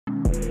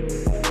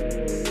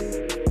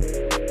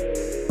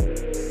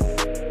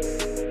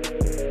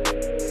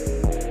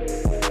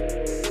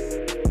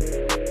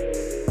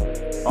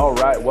All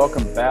right,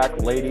 welcome back,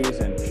 ladies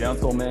and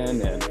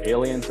gentlemen and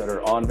aliens that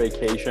are on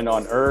vacation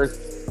on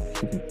Earth.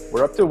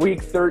 We're up to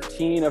week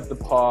 13 of the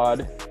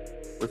pod.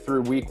 We're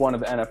through week 1 of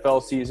the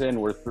NFL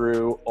season. We're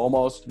through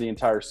almost the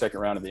entire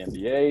second round of the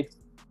NBA.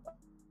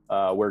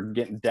 We're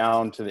getting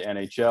down to the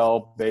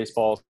NHL.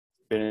 Baseball's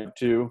been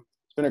it's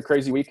been a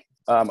crazy week.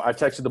 I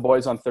texted the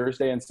boys on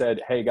Thursday and said,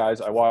 hey,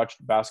 guys, I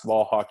watched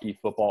basketball, hockey,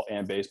 football,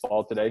 and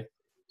baseball today.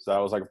 So that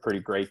was like a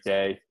pretty great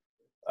day.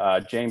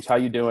 James, how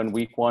you doing?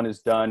 Week 1 is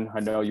done.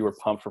 I know you were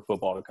pumped for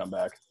football to come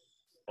back.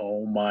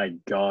 Oh my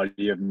God,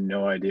 you have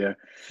no idea.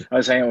 I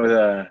was hanging out with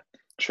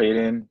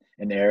Tradon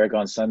and Eric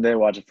on Sunday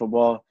watching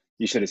football.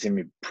 You should have seen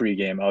me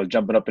pregame. I was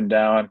jumping up and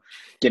down,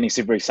 getting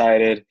super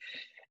excited.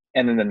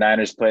 And then the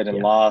Niners played and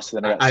lost.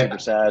 And then I got super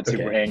sad,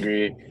 super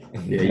angry.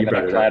 Yeah, and then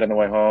I cried on the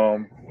way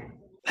home.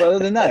 But other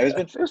than that,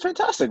 it was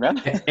fantastic, man.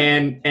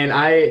 And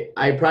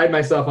I pride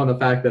myself on the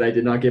fact that I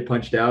did not get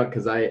punched out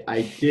because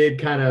I did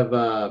kind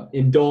of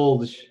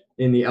indulge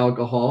in the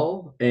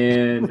alcohol,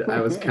 and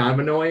I was kind of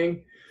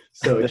annoying.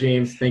 So,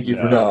 James, thank you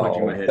for not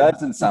punching my head. That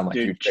doesn't sound like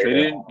you.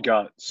 Tradon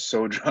got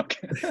so drunk.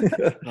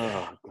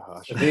 Oh,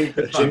 gosh. I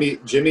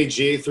think Jimmy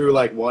G threw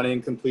like one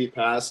incomplete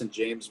pass, and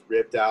James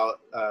ripped out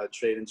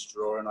Tradon's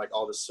drawer, and like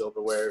all the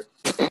silverware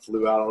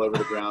flew out all over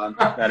the ground.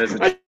 That is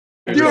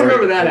I do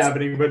remember that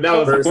happening, but that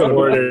was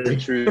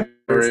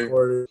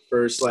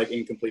first like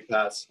incomplete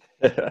pass.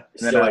 And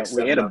then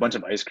we ate a bunch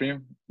of ice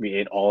cream. We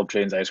ate all of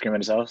Tradon's ice cream at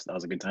his house. That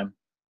was a good time.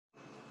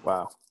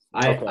 Wow.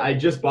 I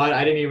just bought it.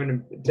 I didn't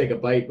even take a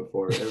bite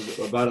before.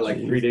 I bought it like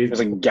 3 days. It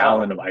was a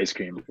gallon of ice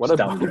cream. What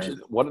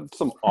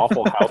some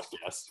awful house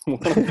guests.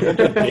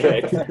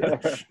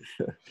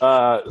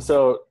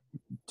 So,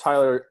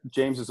 Tyler,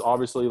 James is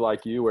obviously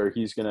like you, where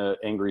he's going to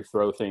angry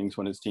throw things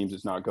when his team's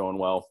is not going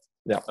well.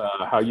 Yeah.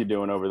 How you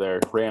doing over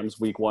there? Rams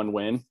week 1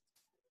 win?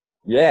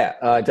 Yeah,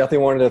 definitely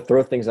wanted to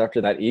throw things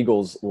after that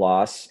Eagles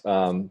loss.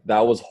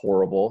 That was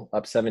horrible.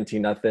 Up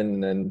 17-0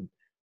 and then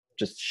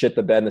just shit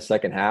the bed in the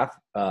second half.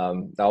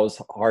 That was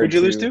hard. Who'd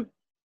you lose to?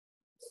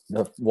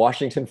 The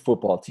Washington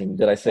football team.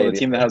 Did I say the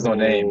team that has no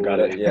name? Got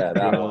it. Yeah,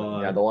 that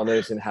one. Yeah, the one that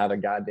doesn't have a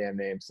goddamn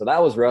name. So that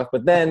was rough.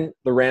 But then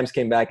the Rams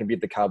came back and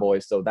beat the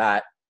Cowboys. So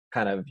that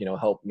kind of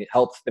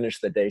helped finish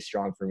the day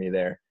strong for me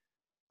there.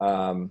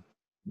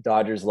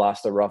 Dodgers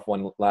lost a rough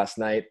one last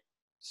night,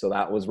 so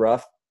that was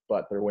rough.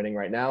 But they're winning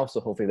right now, so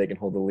hopefully they can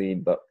hold the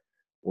lead. But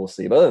we'll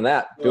see. But other than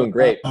that, doing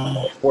great.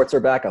 Sports are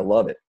back. I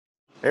love it.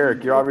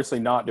 Eric, you're obviously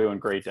not doing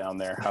great down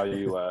there. How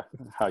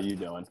you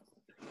doing?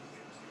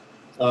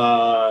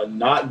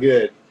 Not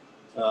good.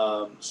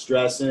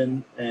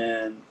 Stressing,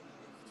 and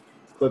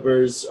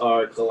Clippers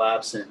are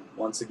collapsing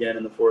once again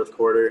in the fourth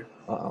quarter.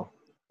 Uh-oh.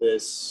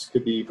 This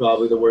could be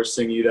probably the worst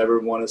thing you'd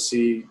ever want to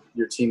see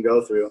your team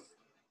go through.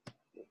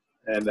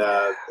 And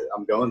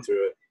I'm going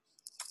through it.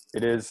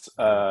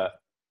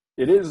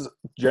 It is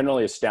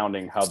generally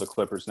astounding how the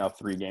Clippers now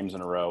 3 games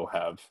in a row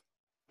have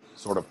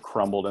sort of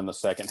crumbled in the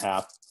second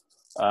half.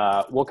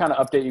 We'll kind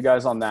of update you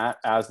guys on that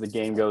as the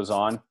game goes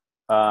on.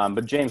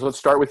 But James, let's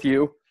start with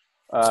you.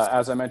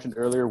 As I mentioned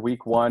earlier,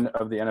 week 1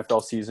 of the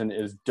NFL season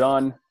is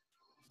done.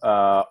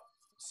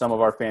 Some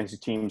of our fantasy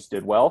teams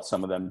did well.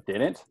 Some of them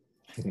didn't.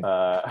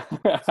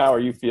 How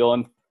are you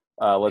feeling?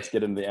 Let's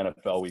get into the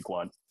NFL week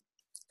 1.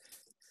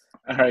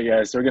 All right,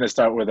 guys. So we're going to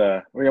start with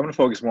I'm going to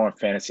focus more on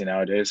fantasy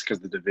nowadays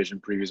because the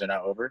division previews are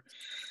now over.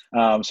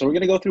 So we're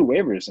going to go through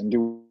waivers and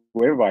do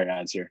waiver wire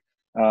ads here.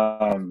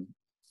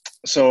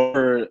 So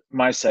for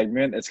my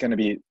segment, it's going to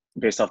be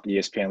based off the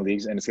ESPN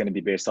leagues, and it's going to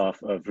be based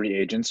off of free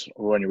agents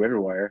who are on your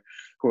waiver wire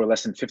who are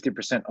less than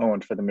 50%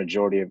 owned for the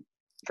majority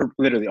for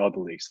literally all the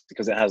leagues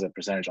because it has a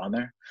percentage on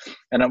there.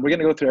 And we're going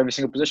to go through every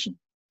single position,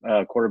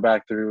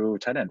 quarterback through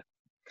tight end.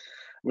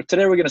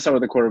 Today we're going to start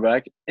with the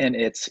quarterback, and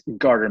it's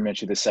Gardner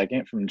Minshew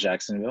II from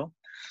Jacksonville.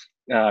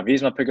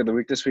 He's my pick of the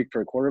week this week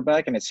for a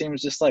quarterback, and it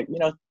seems just like,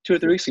 2 or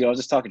 3 weeks ago I was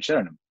just talking shit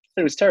on him.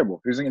 It was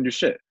terrible. He wasn't going to do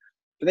shit.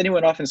 But then he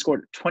went off and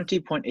scored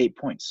 20.8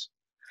 points.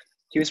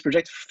 He was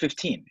projected for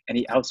 15, and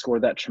he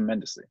outscored that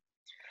tremendously.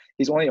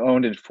 He's only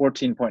owned in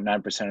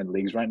 14.9% of the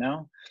leagues right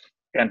now,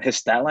 and his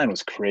stat line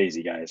was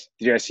crazy, guys.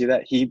 Did you guys see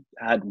that? He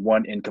had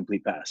 1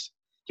 incomplete pass.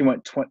 He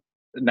went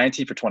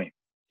 19 for 20.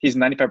 He's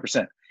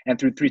 95% and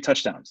threw 3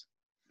 touchdowns.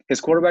 His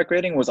quarterback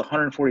rating was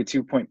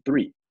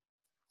 142.3.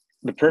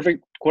 The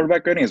perfect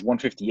quarterback rating is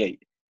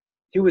 158.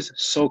 He was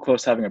so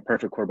close to having a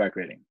perfect quarterback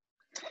rating.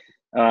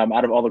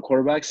 Out of all the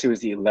quarterbacks, he was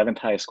the 11th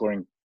highest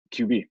scoring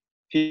QB.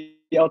 He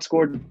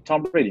outscored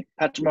Tom Brady,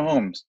 Patrick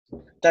Mahomes,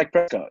 Dak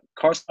Prescott,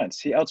 Carson Wentz.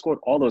 He outscored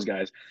all those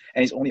guys,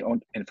 and he's only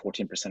owned in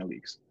 14% of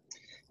leagues.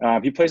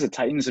 He plays the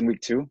Titans in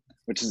week 2,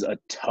 which is a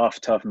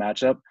tough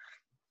matchup.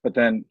 But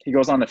then he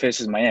goes on to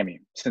face Miami,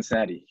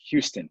 Cincinnati,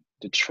 Houston,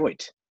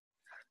 Detroit.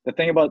 The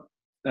thing about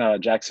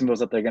Jacksonville is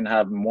that they're going to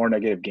have more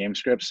negative game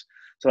scripts,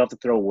 so they'll have to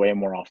throw way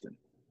more often,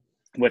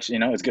 which,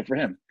 is good for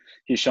him.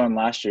 He's shown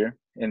last year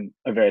in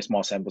a very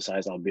small sample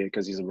size, albeit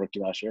because he's a rookie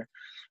last year,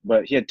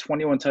 but he had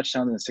 21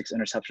 touchdowns and 6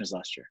 interceptions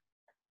last year.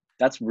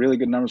 That's really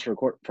good numbers for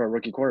a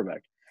rookie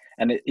quarterback,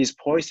 and he's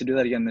poised to do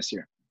that again this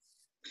year.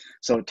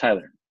 So,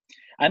 Tyler,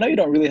 I know you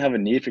don't really have a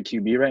need for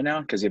QB right now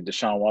because you have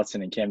Deshaun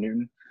Watson and Cam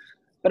Newton,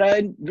 but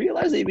I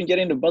realized that you've been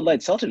getting to Bud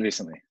Light Seltzer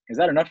recently. Is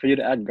that enough for you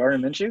to add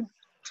Gardner Minshew?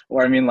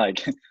 Or, I mean,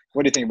 like,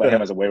 what do you think about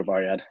him as a waiver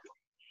wire ad?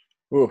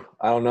 Ooh,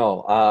 I don't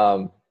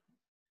know.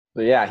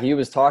 But yeah, he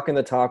was talking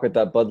the talk with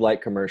that Bud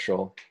Light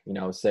commercial. You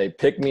know, say,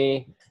 pick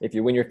me. If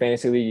you win your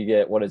fantasy league, you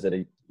get, what is it,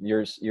 a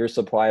year's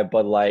supply of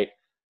Bud Light.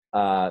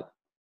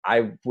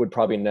 I would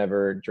probably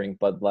never drink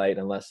Bud Light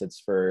unless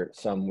it's for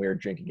some weird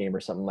drinking game or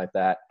something like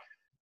that.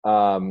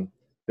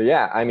 But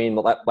yeah, I mean,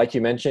 like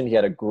you mentioned, he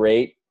had a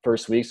great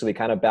first week, so we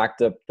kind of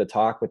backed up the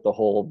talk with the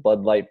whole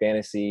Bud Light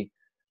fantasy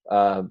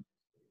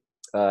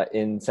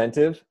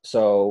incentive.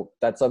 So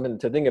that's something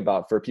to think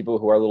about for people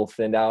who are a little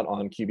thinned out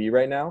on QB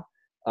right now.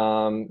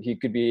 He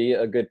could be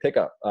a good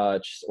pickup,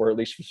 or at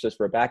least just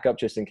for a backup,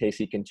 just in case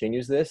he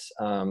continues this.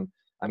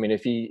 I mean,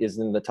 if he is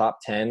in the top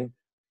 10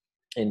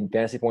 in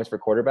fantasy points for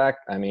quarterback,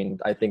 I mean,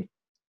 I think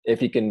if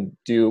he can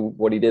do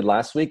what he did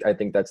last week, I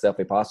think that's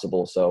definitely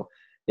possible. So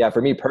yeah,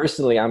 for me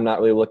personally, I'm not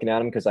really looking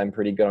at him because I'm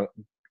pretty good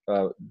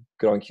on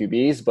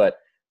QBs. But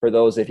for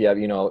those, if you have,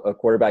 a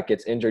quarterback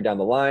gets injured down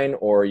the line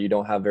or you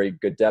don't have very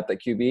good depth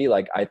at QB,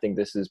 like I think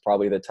this is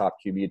probably the top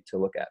QB to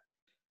look at.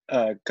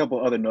 A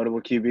couple other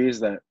notable QBs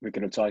that we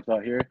could have talked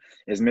about here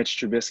is Mitch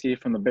Trubisky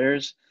from the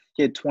Bears.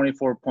 He had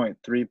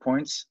 24.3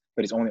 points,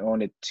 but he's only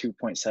owned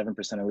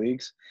 2.7% of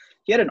leagues.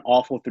 He had an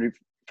awful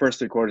first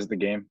three quarters of the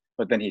game,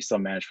 but then he still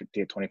managed to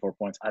get 24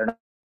 points. I don't know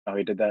how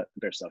he did that.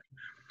 The Bears suck.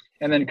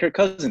 And then Kirk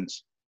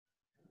Cousins,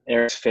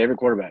 Eric's favorite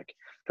quarterback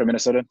from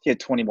Minnesota. He had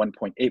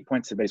 21.8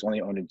 points, but he's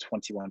only owned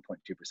 21.2% of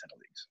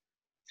leagues.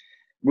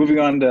 Moving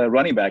on to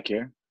running back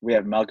here, we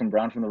have Malcolm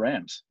Brown from the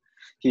Rams.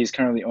 He's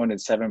currently owned in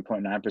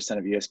 7.9%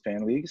 of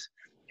ESPN leagues.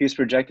 He was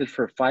projected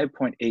for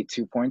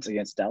 5.82 points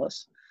against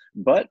Dallas,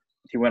 but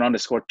he went on to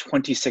score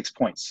 26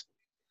 points.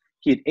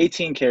 He had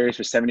 18 carries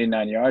for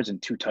 79 yards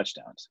and 2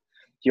 touchdowns.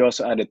 He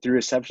also added 3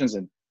 receptions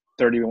and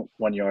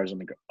 31 yards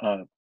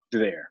through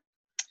the air.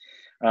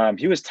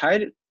 He was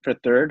tied for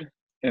third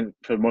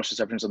for most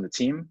receptions on the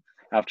team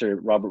after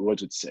Robert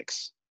Woods with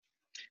 6.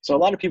 So a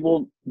lot of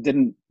people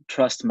didn't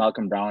trust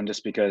Malcolm Brown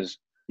just because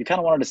you kind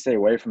of wanted to stay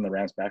away from the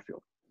Rams'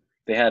 backfield.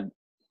 They had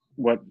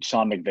what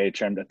Sean McVay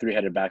termed a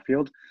 3-headed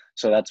backfield.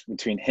 So that's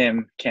between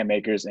him, Cam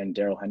Akers, and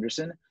Darrell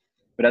Henderson.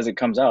 But as it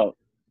comes out,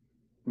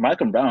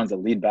 Malcolm Brown's the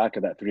lead back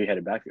of that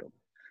 3-headed backfield.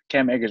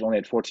 Cam Akers only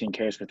had 14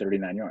 carries for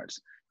 39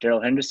 yards.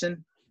 Darrell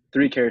Henderson,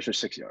 3 carries for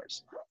 6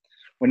 yards.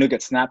 When you look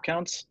at snap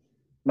counts,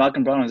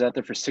 Malcolm Brown was out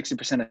there for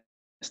 60% of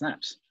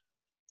snaps.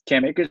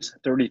 Cam Akers,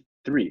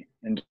 33,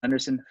 and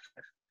Henderson,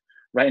 5.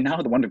 Right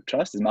now, the one to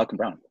trust is Malcolm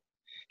Brown.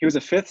 He was the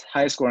 5th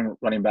highest scoring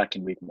running back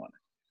in week 1.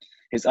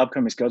 His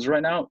upcoming schedule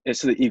right now is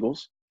to the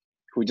Eagles,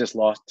 who just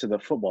lost to the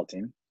football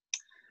team,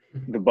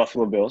 the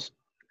Buffalo Bills,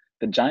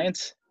 the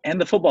Giants, and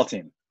the football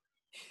team.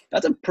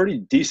 That's a pretty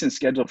decent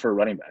schedule for a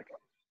running back.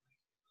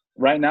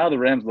 Right now, the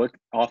Rams'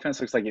 offense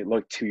looks like it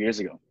looked 2 years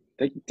ago.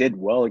 They did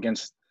well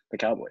against the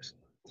Cowboys.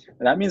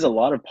 And that means a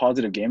lot of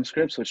positive game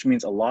scripts, which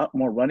means a lot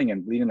more running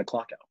and bleeding the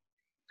clock out.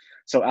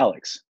 So,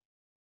 Alex,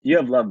 you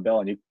have Lev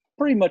Bell, and you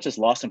pretty much just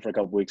lost him for a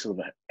couple weeks with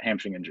a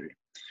hamstring injury.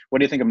 What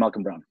do you think of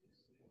Malcolm Brown?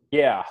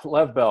 Yeah,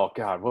 Lev Bell.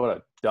 God, what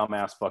a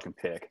dumbass fucking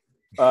pick.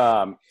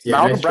 Yeah,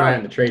 Malcolm nice try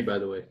on the trade, by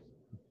the way.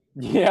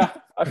 Yeah,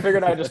 I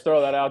figured I'd just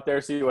throw that out there,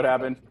 see what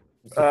happened.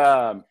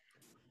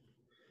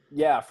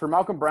 Yeah, for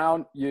Malcolm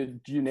Brown, you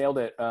nailed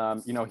it.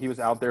 He was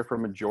out there for a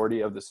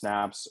majority of the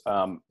snaps.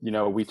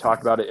 We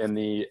talked about it in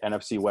the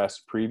NFC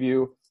West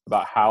preview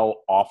about how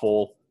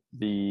awful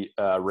the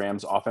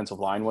Rams' offensive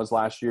line was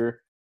last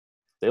year.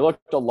 They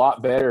looked a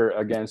lot better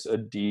against a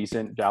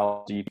decent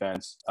Dallas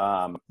defense.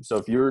 So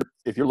if you're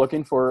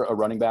looking for a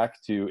running back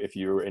if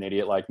you're an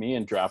idiot like me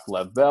and draft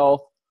Lev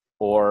Bell,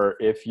 or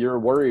if you're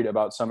worried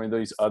about some of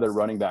these other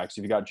running backs,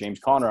 if you got James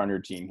Conner on your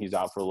team, he's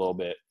out for a little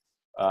bit.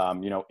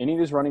 Any of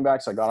these running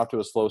backs that got off to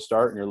a slow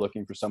start and you're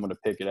looking for someone to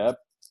pick it up,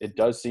 it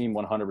does seem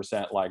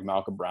 100% like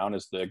Malcolm Brown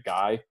is the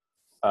guy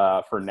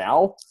for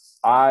now.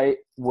 I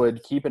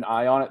would keep an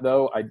eye on it,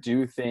 though. I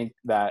do think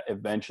that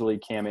eventually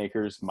Cam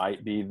Akers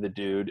might be the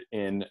dude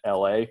in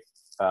LA.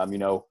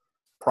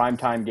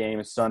 Primetime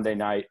game Sunday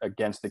night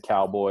against the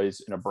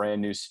Cowboys in a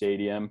brand new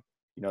stadium.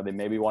 They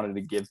maybe wanted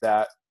to give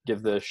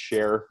the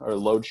share or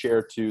load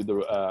share to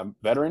the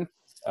veteran.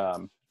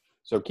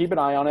 So keep an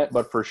eye on it,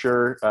 but for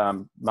sure,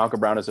 Malcolm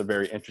Brown is a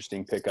very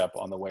interesting pickup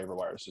on the waiver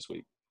wires this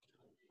week.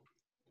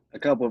 A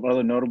couple of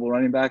other notable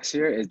running backs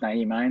here is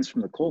Naeem Hines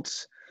from the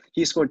Colts.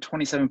 He scored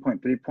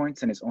 27.3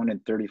 points and is owned in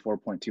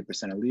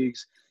 34.2% of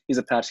leagues. He's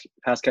a pass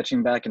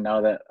catching back, and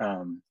now that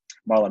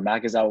Marlon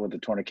Mack is out with the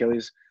torn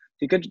Achilles,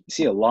 he could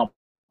see a lot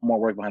more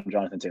work behind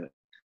Jonathan Taylor.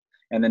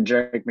 And then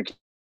Jerick McKinnon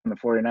from the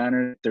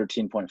 49ers,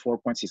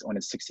 13.4 points. He's owned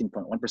in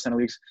 16.1% of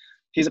leagues.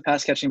 He's a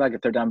pass catching back, a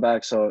third down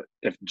back. So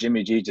if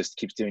Jimmy G just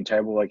keeps doing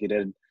terrible like he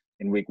did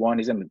in week 1,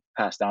 he's going to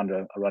pass down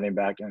to a running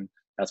back, and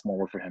that's more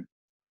work for him.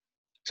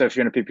 So if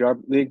you're in a PPR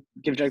league,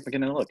 give Jerick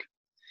McKinnon a look.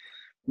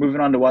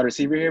 Moving on to wide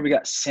receiver here, we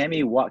got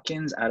Sammy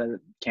Watkins out of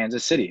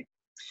Kansas City.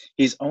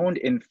 He's owned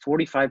in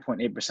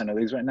 45.8% of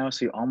leagues right now,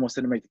 so he almost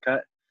didn't make the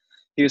cut.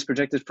 He was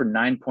projected for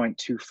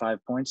 9.25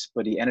 points,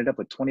 but he ended up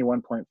with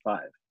 21.5.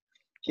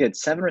 He had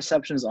 7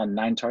 receptions on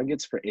 9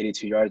 targets for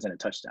 82 yards and a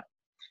touchdown.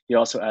 He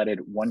also added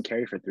 1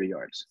 carry for 3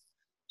 yards.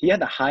 He had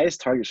the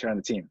highest target share on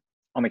the team,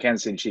 on the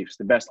Kansas City Chiefs,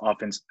 the best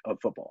offense of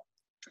football.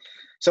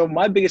 So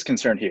my biggest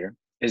concern here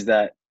is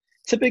that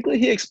typically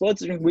he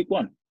explodes during week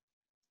 1.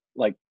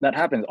 Like, that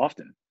happens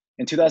often.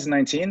 In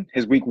 2019,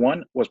 his week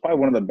 1 was probably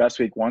one of the best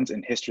week 1s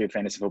in history of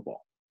fantasy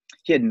football.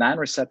 He had 9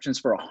 receptions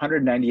for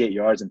 198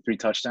 yards and 3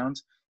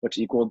 touchdowns, which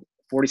equaled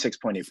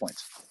 46.8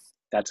 points.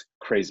 That's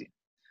crazy.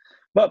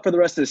 But for the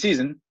rest of the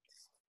season,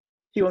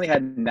 he only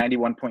had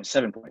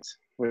 91.7 points,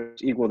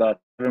 which equaled out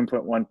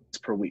 7.1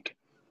 per week.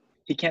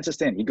 He can't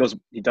sustain. He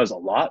does a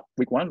lot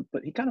week 1,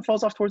 but he kind of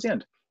falls off towards the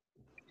end.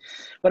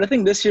 But I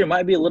think this year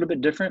might be a little bit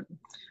different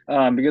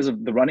because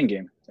of the running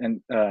game and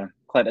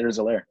Clyde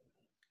Edwards-Helaire.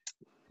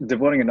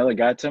 Devoting another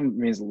guy to him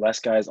means less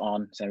guys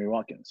on Sammy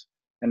Watkins.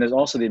 And there's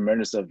also the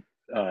emergence of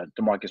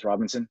Demarcus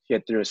Robinson. He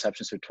had 3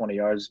 receptions for 20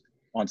 yards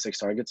on 6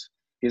 targets.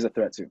 He's a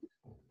threat too.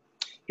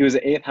 He was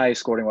the 8th highest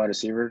scoring wide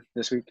receiver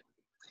this week.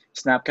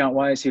 Snap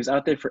count-wise, he was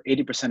out there for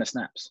 80% of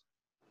snaps.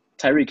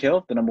 Tyreek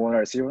Hill, the number 1 wide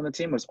receiver on the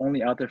team, was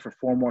only out there for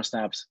 4 more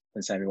snaps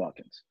than Sammy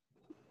Watkins.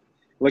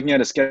 Looking at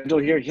his schedule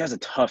here, he has a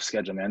tough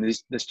schedule, man.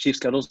 This Chiefs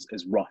schedule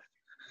is rough.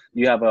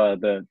 You have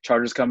the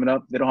Chargers coming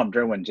up. They don't have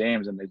Derwin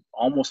James, and they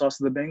almost lost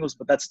to the Bengals,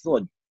 but that's still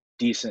a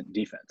decent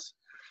defense.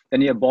 Then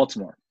you have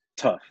Baltimore,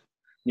 tough.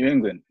 New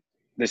England,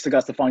 they still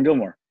got Stephon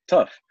Gilmore,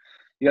 tough.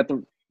 You got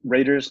the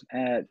Raiders,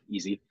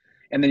 easy.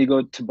 And then you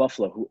go to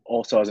Buffalo, who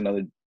also has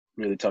another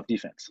really tough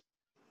defense.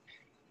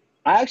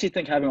 I actually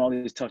think having all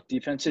these tough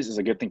defenses is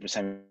a good thing for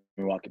Sammy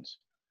Watkins,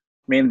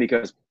 mainly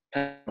because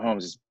Pat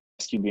Mahomes is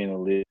best QB in the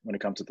league when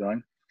it comes to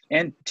throwing.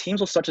 And teams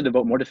will start to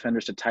devote more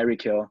defenders to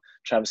Tyreek Hill,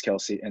 Travis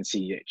Kelce, and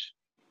CEH,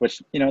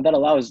 which, that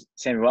allows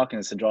Sammy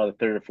Watkins to draw the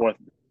 3rd or 4th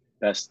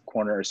best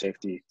corner or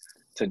safety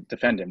to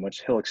defend him,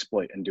 which he'll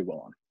exploit and do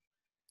well on.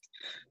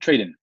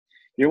 Tradon,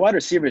 your wide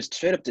receivers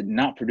straight up did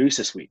not produce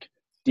this week.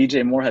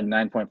 DJ Moore had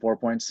 9.4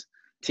 points,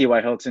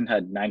 T.Y. Hilton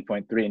had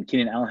 9.3, and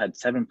Keenan Allen had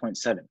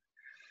 7.7.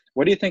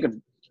 What do you think of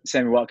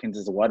Sammy Watkins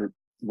as a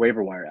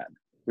waiver wire ad?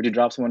 Would you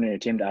drop someone in your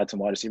team to add some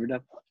wide receiver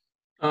depth?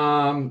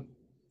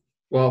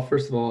 Well,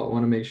 first of all, I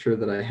want to make sure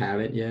that I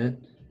haven't yet.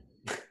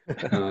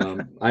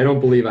 I don't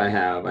believe I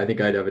have. I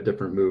think I'd have a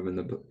different move in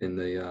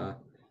the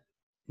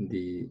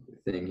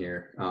thing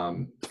here.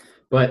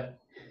 But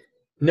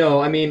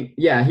no, I mean,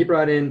 yeah, he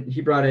brought in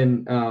he brought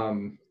in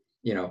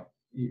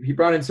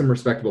some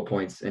respectable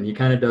points, and he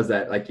kind of does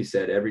that, like you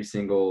said, every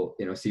single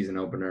season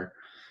opener.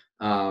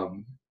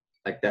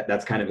 Like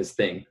that's kind of his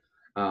thing.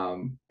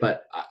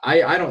 But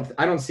I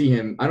don't see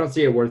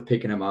it worth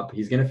picking him up.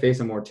 He's going to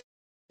face a more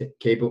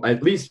capable,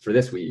 at least for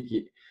this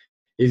week.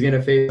 He's going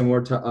to face a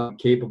more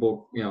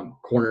capable,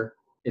 corner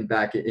in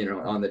back,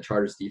 on the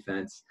Chargers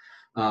defense.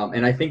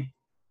 And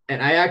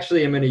I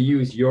actually am going to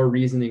use your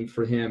reasoning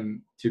for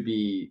him to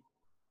be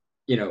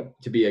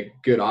a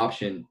good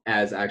option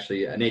as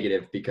actually a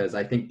negative, because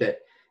I think that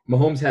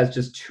Mahomes has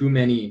just too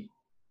many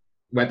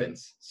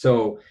weapons.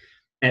 So,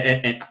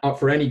 and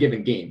for any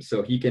given game,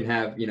 so he can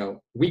have,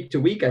 week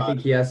to week, I think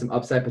he has some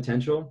upside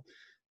potential.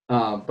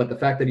 But the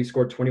fact that he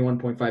scored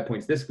 21.5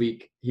 points this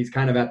week, he's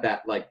kind of at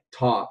that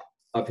top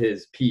of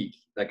his peak.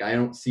 Like, I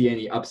don't see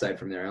any upside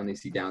from there. I only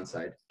see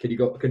downside. Could he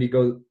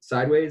go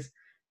sideways?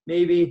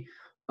 Maybe.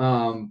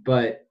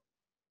 But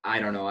I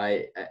don't know.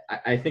 I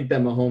think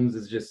that Mahomes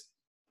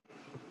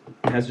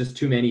has just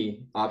too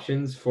many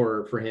options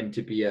for him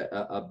to be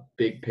a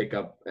big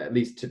pickup, at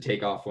least to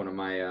take off one of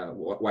my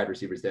wide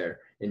receivers there.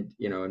 And,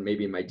 and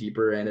maybe in my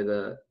deeper end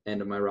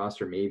of my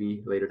roster,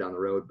 maybe later down the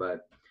road.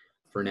 But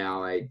for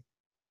now,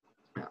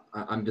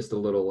 I'm just a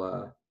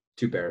little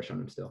too bearish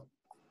on him still.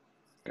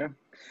 Okay.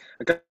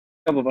 A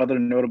couple of other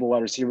notable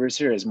wide receivers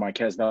here is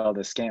Marquez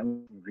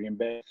Valdes-Scantling from Green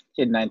Bay.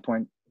 He had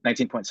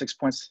 19.6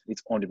 points.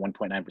 He's only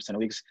 1.9% of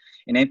leagues.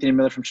 And Anthony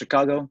Miller from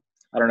Chicago.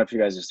 I don't know if you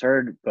guys just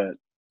heard, but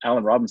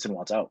Allen Robinson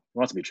wants out. He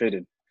wants to be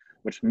traded,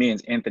 which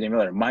means Anthony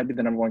Miller might be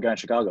the number 1 guy in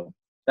Chicago.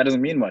 That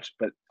doesn't mean much,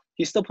 but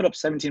he still put up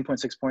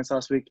 17.6 points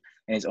last week,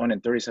 and he's owned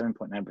in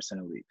 37.9%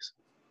 of leagues.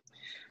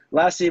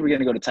 Lastly, we're going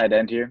to go to tight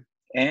end here,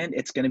 and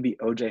it's going to be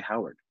O.J.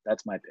 Howard.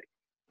 That's my pick.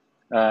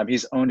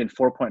 He's owned in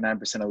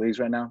 4.9% of leagues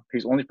right now.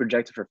 He's only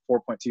projected for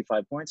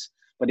 4.25 points,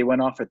 but he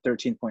went off for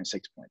 13.6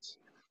 points.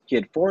 He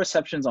had 4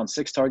 receptions on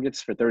 6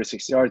 targets for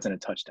 36 yards and a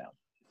touchdown.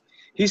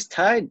 He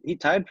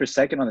tied for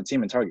second on the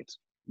team in targets,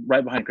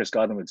 right behind Chris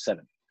Godwin with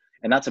 7.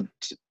 And that's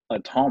a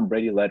Tom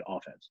Brady-led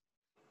offense.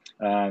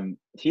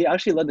 He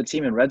actually led the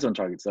team in red zone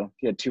targets, though.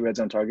 He had 2 red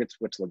zone targets,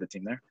 which led the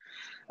team there.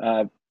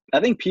 I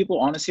think people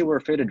honestly were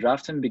afraid to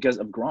draft him because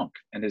of Gronk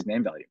and his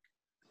name value.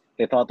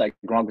 They thought that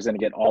Gronk was going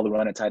to get all the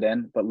run at tight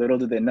end, but little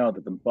did they know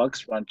that the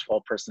Bucs run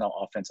 12 personnel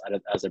offense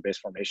as their base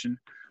formation,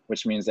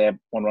 which means they have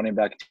 1 running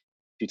back,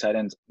 2 tight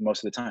ends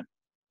most of the time.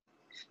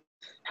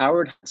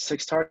 Howard had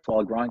 6 targets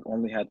while Gronk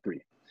only had 3.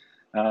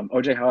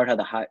 O.J. Howard had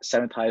the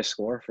 7th highest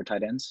score for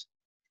tight ends.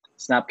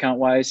 Snap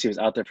count-wise, he was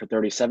out there for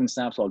 37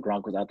 snaps while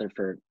Gronk was out there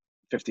for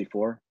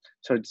 54.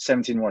 So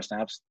 17 more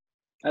snaps.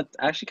 That's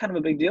actually kind of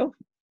a big deal,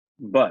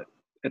 but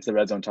it's the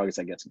red zone targets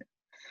that gets me.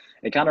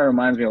 It kind of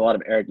reminds me a lot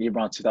of Eric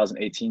Ebron's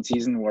 2018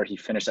 season where he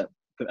finished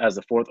as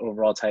the 4th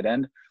overall tight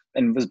end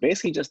and was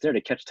basically just there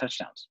to catch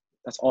touchdowns.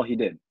 That's all he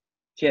did.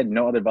 He had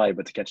no other value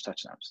but to catch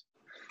touchdowns.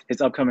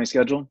 His upcoming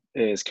schedule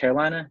is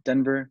Carolina,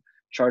 Denver,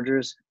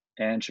 Chargers,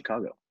 and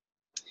Chicago.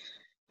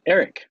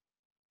 Eric,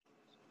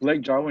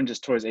 Blake Jarwin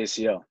just tore his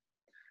ACL.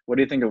 What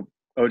do you think of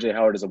O.J.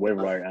 Howard as a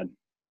waiver wire ad?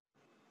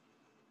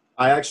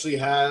 I actually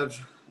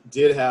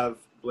did have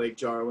Blake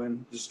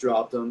Jarwin, just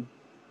dropped him.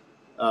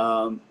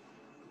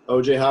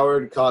 O.J.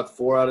 Howard caught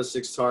 4 out of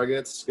 6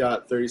 targets,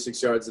 got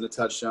 36 yards and a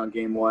touchdown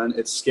game 1.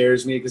 It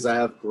scares me because I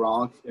have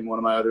Gronk in one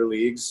of my other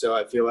leagues, so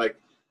I feel like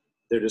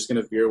they're just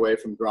going to veer away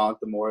from Gronk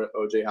the more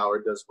O.J.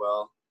 Howard does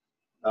well.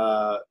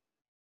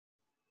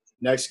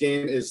 Next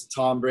game is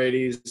Tom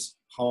Brady's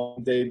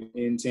home debut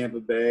in Tampa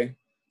Bay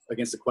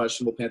against a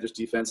questionable Panthers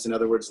defense. In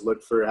other words,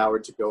 look for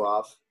Howard to go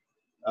off.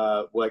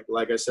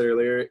 Like I said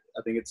earlier,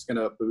 I think it's going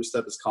to boost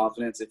up his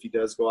confidence if he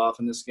does go off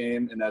in this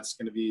game, and that's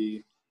going to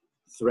be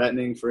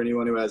threatening for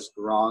anyone who has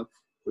Gronk,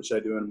 which I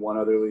do in one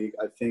other league.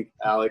 I think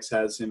Alex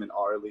has him in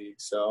our league.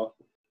 So,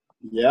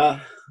 yeah.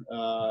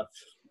 Oh,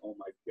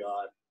 my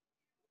God.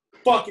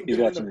 Fucking He's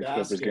watching the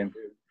basket, Clippers game.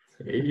 Dude.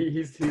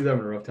 He's having a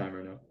rough time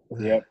right now.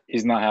 Yep,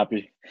 he's not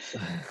happy.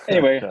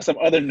 Anyway, some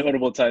other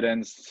notable tight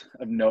ends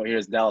of note here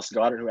is Dallas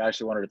Goedert, who I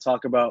actually wanted to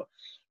talk about,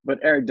 but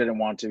Eric didn't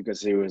want to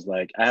because he was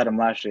like, I had him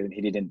last year and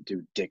he didn't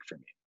do dick for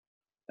me.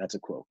 That's a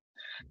quote.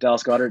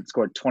 Dallas Goedert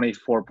scored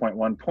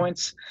 24.1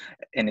 points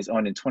and is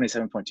owned in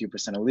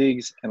 27.2% of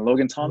leagues. And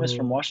Logan Thomas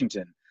from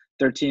Washington,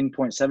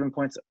 13.7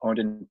 points, owned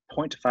in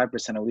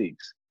 0.5% of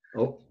leagues.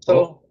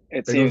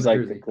 It seems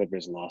like the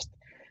Clippers lost.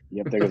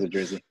 Yep, there goes a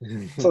jersey.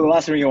 So the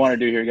last thing you want to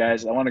do here,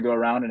 guys, I want to go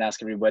around and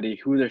ask everybody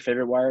who their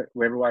favorite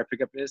waiver wire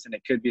pickup is, and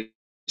it could be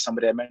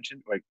somebody I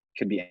mentioned, or it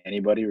could be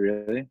anybody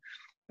really,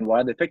 and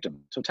why they picked him.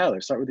 So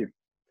Tyler, start with you.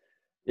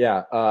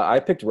 Yeah,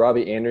 I picked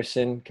Robbie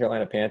Anderson,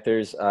 Carolina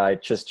Panthers. I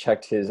just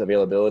checked his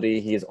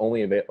availability. He's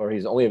only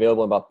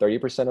available in about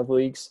 30% of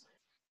leagues.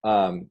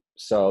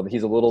 So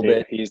he's a little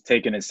bit. He's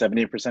taken in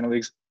 70% of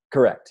leagues.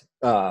 Correct.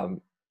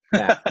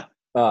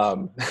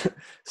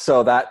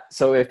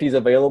 So if he's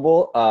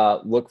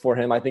available, look for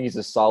him. I think he's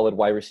a solid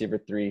wide receiver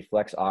 3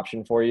 flex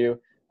option for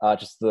you.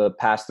 Just the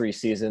past 3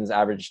 seasons,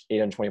 averaged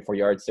 824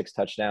 yards, 6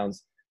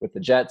 touchdowns with the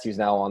Jets. He's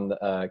now on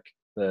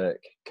the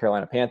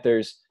Carolina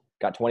Panthers.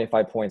 Got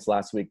 25 points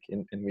last week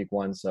in week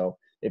 1. So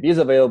if he's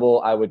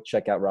available, I would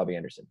check out Robbie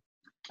Anderson.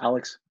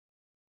 Alex?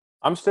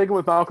 I'm sticking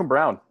with Malcolm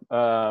Brown.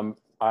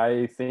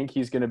 I think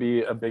he's going to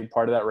be a big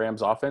part of that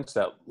Rams offense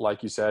that,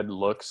 like you said,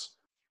 looks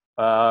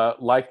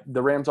like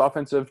the Rams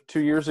offense of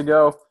 2 years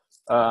ago.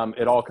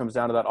 It all comes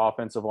down to that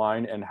offensive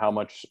line and how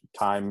much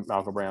time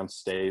Malcolm Brown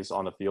stays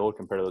on the field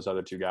compared to those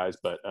other 2 guys.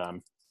 But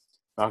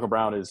Malcolm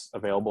Brown is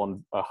available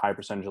in a high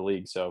percentage of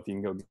leagues. So if you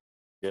can go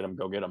get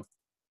him.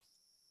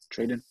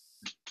 Tradon?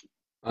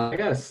 I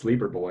got a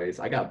sleeper, boys.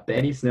 I got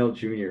Benny Snell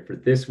Jr. for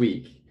this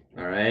week.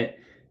 All right.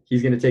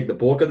 He's going to take the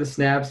bulk of the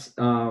snaps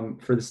for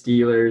the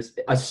Steelers,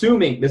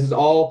 assuming this is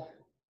all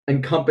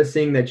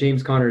encompassing that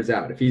James Conner is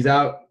out. If he's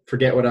out,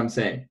 forget what I'm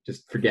saying.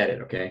 Just forget it,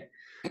 okay?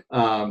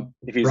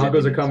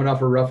 Broncos are coming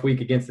off a rough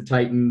week against the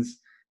Titans.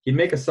 He'd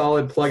make a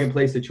solid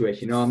plug-and-play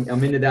situation. You know,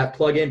 I'm into that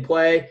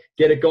plug-and-play,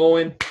 get it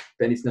going.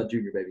 Benny Snell Jr.,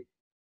 baby.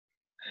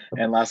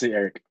 And lastly,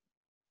 Eric.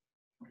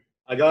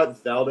 I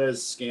got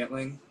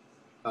Valdez-Scantling.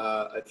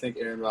 I think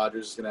Aaron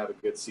Rodgers is going to have a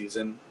good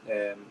season,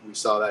 and we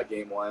saw that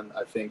game 1.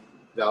 I think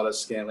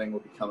Valdez-Scantling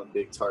will become a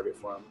big target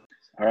for him.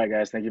 All right,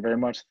 guys. Thank you very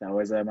much. That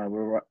was my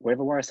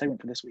waiver wire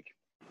segment for this week.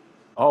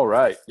 All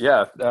right.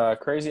 Yeah,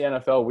 crazy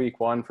NFL week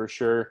 1 for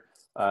sure.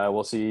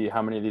 We'll see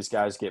how many of these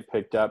guys get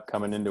picked up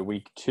coming into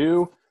week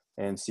 2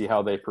 and see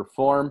how they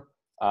perform.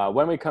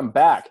 When we come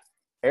back,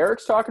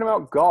 Eric's talking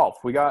about golf.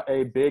 We got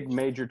a big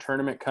major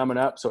tournament coming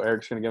up, so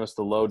Eric's going to give us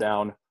the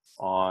lowdown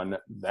on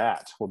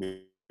that. We'll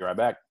be right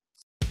back.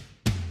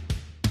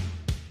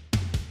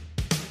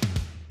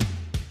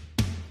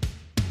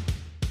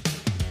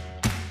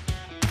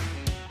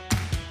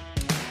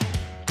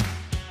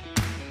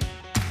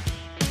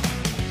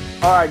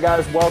 All right,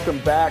 guys, welcome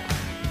back.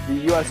 The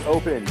US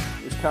Open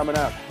is coming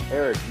up.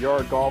 Eric, you're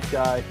a golf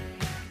guy.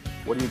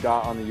 What do you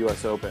got on the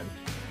US Open?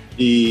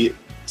 The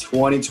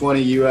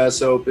 2020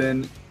 US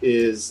Open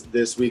is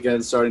this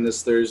weekend, starting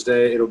this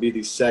Thursday. It'll be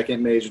the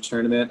second major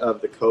tournament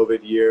of the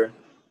COVID year.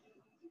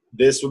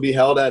 This will be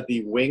held at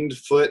the Winged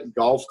Foot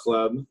Golf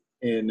Club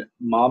in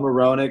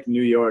Mamaroneck,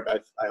 New York.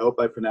 I hope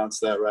I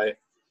pronounced that right.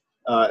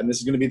 And this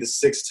is going to be the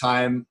 6th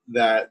time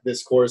that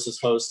this course has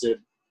hosted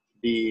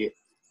the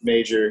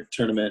major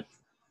tournament.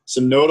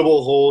 Some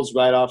notable holes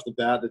right off the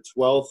bat. The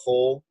 12th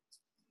hole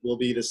will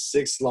be the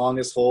 6th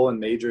longest hole in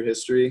major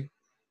history.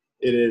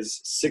 It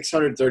is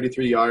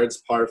 633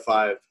 yards, par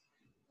 5.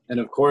 And,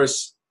 of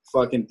course,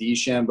 fucking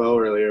DeChambeau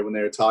earlier when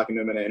they were talking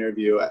to him in an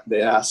interview,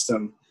 they asked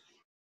him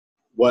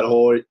what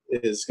hole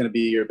is going to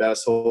be your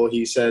best hole.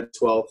 He said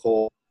 12th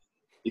hole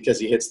because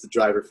he hits the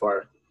driver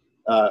far.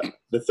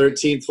 The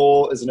 13th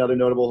hole is another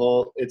notable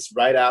hole. It's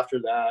right after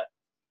that.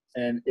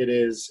 and it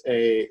is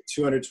a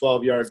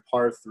 212-yard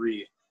par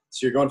 3.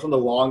 So you're going from the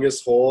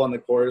longest hole on the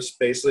course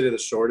basically to the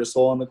shortest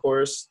hole on the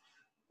course.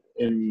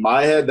 In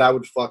my head, that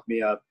would fuck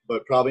me up,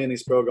 but probably in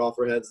these pro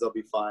golfer heads, they'll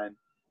be fine.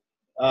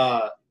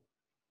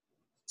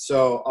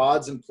 So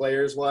odds and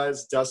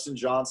players-wise, Dustin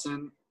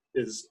Johnson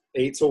is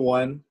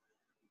 8-1.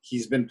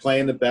 He's been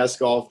playing the best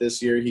golf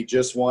this year. He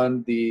just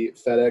won the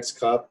FedEx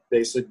Cup,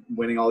 basically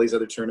winning all these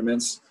other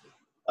tournaments.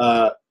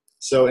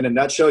 So in a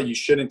nutshell, you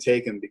shouldn't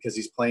take him because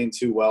he's playing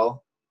too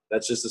well.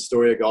 That's just the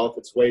story of golf.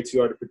 It's way too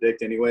hard to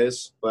predict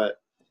anyways.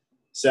 But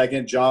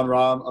second, John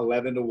Rahm,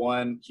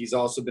 11-1. He's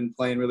also been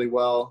playing really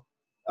well.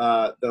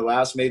 The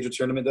last major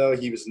tournament, though,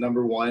 he was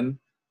number 1.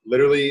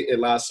 Literally, it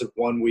lasted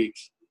 1 week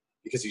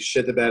because he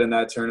shit the bed in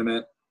that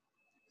tournament.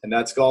 And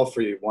that's golf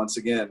for you once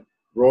again.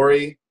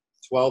 Rory,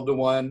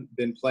 12-1,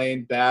 been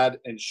playing bad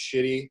and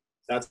shitty.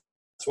 That's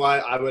why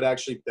I would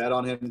actually bet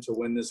on him to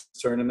win this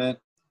tournament.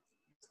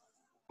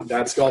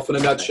 That's golf in a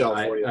nutshell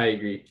for you. I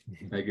agree.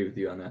 I agree with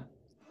you on that.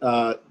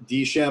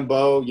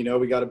 DeChambeau,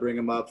 we got to bring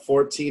him up.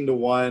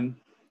 14-1.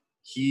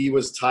 He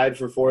was tied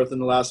for 4th in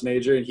the last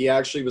major, and he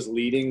actually was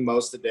leading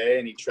most of the day,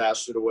 and he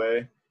trashed it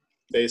away,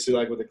 basically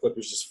like what the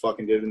Clippers just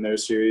fucking did in their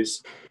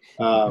series.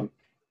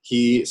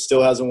 He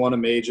still hasn't won a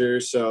major,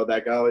 so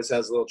that guy always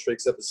has little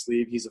tricks up his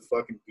sleeve. He's a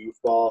fucking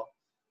goofball.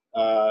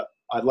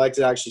 I'd like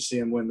to actually see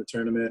him win the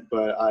tournament,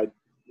 but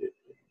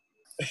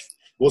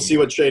we'll see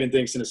what Tradon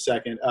thinks in a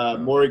second.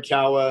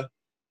 Morikawa,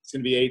 it's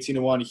going to be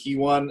 18-1. He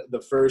won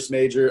the first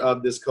major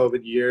of this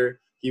COVID year.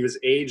 He was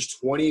age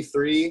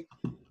 23,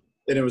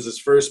 and it was his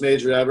first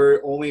major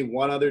ever. Only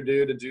one other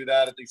dude to do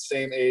that at the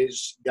same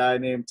age, guy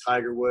named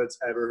Tiger Woods.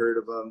 Ever heard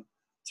of him?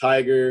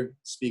 Tiger,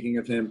 speaking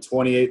of him,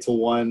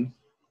 28-1.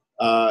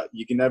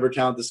 You can never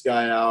count this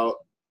guy out.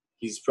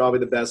 He's probably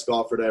the best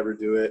golfer to ever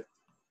do it.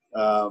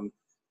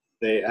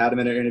 They had him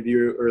in an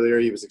interview earlier.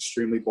 He was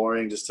extremely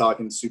boring, just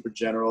talking super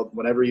general.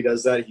 Whenever he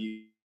does that,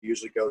 he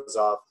usually goes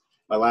off.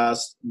 My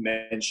last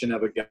mention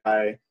of a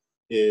guy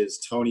is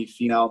Tony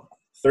Finau,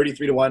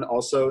 33-1,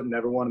 also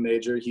never won a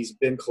major. He's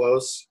been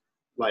close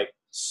like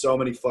so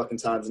many fucking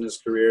times in his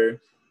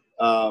career.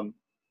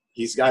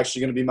 He's actually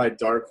going to be my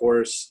dark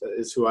horse,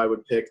 is who I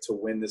would pick to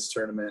win this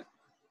tournament.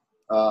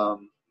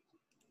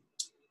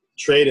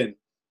 Tradon.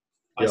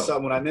 I saw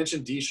when I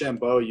mentioned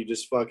DeChambeau, you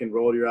just fucking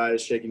rolled your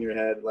eyes, shaking your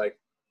head. Like,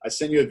 I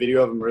sent you a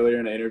video of him earlier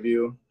in an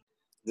interview.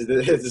 Did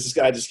this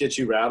guy just get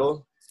you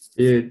rattled?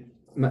 Dude,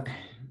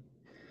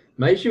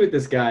 my issue with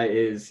this guy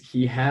is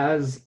he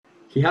has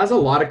a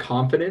lot of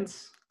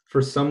confidence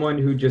for someone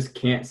who just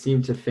can't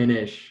seem to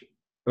finish.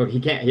 Oh, he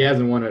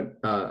hasn't won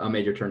a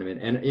major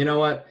tournament. And you know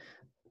what?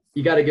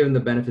 You got to give him the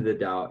benefit of the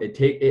doubt.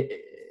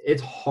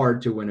 It's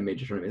hard to win a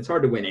major tournament. It's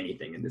hard to win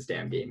anything in this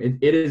damn game.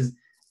 It is.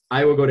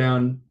 I will go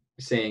down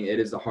saying it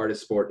is the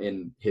hardest sport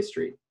in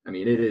history. I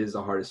mean, it is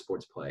the hardest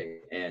sport to play.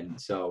 And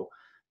so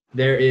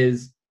there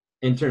is,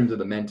 in terms of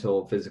the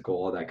mental, physical,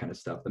 all that kind of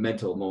stuff, the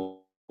mental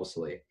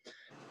mostly.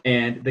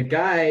 And the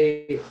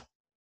guy,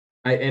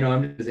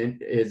 I'm just in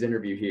his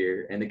interview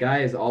here, and the guy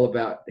is all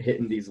about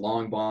hitting these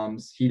long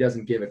bombs. He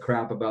doesn't give a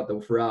crap about the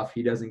rough.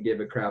 He doesn't give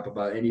a crap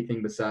about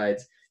anything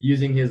besides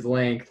using his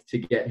length to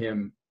get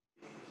him,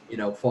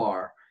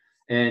 far.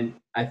 And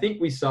I think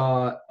we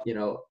saw,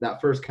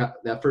 that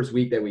first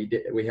week that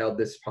we held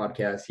this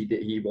podcast,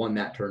 he won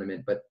that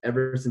tournament. But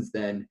ever since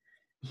then,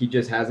 he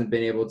just hasn't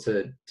been able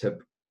to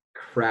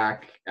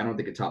crack, I don't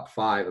think, a top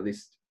 5, at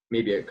least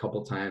maybe a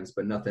couple times,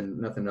 but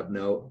nothing of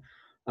note.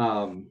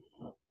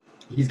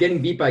 He's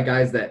getting beat by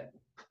guys that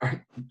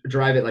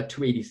drive at like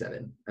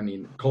 287. I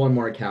mean, Colin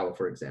Morikawa,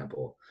 for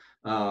example.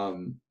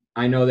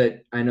 I know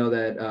that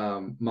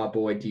my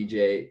boy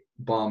DJ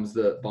bombs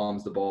the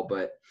ball,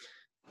 but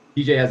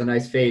DJ has a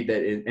nice fade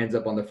that it ends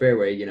up on the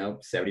fairway,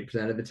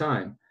 70% of the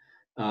time.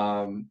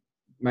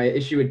 My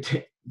issue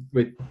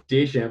with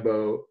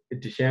DeChambeau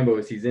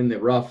is he's in the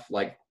rough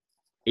like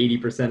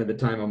 80% of the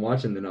time I'm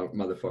watching the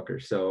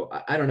motherfucker. So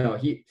I don't know.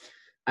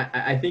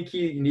 I think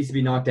he needs to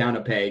be knocked down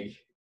a peg.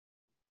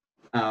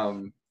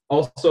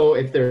 Also,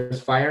 if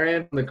there's fire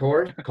ant on the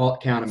court,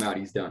 count him out.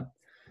 He's done.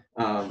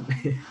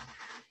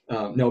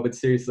 No, but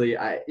seriously,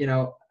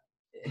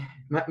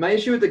 my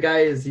issue with the guy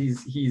is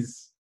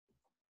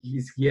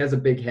he has a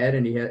big head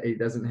and he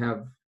doesn't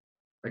have,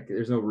 like,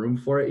 there's no room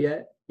for it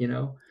yet.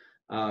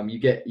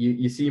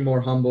 You see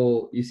more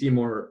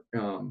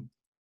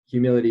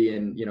humility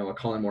in, a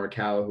Colin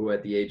Morikawa, who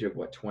at the age of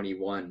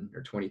 21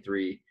 or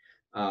 23,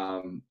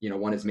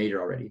 won his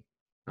major already.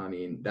 I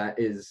mean, that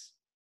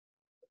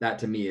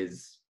to me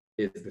is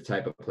the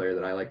type of player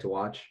that I like to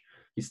watch.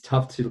 He's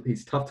tough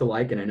to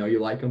like, and I know you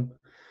like him.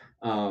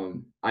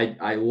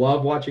 I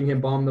love watching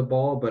him bomb the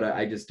ball, but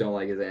I just don't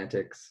like his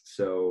antics.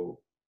 So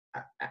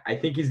I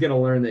think he's going to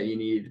learn that you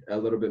need a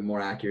little bit more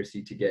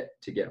accuracy to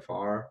get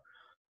far.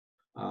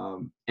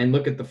 And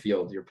look at the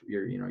field.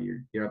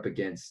 You're up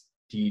against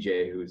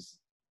DJ, who's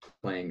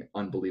playing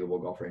unbelievable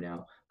golf right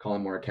now.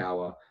 Colin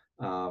Morikawa,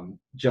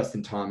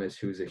 Justin Thomas,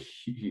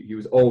 he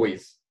was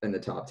always in the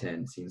top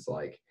 10, seems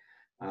like.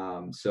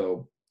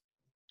 So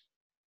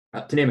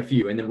to name a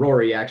few. And then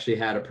Rory actually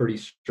had a pretty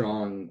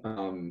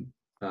strong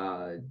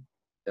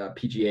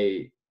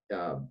PGA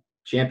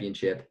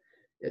championship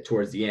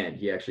towards the end.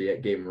 He actually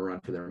gave him a run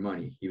for their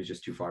money. He was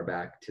just too far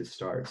back to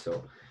start.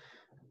 So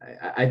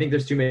I think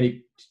there's too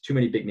many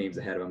big names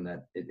ahead of him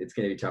that it's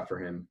going to be tough for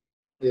him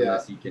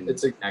unless he can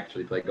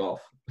actually play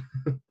golf.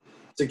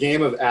 It's a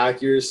game of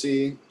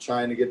accuracy,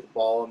 trying to get the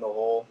ball in the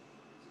hole,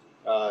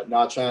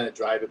 not trying to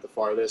drive it the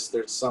farthest.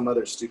 There's some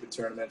other stupid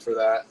tournament for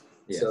that.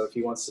 Yes. So if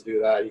he wants to do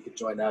that, he could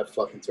join that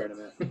fucking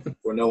tournament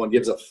where no one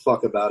gives a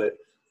fuck about it.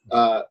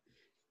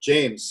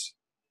 James,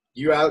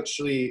 you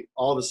actually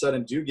all of a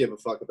sudden do give a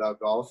fuck about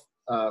golf.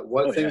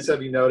 What things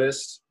have you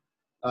noticed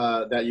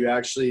that you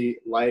actually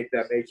like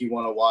that make you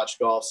want to watch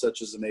golf,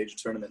 such as a major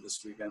tournament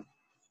this weekend?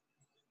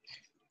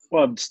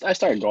 Well, I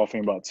started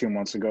golfing about 2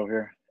 months ago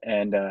here,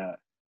 and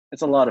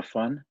it's a lot of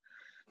fun.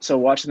 So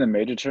watching the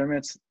major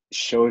tournaments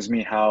shows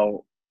me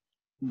how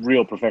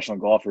real professional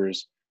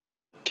golfers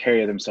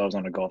carry themselves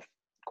on a golf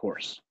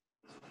course.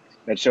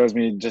 It shows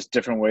me just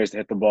different ways to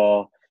hit the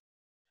ball,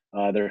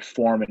 their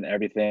form and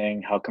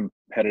everything, how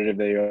competitive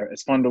they are.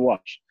 It's fun to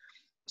watch.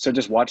 So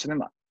just watching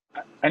them,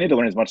 I need to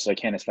learn as much as I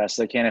can, as fast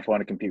as I can if I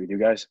want to compete with you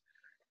guys.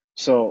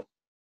 So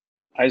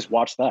I just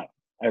watch that.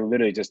 I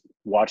literally just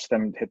watch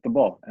them hit the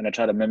ball, and I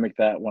try to mimic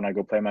that when I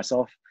go play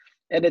myself.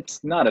 And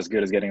it's not as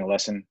good as getting a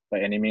lesson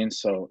by any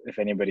means. So if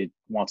anybody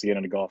wants to get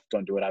into golf,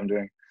 don't do what I'm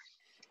doing.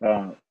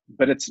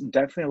 But it's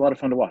definitely a lot of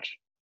fun to watch.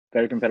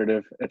 Very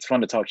competitive. It's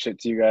fun to talk shit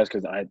to you guys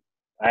because I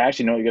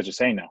actually know what you guys are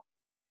saying now.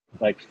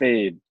 Like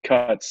fade,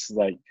 cuts,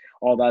 like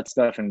all that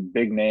stuff and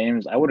big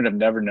names. I wouldn't have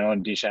never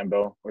known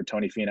DeChambeau or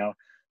Tony Finau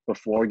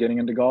before getting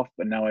into golf,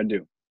 but now I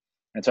do.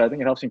 And so I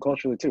think it helps me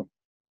culturally too.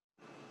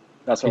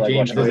 That's what I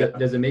like watching.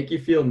 Does it make you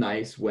feel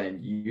nice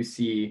when you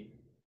see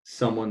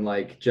someone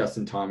like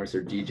Justin Thomas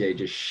or DJ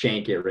just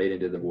shank it right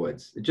into the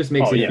woods? It just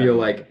makes you feel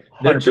like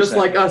they're 100%. Just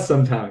like us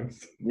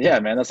sometimes. Yeah,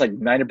 man. That's like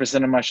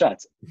 90% of my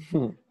shots.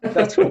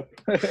 That's cool.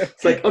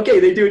 It's like, okay,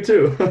 they do it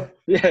too.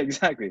 Yeah,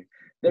 exactly.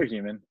 They're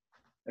human.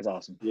 It's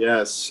awesome.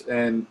 Yes.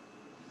 And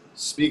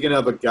speaking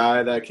of a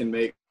guy that can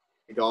make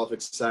golf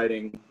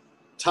exciting,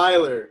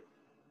 Tyler,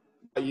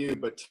 not you,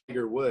 but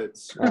Tiger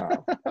Woods.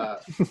 Oh.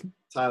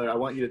 Tyler, I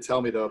want you to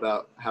tell me though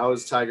about how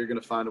is Tiger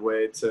going to find a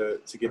way to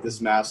get this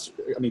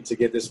to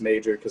get this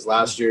major? Because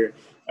last year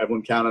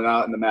everyone counted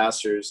out in the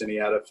Masters, and he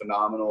had a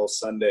phenomenal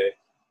Sunday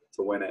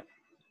to win it.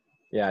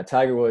 Yeah,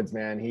 Tiger Woods,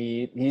 man,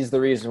 he's the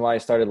reason why I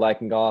started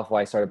liking golf,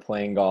 why I started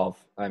playing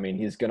golf. I mean,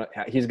 he's gonna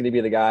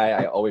be the guy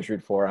I always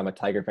root for. I'm a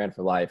Tiger fan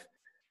for life.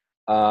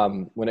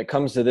 When it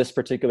comes to this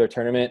particular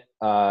tournament,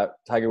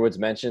 Tiger Woods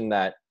mentioned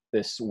that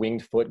this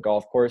winged foot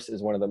golf course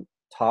is one of the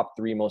top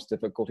 3 most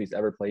difficult he's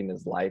ever played in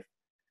his life.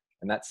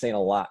 And that's saying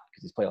a lot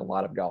because he's played a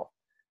lot of golf.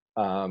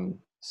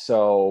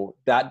 So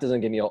that doesn't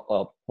give me a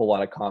whole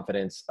lot of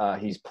confidence.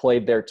 He's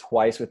played there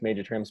twice with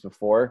major tournaments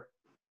before.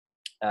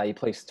 He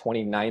placed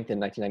 29th in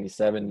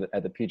 1997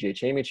 at the PGA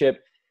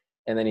Championship.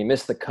 And then he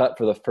missed the cut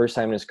for the first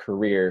time in his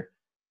career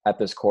at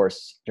this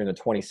course during the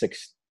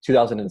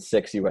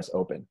 2006 US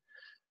Open.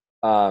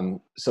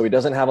 So he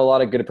doesn't have a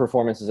lot of good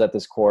performances at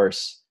this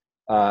course.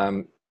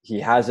 He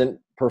hasn't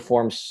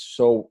performed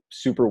so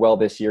super well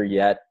this year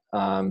yet.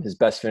 His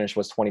best finish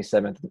was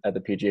 27th at the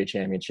PGA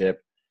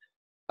Championship.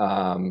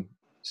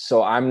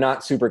 So I'm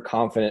not super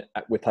confident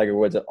with Tiger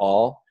Woods at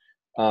all.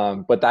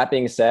 But that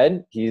being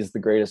said, he's the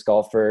greatest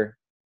golfer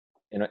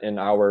in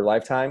our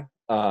lifetime.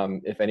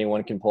 If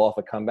anyone can pull off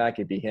a comeback,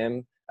 it'd be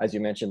him. As you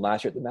mentioned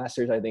last year at the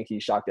Masters, I think he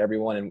shocked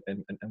everyone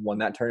and won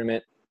that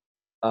tournament.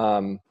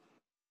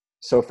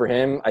 So for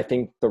him, I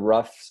think the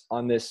roughs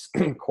on this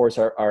course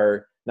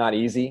are not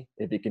easy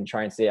if he can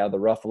try and stay out of the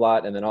rough a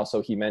lot. And then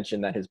also he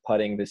mentioned that his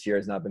putting this year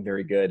has not been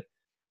very good.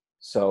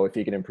 So if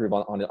he can improve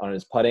on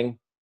his putting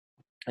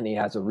and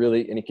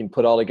he can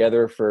put all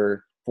together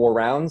for 4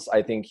 rounds,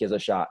 I think he has a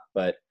shot.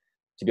 But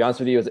to be honest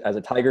with you, as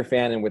a Tiger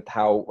fan and with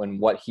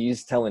what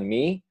he's telling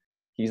me,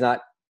 he's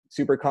not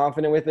super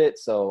confident with it.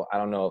 So I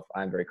don't know if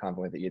I'm very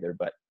confident with it either,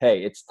 but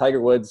hey, it's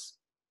Tiger Woods.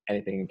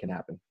 Anything can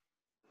happen.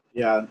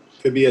 Yeah.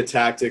 Could be a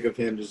tactic of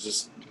him to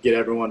just get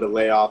everyone to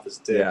lay off his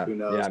dick. Yeah. Who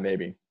knows? Yeah,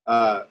 maybe.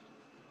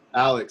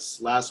 Alex,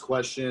 last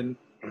question.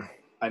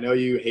 I know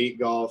you hate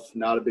golf,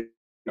 not a big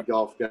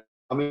golf guy.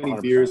 How many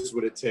 100%. Beers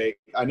would it take?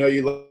 I know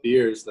you love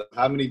beers.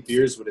 How many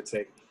beers would it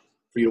take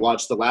for you to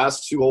watch the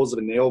last 2 holes of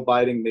a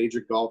nail-biting major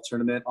golf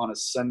tournament on a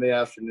Sunday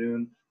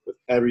afternoon with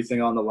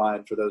everything on the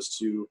line for those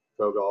 2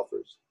 pro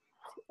golfers?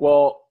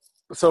 Well,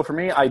 so for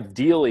me,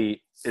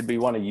 ideally, it'd be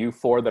one of you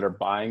 4 that are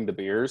buying the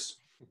beers.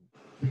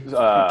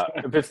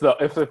 If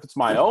it's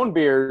my own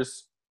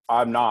beers,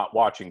 I'm not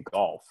watching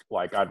golf.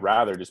 Like, I'd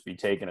rather just be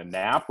taking a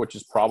nap, which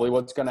is probably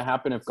what's going to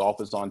happen if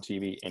golf is on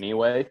TV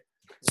anyway.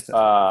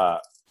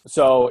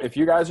 So if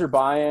you guys are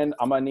buying,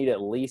 I'm going to need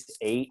at least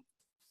 8,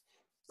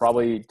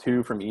 probably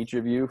 2 from each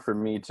of you for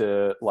me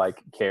to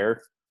like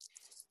care.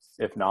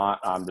 If not,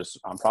 I'm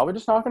probably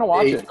just not going to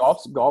watch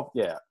 8. Golf.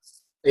 Yeah.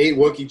 8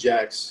 Wookie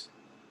Jacks.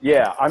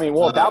 Yeah. I mean,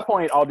 well, at that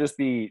point I'll just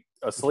be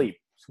asleep.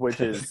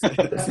 which is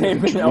the same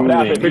thing that would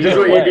happen. Which is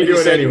either what you'd be way.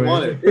 doing said you anyway.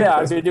 wanted. Yeah,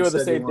 I'd be doing You the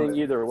said same you thing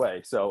wanted. either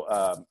way.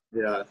 So,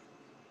 Yeah.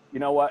 you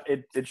know what?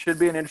 It should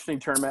be an interesting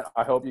tournament.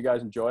 I hope you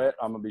guys enjoy it.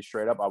 I'm gonna be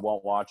straight up. I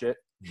won't watch it.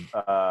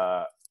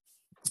 I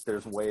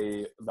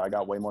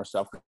got way more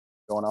stuff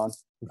going on.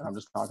 And I'm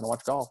just not gonna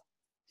watch golf.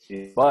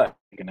 But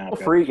feel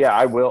free. Yeah,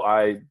 I will.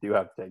 I do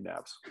have to take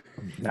naps.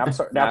 Naps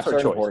are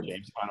choice, important.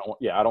 James. I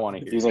don't want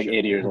to hear. He's like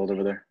 80 years old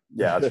over there.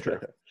 Yeah, that's true.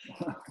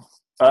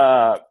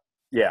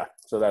 Yeah.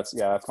 So that's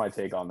my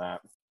take on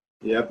that.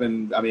 Yep,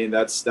 and I mean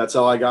that's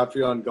all I got for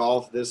you on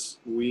golf this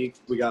week.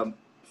 We got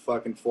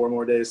fucking 4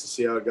 more days to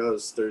see how it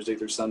goes, Thursday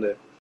through Sunday.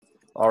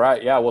 All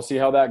right, yeah, we'll see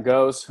how that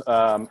goes.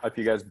 If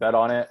you guys bet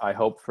on it, I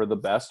hope for the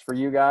best for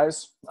you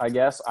guys. I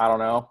guess I don't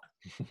know.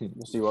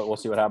 We'll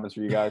see what happens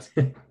for you guys.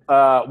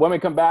 When we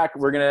come back,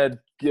 we're gonna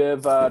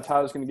give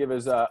Tyler's gonna give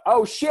his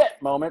oh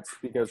shit moments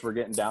because we're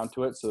getting down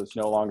to it. So it's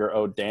no longer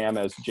oh damn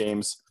as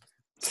James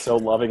so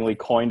lovingly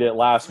coined it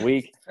last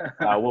week.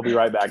 We'll be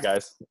right back,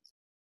 guys.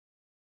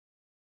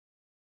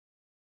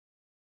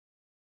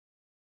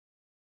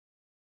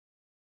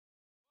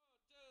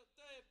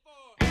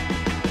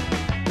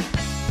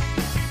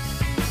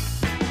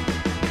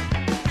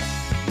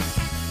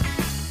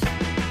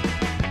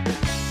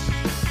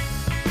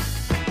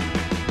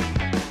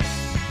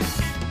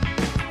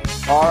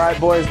 All right,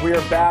 boys, we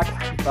are back.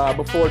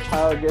 Before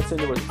Tyler gets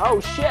into his oh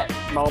shit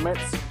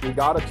moments, we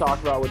got to talk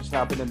about what just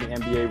happened in the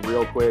NBA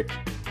real quick.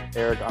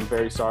 Eric, I'm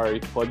very sorry.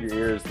 Plug your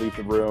ears, leave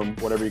the room,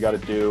 whatever you got to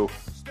do.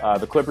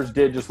 The Clippers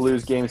did just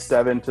lose Game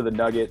 7 to the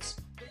Nuggets.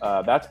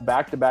 That's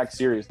back-to-back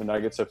series. The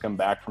Nuggets have come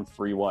back from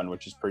 3-1,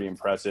 which is pretty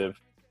impressive.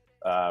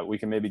 We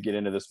can maybe get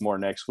into this more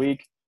next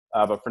week.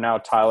 But for now,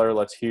 Tyler,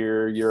 let's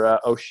hear your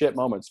oh shit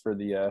moments for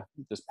the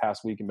this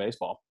past week in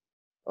baseball.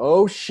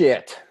 Oh,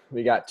 shit.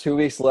 We got 2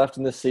 weeks left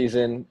in the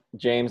season.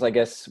 James, I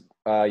guess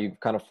you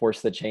kind of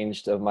forced the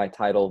change of my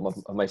title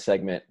of my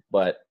segment,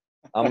 but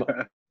I'm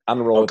going to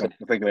roll with it.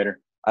 We'll think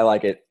later. I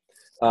like it.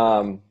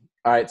 All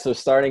right, so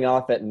starting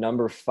off at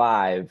number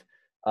 5,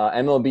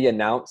 MLB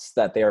announced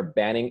that they are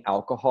banning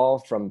alcohol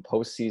from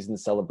postseason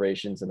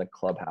celebrations in the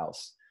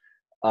clubhouse.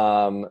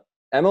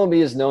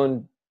 MLB is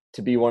known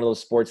to be one of those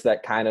sports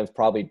that kind of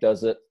probably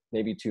does it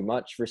maybe too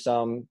much for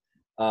some,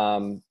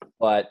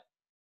 but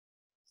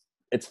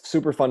it's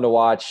super fun to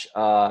watch.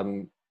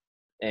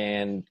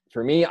 And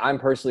for me, I'm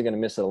personally going to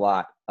miss it a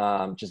lot.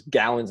 Just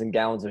gallons and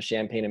gallons of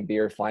champagne and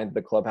beer flying to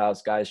the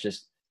clubhouse, guys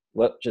just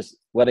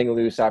letting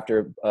loose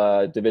after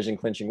a division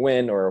clinching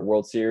win or a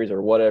World Series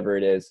or whatever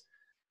it is.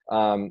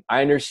 I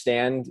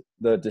understand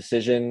the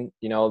decision.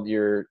 You know,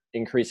 you're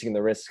increasing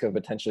the risk of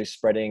potentially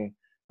spreading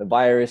the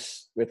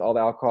virus with all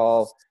the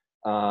alcohol.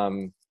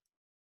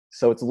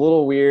 So it's a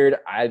little weird.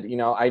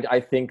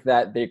 I think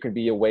that there could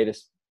be a way to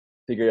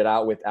figure it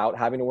out without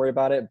having to worry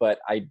about it. But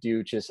I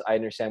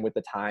understand with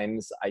the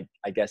times,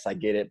 I guess I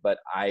get it, but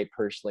I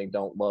personally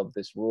don't love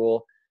this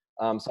rule.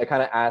 So I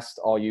kind of asked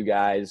all you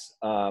guys,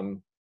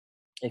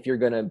 if you're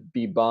going to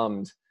be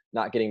bummed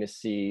not getting to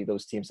see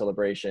those team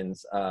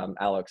celebrations.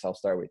 Alex, I'll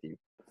start with you.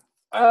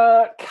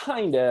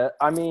 Kinda.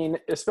 I mean,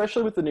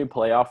 especially with the new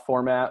playoff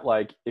format,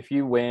 like if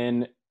you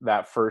win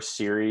that first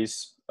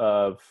series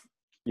of,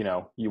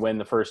 you win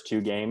the first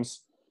 2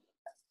 games,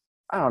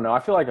 I don't know. I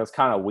feel like it's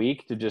kind of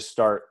weak to just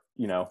start,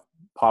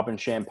 popping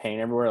champagne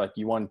everywhere. Like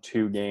you won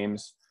 2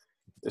 games,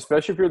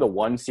 especially if you're the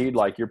 1 seed,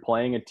 like you're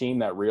playing a team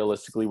that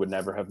realistically would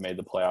never have made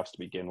the playoffs to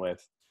begin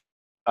with.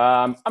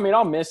 I mean,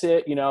 I'll miss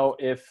it,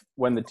 if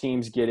when the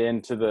teams get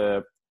into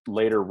the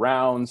later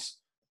rounds,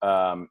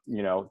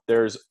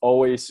 there's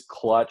always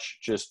clutch,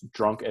 just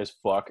drunk as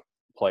fuck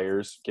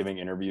players giving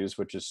interviews,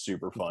 which is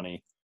super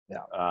funny.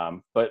 Yeah.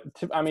 But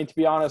to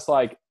be honest,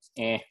 like,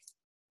 Tradon,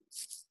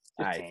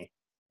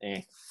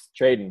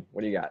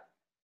 what do you got?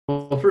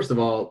 Well, first of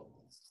all,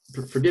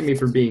 forgive me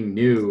for being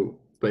new,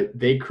 but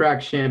they crack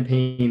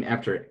champagne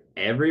after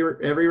every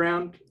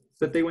round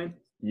that they win?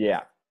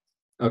 Yeah.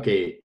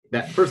 Okay,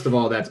 first of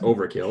all, that's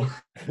overkill.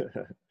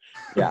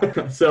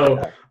 Yeah.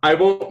 So I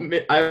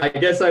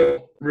guess I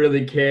won't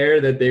really care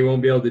that they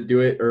won't be able to do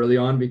it early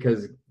on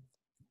because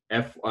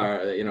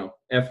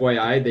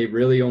FYI, they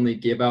really only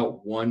give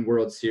out 1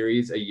 World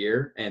Series a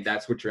year, and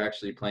that's what you're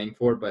actually playing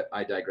for, but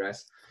I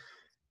digress.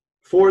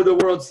 For the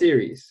World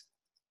Series,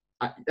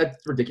 that's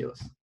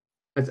ridiculous.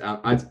 That's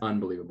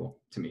unbelievable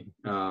to me.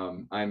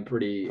 I'm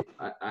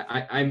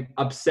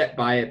upset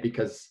by it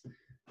because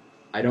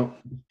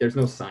there's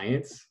no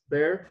science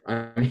there.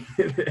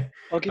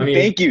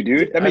 Thank you,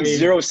 dude. That makes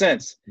 0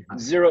 sense.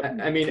 Zero.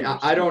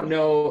 I don't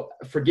know.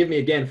 Forgive me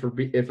again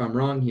if I'm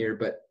wrong here,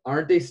 but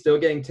aren't they still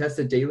getting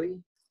tested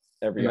daily?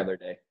 Every other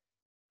day.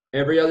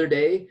 Every other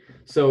day.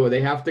 So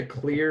they have to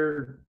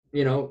clear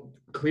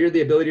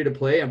the ability to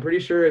play. I'm pretty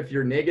sure if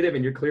you're negative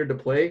and you're cleared to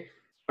play,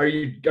 are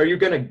you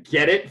gonna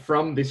get it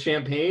from the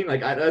champagne?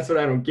 Like that's what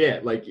I don't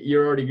get. Like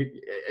you're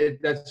already.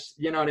 That's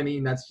what I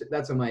mean. That's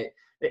what I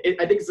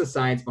think it's the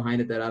science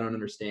behind it that I don't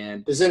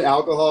understand. Isn't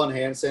alcohol and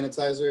hand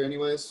sanitizer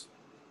anyways?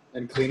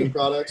 And cleaning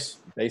products?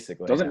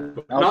 Basically.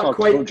 Doesn't Not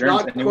quite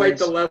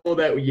the level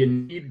that you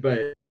need,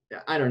 but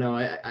I don't know.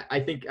 I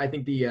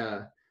think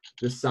the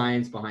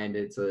science behind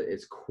it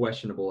is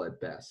questionable at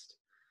best.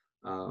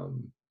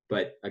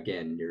 But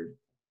again,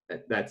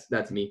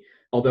 that's me.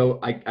 Although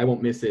I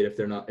won't miss it if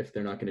they're not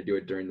going to do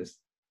it during this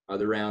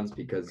other rounds,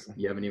 because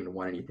you haven't even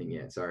won anything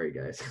yet. Sorry,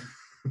 guys.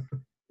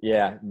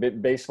 Yeah,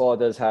 baseball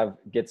does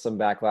get some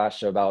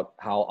backlash about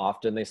how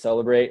often they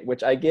celebrate,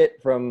 which I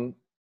get from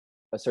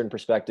a certain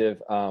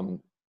perspective.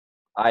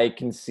 I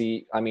can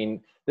see. I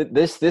mean,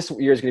 this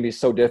year is going to be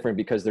so different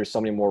because there's so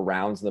many more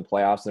rounds in the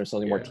playoffs and there's so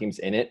many more teams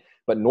in it.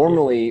 But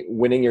normally,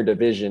 winning your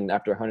division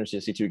after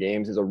 162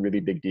 games is a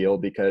really big deal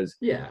because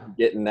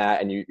getting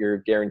that and you're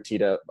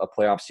guaranteed a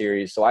playoff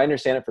series. So I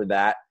understand it for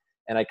that,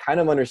 and I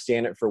kind of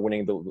understand it for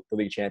winning the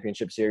league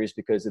championship series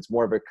because it's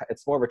more of a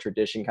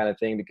tradition kind of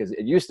thing. Because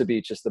it used to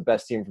be just the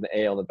best team from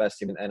the AL, the best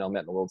team in the NL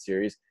met in the World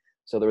Series.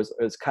 So it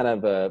was kind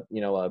of a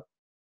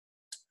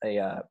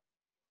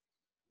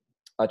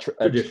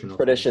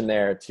tradition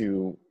there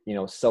to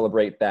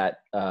celebrate that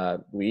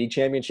league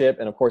championship,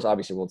 and of course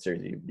obviously World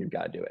Series you've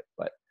got to do it.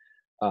 But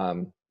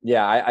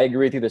I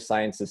agree with you. The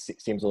science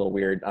seems a little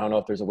weird. I don't know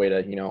if there's a way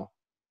to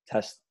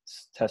test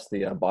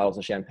the bottles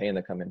of champagne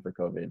that come in for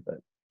COVID, but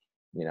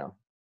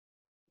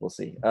we'll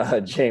see.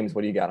 James,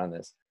 what do you got on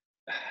this?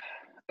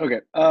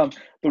 Okay,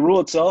 the rule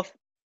itself,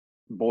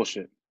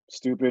 bullshit,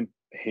 stupid,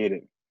 hate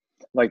it.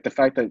 Like the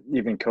fact that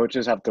even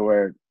coaches have to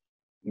wear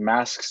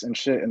masks and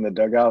shit in the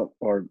dugout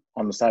or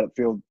on the side of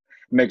the field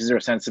makes zero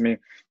sense to me.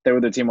 They're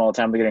with their team all the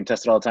time. They're getting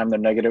tested all the time. They're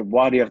negative.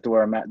 Why do you have to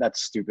wear a mask?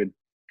 That's stupid.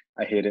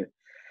 I hate it.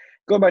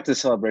 Going back to the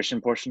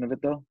celebration portion of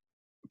it, though,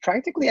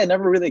 practically I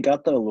never really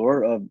got the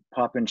allure of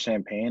popping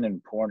champagne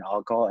and pouring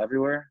alcohol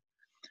everywhere.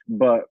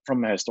 But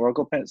from a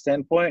historical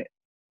standpoint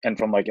and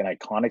from like an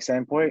iconic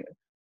standpoint,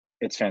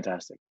 it's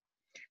fantastic.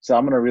 So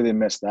I'm going to really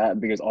miss that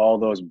because all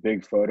those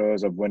big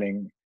photos of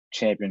winning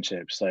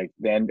championships, like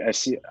then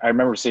I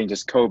remember seeing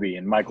just Kobe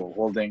and Michael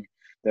holding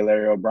the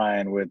Larry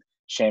O'Brien with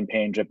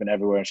champagne dripping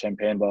everywhere and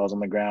champagne bottles on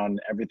the ground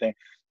and everything.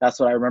 That's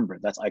what I remember.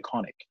 That's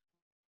iconic.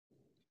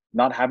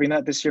 Not having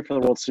that this year for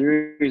the World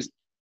Series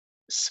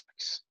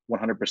sucks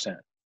 100%.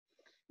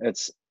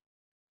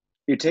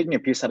 You're taking a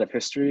piece out of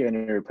history and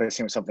you're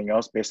replacing it with something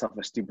else based off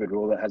a stupid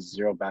rule that has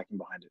zero backing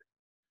behind it.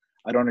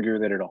 I don't agree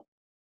with it at all.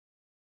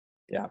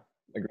 Yeah,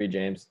 agree,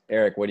 James.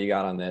 Eric, what do you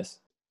got on this?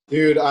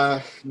 Dude,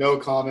 no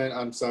comment.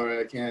 I'm sorry.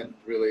 I can't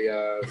really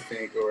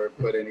think or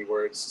put any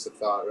words to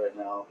thought right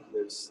now.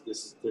 There's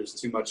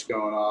too much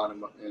going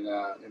on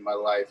in my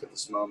life at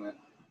this moment.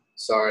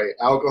 Sorry.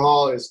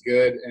 Alcohol is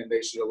good, and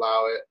they should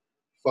allow it.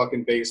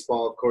 Fucking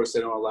baseball, of course they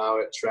don't allow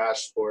it.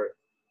 Trash sport.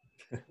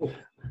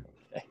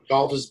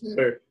 Golf is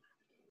better.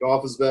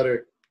 Golf is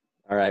better.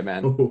 All right,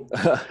 man.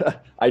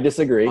 I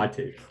disagree.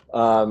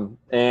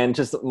 And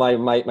just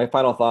my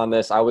final thought on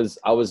this, I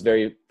was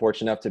very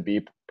fortunate enough to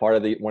be part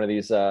of one of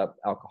these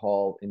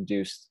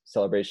alcohol-induced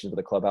celebrations with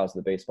the clubhouse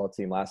of the baseball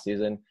team last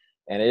season,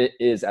 and it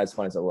is as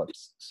fun as it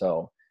looks.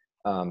 So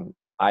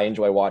I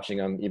enjoy watching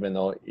them, even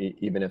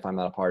if I'm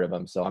not a part of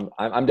them. So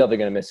I'm definitely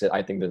gonna miss it.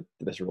 I think that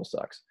this rule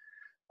sucks.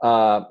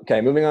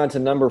 Okay, moving on to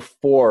number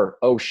 4.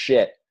 Oh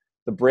shit,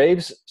 the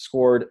Braves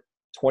scored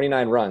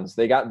 29 runs.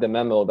 They got the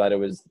memo that it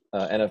was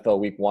NFL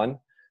Week 1.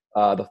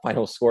 The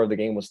final score of the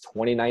game was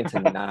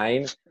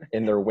 29-9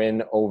 in their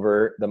win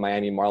over the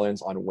Miami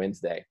Marlins on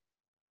Wednesday.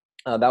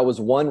 That was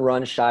 1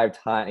 run shy of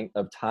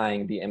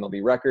tying the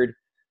MLB record,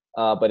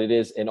 but it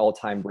is an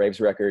all-time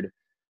Braves record.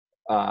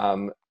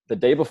 The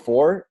day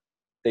before,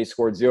 they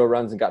scored 0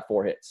 runs and got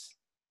 4 hits.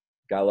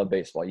 Gotta love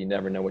baseball. You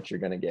never know what you're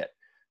going to get.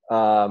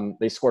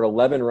 They scored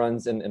 11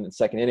 runs in the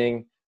second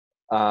inning.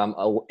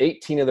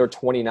 18 of their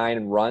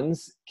 29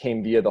 runs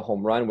came via the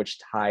home run, which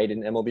tied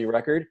an MLB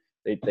record.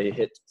 They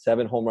hit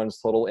 7 home runs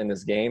total in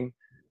this game,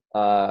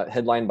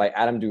 headlined by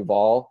Adam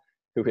Duvall,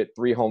 who hit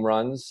 3 home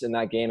runs in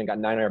that game and got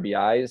 9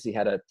 RBIs. He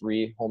had a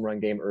 3 home run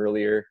game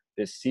earlier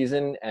this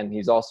season, and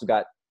he's also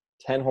got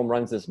 10 home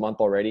runs this month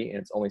already, and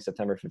it's only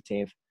September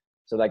 15th.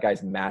 So that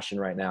guy's mashing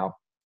right now.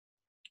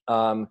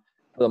 For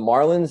the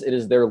Marlins, it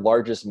is their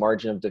largest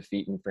margin of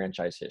defeat in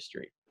franchise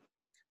history.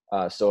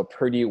 So a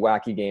pretty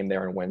wacky game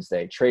there on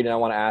Wednesday. Tradon, I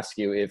want to ask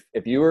you,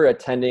 if you were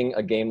attending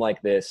a game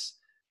like this,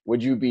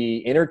 would you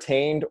be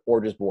entertained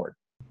or just bored?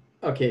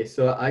 Okay,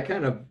 so I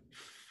kind of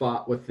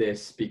fought with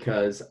this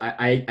because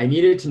I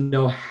needed to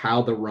know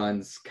how the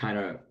runs kind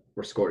of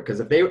were scored.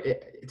 Because if they were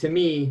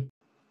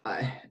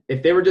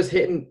just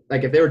hitting,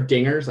 like if they were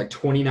dingers, like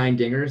 29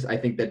 dingers, I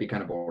think that'd be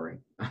kind of boring.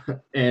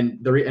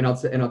 and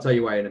I'll tell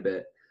you why in a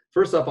bit.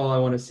 First off, all I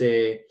want to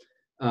say,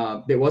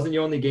 it wasn't the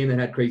only game that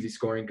had crazy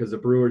scoring because the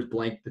Brewers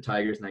blanked the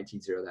Tigers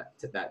 19-0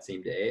 that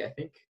same day, I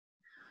think.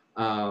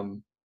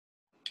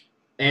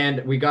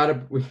 And we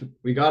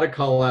gotta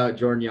call out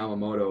Jordan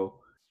Yamamoto,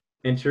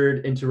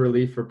 entered into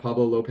relief for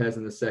Pablo Lopez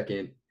in the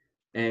second,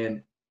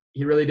 and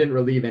he really didn't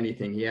relieve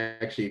anything. He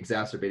actually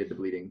exacerbated the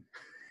bleeding.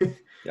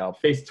 Yep.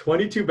 Faced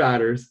 22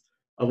 batters,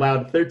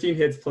 allowed 13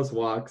 hits plus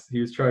walks. He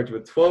was charged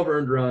with 12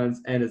 earned runs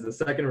and is the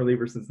second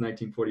reliever since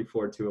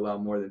 1944 to allow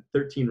more than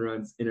 13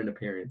 runs in an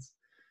appearance.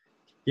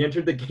 He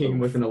entered the game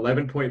with an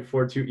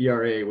 11.42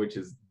 ERA, which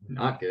is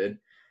not good.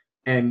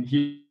 And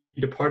he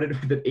departed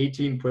with an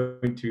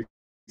 18.26.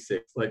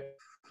 Like,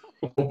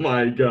 oh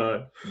my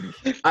God.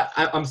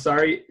 I'm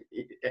sorry.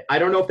 I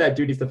don't know if that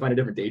dude needs to find a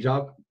different day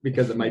job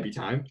because it might be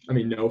time. I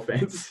mean, no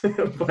offense.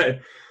 But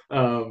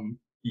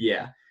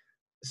yeah.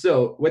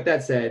 So with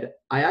that said,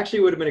 I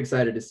actually would have been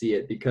excited to see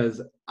it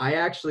because I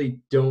actually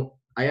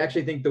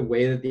think the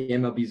way that the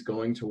MLB is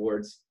going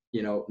towards,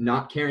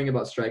 not caring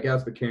about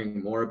strikeouts, but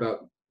caring more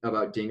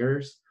about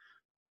dingers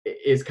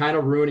is kind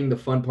of ruining the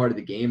fun part of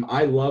the game.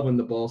 I love when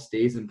the ball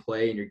stays in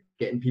play and you're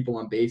getting people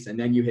on base and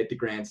then you hit the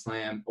grand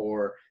slam,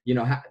 or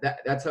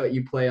that's how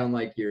you play on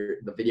like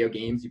the video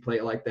games. You play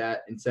it like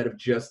that instead of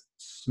just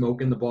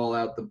smoking the ball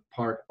out the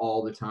park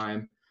all the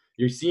time.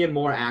 You're seeing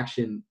more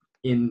action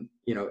in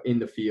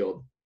the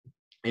field.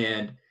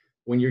 And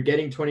when you're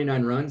getting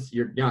 29 runs,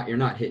 you're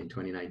not hitting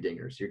 29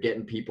 dingers. You're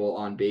getting people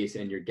on base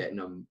and you're getting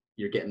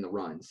the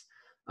runs.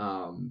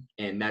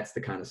 And that's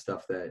the kind of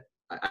stuff that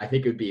I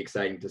think it would be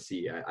exciting to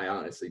see. I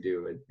honestly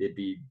do. I'd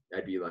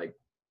be like,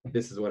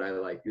 this is what I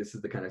like. This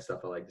is the kind of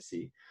stuff I like to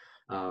see.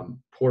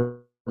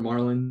 Poor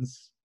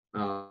Marlins,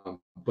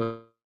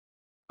 but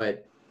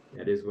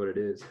it is what it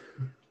is.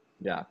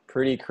 Yeah,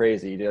 pretty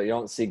crazy. You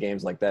don't see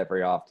games like that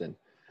very often.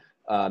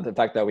 The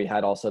fact that we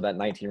had also that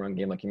 19-run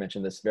game, like you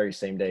mentioned, this very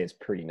same day is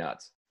pretty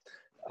nuts.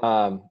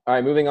 All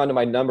right, moving on to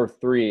my number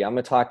 3. I'm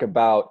going to talk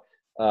about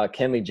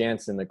Kenley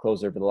Jansen, the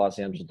closer for the Los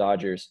Angeles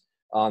Dodgers.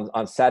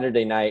 On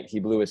Saturday night, he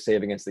blew a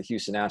save against the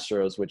Houston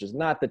Astros, which is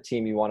not the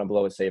team you want to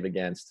blow a save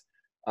against.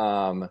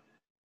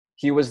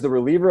 He was the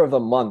reliever of the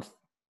month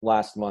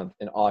last month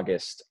in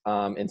August.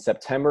 In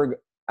September,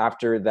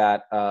 after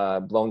that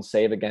blown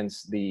save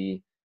against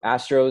the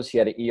Astros, he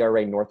had an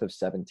ERA north of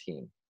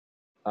 17.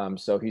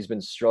 So he's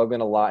been struggling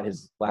a lot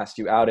his last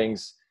few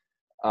outings.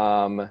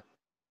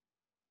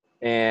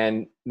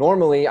 And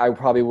normally I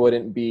probably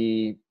wouldn't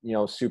be,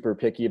 super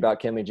picky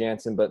about Kenley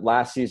Jansen, but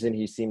last season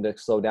he seemed to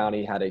slow down.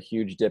 He had a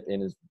huge dip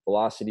in his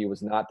velocity.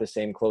 Was not the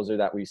same closer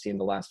that we've seen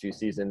the last few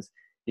seasons.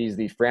 He's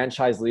the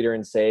franchise leader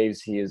in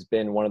saves. He has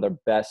been one of the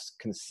best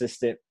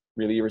consistent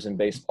relievers in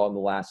baseball in the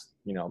last,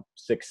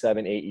 6,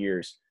 7, 8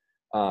 years.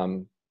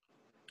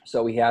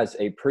 So he has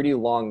a pretty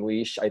long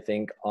leash, I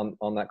think,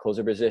 on that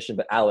closer position.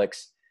 But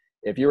Alex,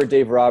 if you were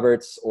Dave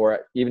Roberts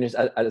or even just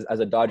as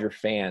a Dodger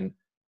fan,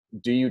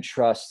 do you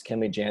trust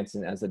Kenley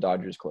Jansen as the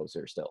Dodgers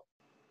closer still?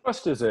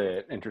 Trust is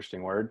an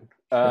interesting word.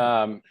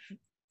 I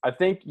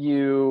think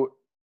you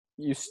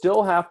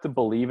still have to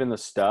believe in the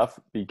stuff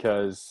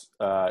because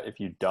if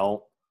you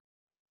don't,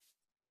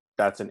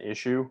 that's an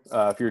issue.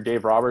 If you're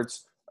Dave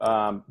Roberts,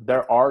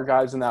 there are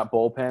guys in that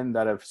bullpen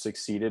that have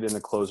succeeded in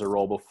the closer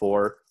role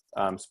before.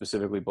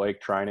 Specifically,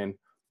 Blake Trinan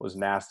was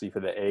nasty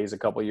for the A's a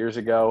couple years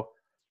ago.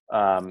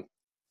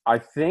 I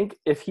think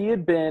if he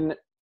had been,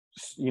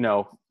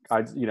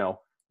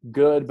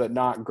 good but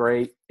not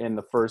great in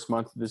the first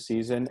month of the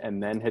season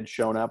and then had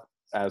shown up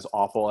as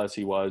awful as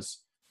he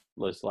was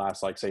this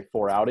last,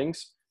 4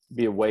 outings, it'd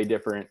be a way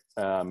different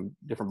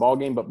ball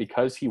game. But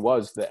because he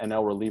was the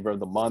NL reliever of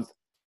the month,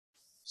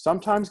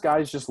 sometimes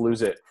guys just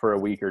lose it for a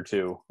week or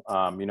two.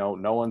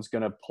 No one's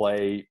going to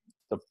play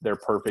their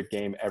perfect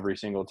game every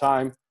single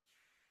time.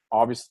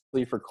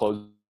 Obviously, for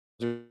closers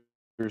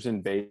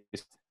in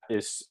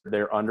base,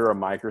 they're under a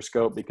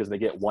microscope because they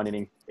get one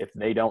inning. If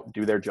they don't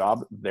do their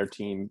job, their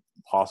team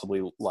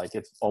possibly,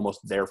 it's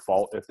almost their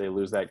fault if they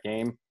lose that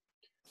game.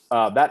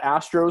 That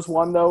Astros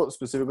one, though,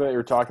 specifically that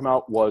you're talking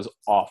about, was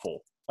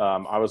awful.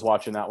 I was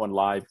watching that one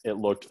live.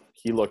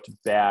 He looked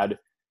bad.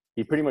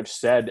 He pretty much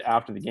said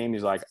after the game,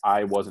 he's like,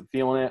 I wasn't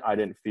feeling it. I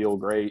didn't feel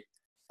great.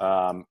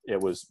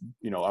 It was,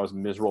 I was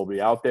miserable to be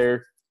out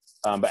there.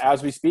 But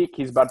as we speak,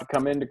 he's about to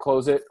come in to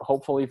close it,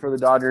 hopefully for the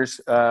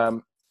Dodgers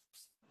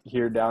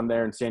here down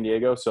there in San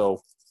Diego.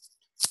 So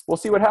we'll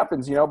see what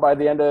happens. By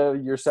the end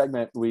of your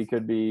segment,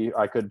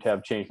 I could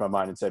have changed my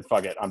mind and said,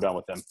 fuck it, I'm done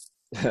with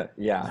him.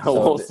 Yeah. So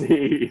we'll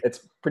see.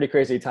 It's pretty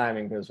crazy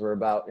timing because we're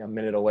about a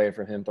minute away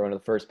from him throwing the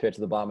first pitch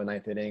of the bottom of the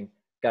 9th inning.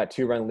 Got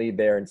a 2-run lead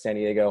there in San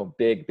Diego.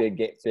 Big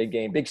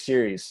game, big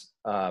series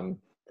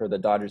for the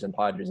Dodgers and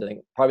Padres. I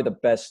think probably the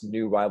best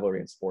new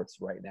rivalry in sports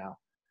right now.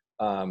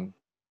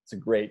 It's a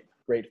great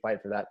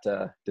fight for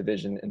that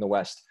division in the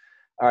West.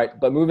 All right,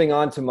 but moving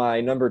on to my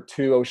number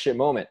 2 oh shit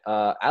moment.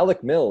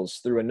 Alec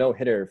Mills threw a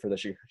no-hitter for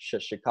the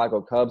Chicago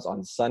Cubs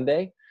on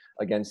Sunday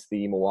against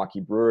the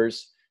Milwaukee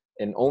Brewers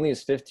in only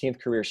his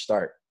 15th career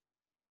start.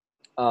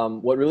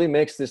 What really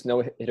makes this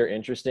no-hitter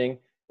interesting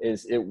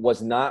is it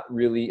was not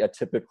really a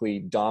typically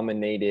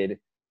dominated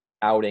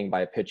outing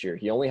by a pitcher.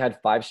 He only had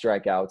 5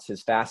 strikeouts.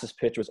 His fastest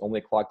pitch was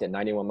only clocked at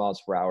 91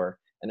 miles per hour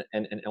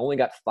and only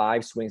got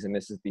 5 swings and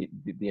misses the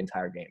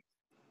entire game.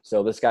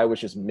 So this guy was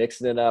just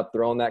mixing it up,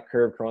 throwing that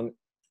curve, throwing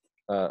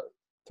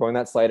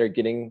that slider,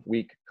 getting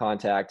weak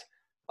contact.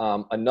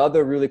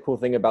 Another really cool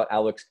thing about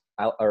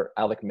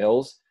Alec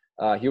Mills,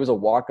 he was a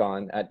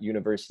walk-on at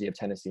University of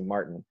Tennessee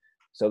Martin.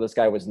 So this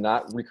guy was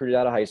not recruited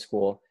out of high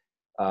school.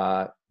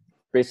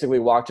 Basically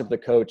walked up to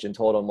the coach and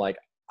told him,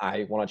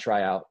 I want to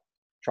try out.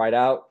 Tried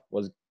out,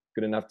 was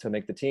good enough to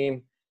make the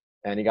team.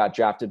 And he got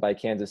drafted by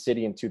Kansas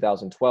City in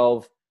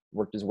 2012,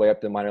 worked his way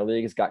up to the minor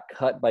leagues, got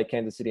cut by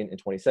Kansas City in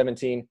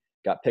 2017,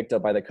 got picked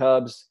up by the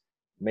Cubs,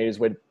 made his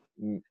way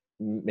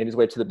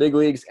to the big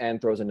leagues, and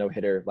throws a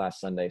no-hitter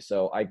last Sunday.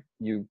 So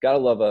you gotta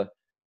love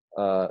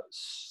a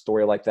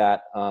story like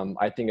that.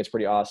 I think it's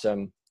pretty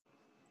awesome.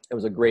 It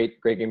was a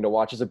great game to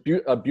watch. It's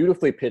a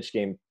beautifully pitched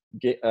game.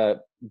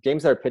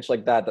 Games that are pitched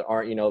like that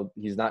aren't,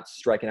 he's not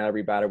striking out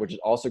every batter, which is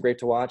also great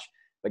to watch.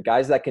 But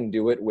guys that can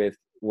do it with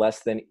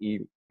less than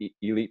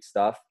elite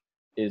stuff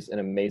is an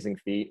amazing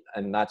feat,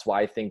 and that's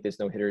why I think this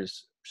no-hitter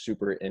is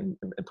super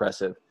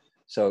impressive.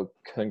 So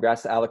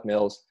congrats to Alec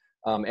Mills.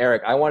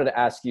 Eric, I wanted to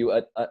ask you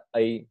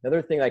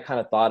another thing I kind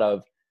of thought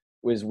of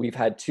was we've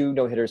had 2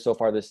 no-hitters so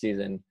far this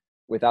season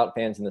without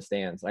fans in the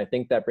stands. I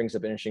think that brings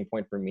up an interesting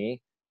point for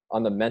me.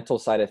 On the mental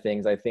side of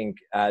things, I think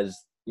as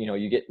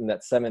you get in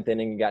that 7th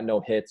inning, you got no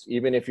hits,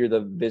 even if you're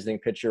the visiting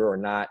pitcher or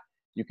not,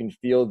 you can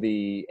feel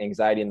the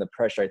anxiety and the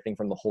pressure, I think,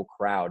 from the whole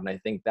crowd. And I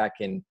think that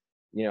can,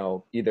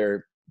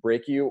 either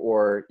break you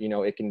or,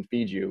 it can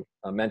feed you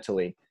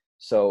mentally.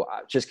 So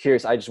just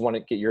curious, I just want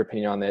to get your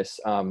opinion on this.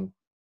 Do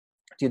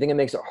you think it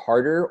makes it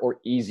harder or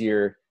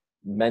easier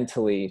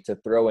mentally to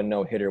throw a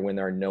no-hitter when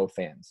there are no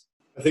fans?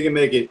 I think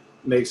it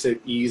makes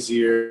it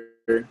easier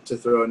to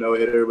throw a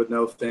no-hitter with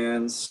no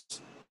fans.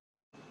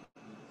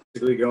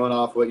 Basically, going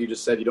off what you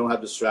just said, you don't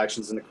have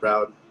distractions in the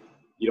crowd.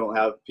 You don't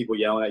have people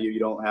yelling at you. You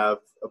don't have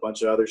a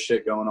bunch of other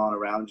shit going on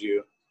around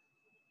you.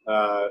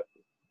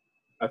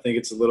 I think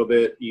it's a little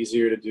bit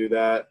easier to do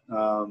that.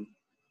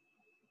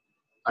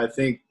 I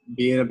think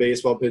being a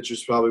baseball pitcher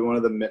is probably one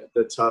of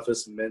the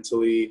toughest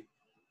mentally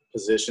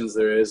positions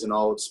there is in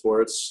all of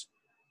sports,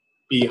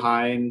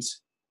 behind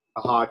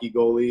a hockey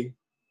goalie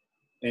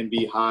and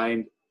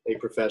behind a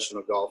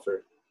professional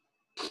golfer.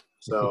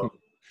 So,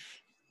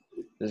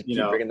 just keep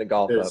bringing the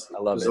golf up.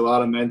 I love it. There's a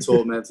lot of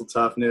mental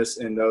toughness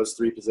in those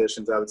 3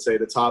 positions. I would say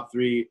the top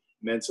 3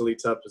 mentally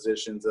tough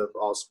positions of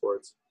all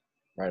sports.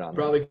 Right on.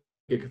 Probably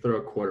could throw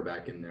a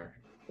quarterback in there.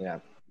 Yeah,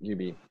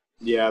 UB.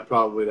 Yeah,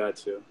 probably that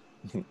too.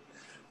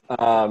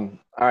 All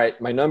right,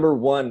 my number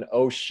 1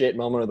 oh shit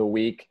moment of the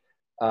week.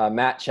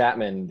 Matt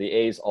Chapman, the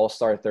A's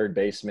all-star third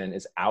baseman,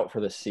 is out for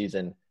the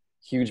season.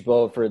 Huge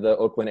blow for the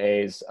Oakland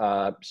A's.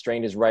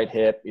 Strained his right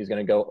hip. He's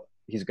going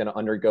to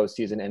undergo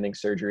season-ending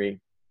surgery.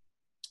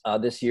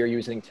 This year,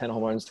 using 10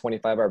 home runs,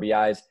 25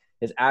 RBIs.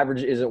 His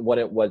average isn't what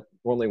it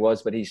normally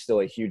was, but he's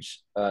still a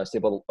huge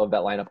staple of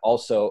that lineup.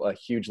 Also, a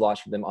huge loss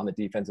for them on the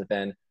defensive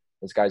end.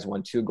 This guy's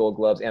won 2 Gold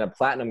Gloves and a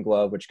Platinum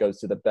Glove, which goes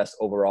to the best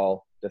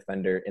overall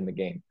defender in the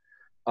game.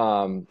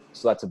 So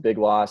that's a big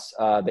loss.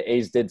 The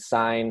A's did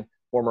sign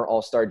former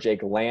All-Star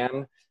Jake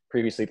Lamb.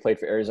 Previously played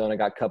for Arizona,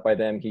 got cut by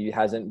them. He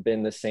hasn't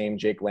been the same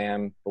Jake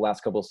Lamb the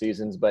last couple of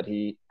seasons, but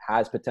he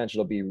has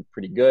potential to be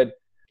pretty good.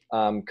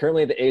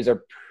 Currently, the A's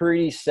are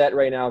pretty set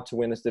right now to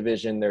win this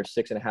division. They're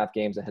 6.5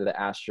 games ahead of the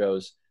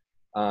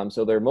Astros.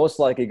 So they're most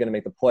likely going to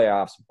make the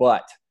playoffs,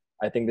 but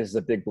I think this is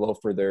a big blow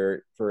for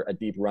a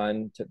deep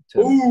run to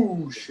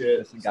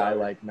a guy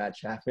like Matt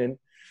Chapman.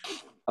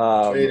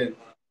 Tradon.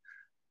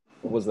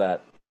 What was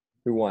that?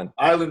 Who won?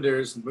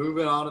 Islanders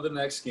moving on to the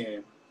next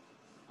game.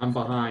 I'm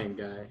behind,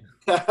 guy.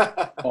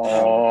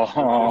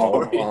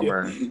 Oh,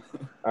 bummer.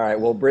 All right,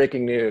 well,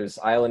 breaking news.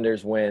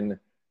 Islanders win.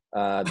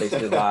 They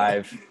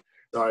survive.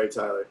 Sorry,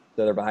 Tyler.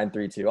 So they're behind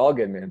 3-2. All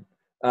good, man.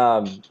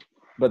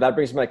 But that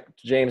brings me,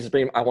 James.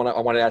 I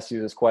want to ask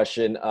you this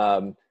question.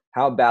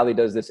 How badly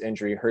does this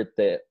injury hurt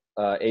the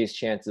A's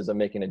chances of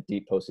making a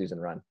deep postseason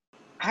run?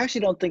 I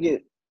actually don't think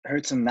it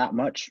hurts him that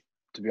much,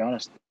 to be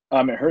honest.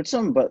 It hurts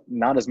him, but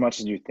not as much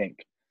as you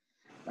think.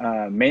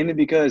 Mainly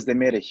because they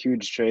made a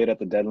huge trade at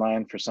the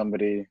deadline for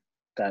somebody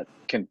that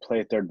can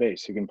play third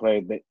base, who can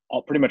play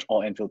pretty much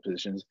all infield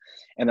positions,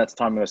 and that's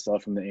Tommy La Stella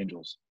from the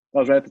Angels.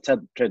 That was right at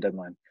the trade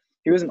deadline.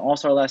 He was an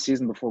all-star last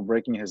season before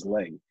breaking his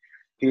leg.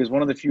 He was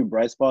one of the few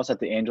bright spots that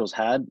the Angels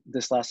had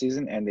this last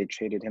season, and they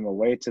traded him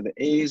away to the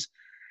A's,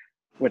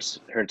 which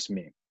hurts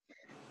me.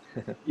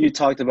 You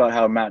talked about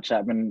how Matt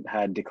Chapman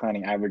had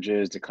declining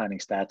averages, declining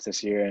stats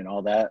this year and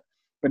all that,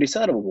 but he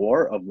still had a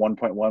WAR of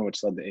 1.1,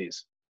 which led the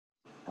A's.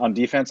 On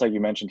defense, like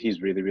you mentioned,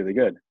 he's really, really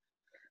good.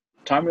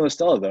 Tommy La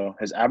Stella, though,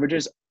 his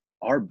averages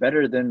are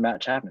better than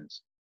Matt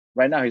Chapman's.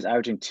 Right now, he's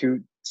averaging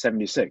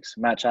 276.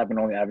 Matt Chapman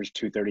only averaged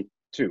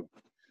 232.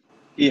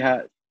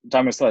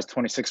 Tommy La Stella has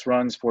 26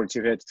 runs,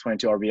 42 hits,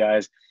 22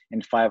 RBIs,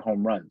 and 5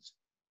 home runs.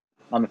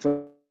 On the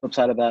flip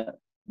side of that,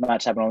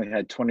 Matt Chapman only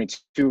had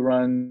 22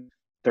 runs,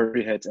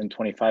 30 hits, and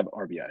 25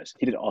 RBIs.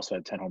 He did also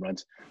have 10 home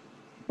runs.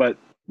 But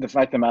the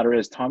fact of the matter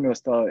is, Tommy La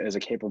Stella is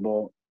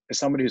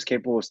somebody who's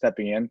capable of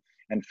stepping in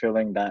and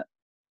filling that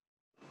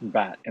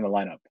bat in the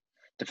lineup.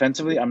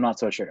 Defensively, I'm not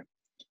so sure.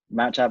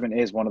 Matt Chapman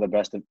is one of the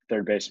best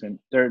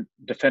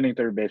defending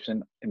third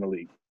baseman in the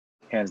league,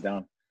 hands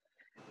down.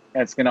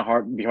 And it's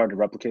gonna be hard to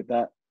replicate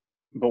that.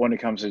 But when it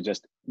comes to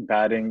just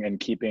batting and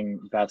keeping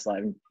bats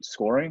alive and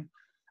scoring,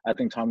 I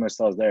think Tommy La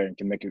Stella is there and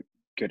can make a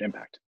good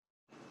impact.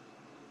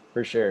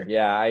 For sure.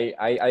 Yeah, I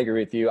agree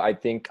with you. I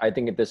think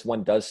if this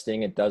one does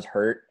sting, it does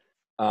hurt.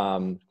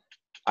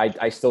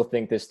 I still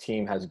think this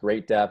team has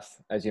great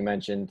depth. As you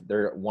mentioned,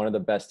 they're one of the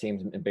best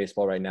teams in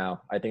baseball right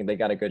now. I think they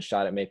got a good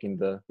shot at making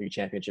the League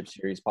Championship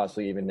Series,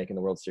 possibly even making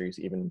the World Series,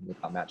 even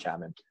without Matt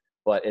Chapman.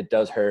 But it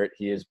does hurt.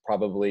 He is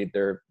probably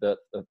the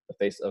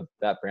face of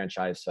that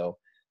franchise. So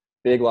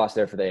big loss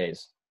there for the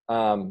A's.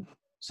 So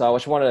I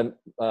just want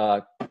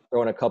to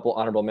throw in a couple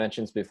honorable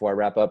mentions before I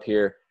wrap up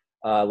here.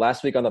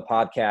 Last week on the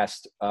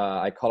podcast,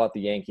 I called out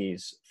the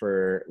Yankees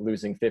for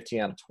losing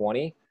 15 out of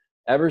 20.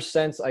 Ever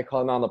since I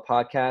called them on the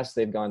podcast,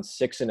 they've gone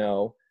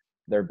 6-0.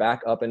 They're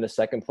back up into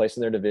second place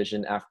in their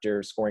division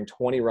after scoring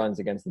 20 runs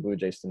against the Blue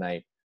Jays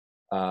tonight.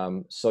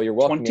 So you're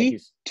welcome, 20?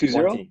 Yankees.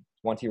 2-0?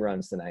 20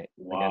 runs tonight.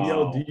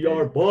 Wow.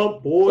 TLDR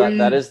bump, boy.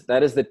 That is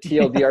the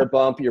TLDR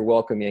bump. You're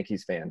welcome,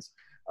 Yankees fans.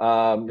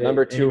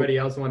 Number 2. Anybody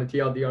else want a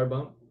TLDR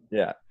bump?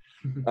 Yeah.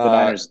 The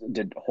Niners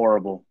did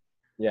horrible.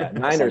 Yeah,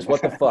 Niners,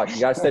 what the fuck? You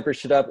got to step your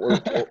shit up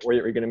or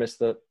you're going to miss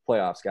the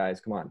playoffs, guys.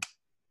 Come on.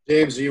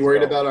 James, are you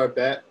worried about our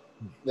bet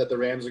that the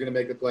Rams are going to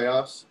make the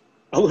playoffs?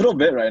 A little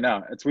bit right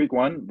now. It's week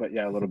 1, but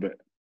yeah, a little bit.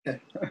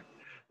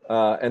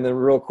 And then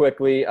real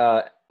quickly,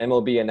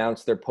 MLB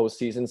announced their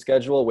postseason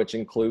schedule, which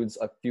includes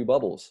a few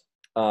bubbles.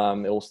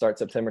 It will start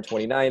September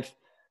 29th.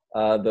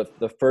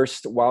 The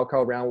first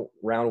wildcard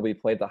round will be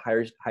played at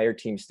the higher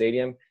team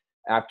stadium.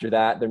 After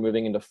that, they're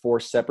moving into 4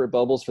 separate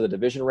bubbles for the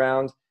division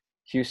round.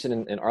 Houston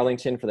and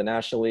Arlington for the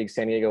National League,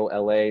 San Diego,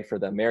 LA for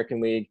the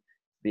American League.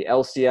 The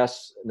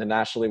LCS, the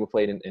National League, will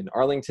play in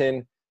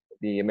Arlington.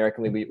 The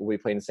American League will be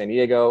played in San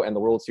Diego, and the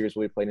World Series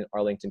will be played in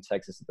Arlington,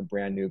 Texas at the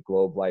brand new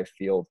Globe Life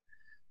Field.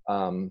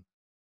 And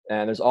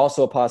there's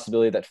also a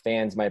possibility that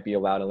fans might be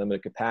allowed a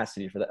limited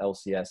capacity for the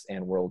LCS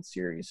and World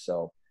Series.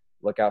 So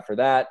look out for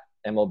that.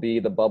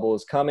 MLB, the bubble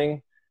is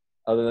coming.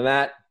 Other than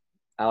that,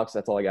 Alex,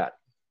 that's all I got.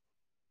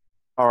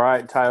 All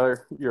right,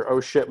 Tyler, your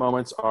oh shit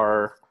moments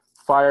are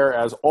fire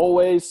as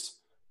always.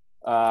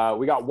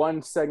 We got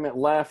one segment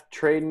left.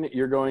 Tradon,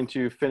 you're going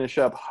to finish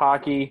up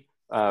hockey.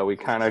 We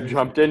kind of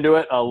jumped into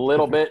it a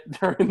little bit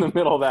during the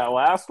middle of that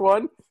last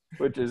one,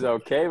 which is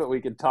okay, but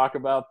we could talk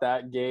about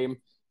that game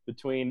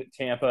between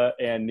Tampa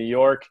and New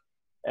York.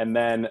 And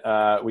then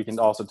we can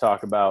also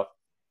talk about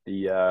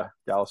the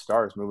Dallas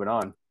Stars moving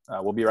on.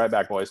 We'll be right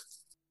back, boys.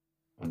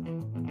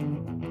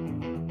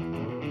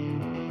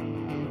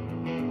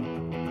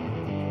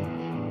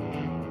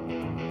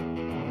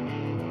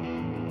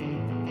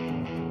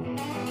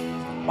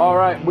 All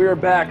right, we're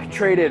back.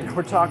 Traded.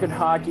 We're talking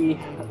hockey.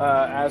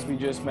 As we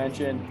just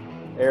mentioned,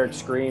 Eric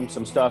screamed.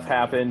 Some stuff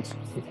happened.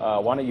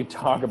 Why don't you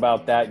talk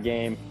about that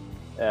game?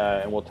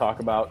 And we'll talk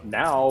about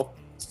now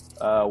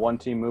one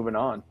team moving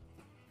on.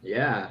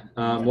 Yeah.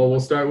 Well, we'll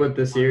start with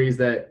the series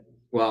that,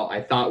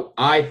 I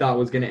thought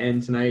was going to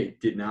end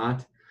tonight. Did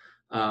not.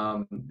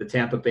 The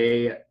Tampa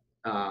Bay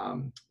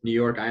New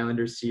York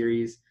Islanders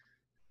series.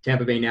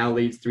 Tampa Bay now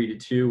leads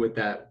 3-2 with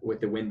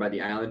the win by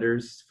the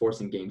Islanders,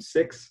 forcing Game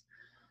 6.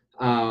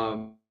 We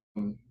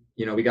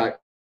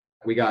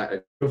got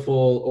a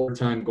beautiful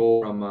overtime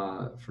goal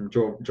from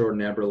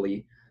Jordan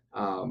Eberle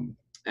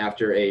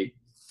after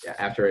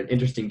an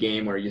interesting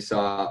game where you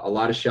saw a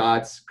lot of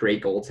shots,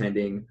 great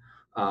goaltending.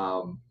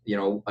 A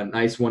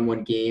nice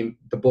 1-1 game.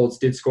 The Bolts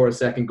did score a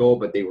second goal,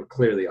 but they were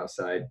clearly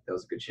offside. That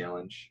was a good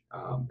challenge.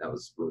 That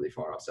was really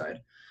far offside.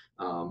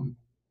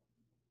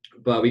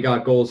 But we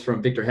got goals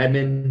from Victor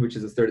Hedman, which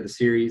is the third of the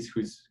series.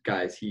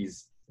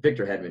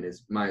 Victor Hedman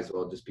might as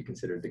well just be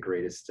considered the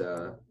greatest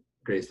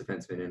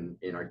defenseman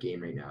in our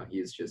game right now. He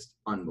is just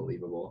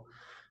unbelievable.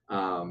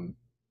 But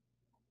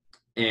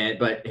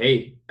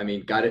hey, I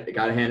mean, got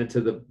to hand it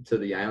to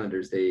the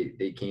Islanders.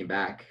 They came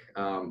back.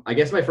 I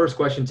guess my first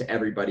question to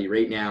everybody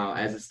right now,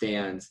 as it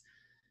stands,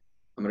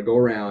 I'm gonna go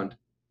around.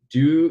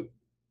 Do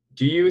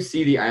you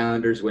see the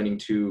Islanders winning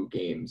 2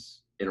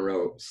 games in a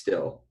row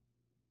still,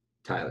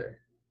 Tyler?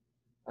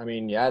 I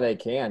mean, yeah, they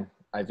can.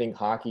 I think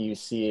hockey, you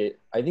see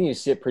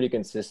it pretty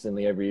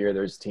consistently every year.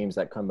 There's teams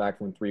that come back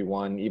from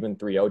 3-1, even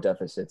 3-0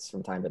 deficits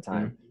from time to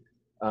time.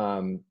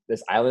 Mm-hmm.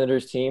 This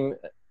Islanders team,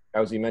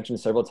 as you mentioned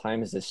several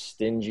times, is a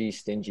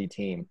stingy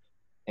team.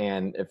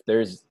 And if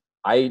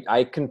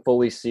I can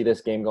fully see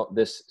this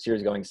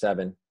series going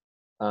 7,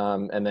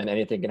 and then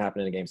anything can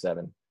happen in a Game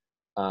 7.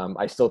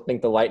 I still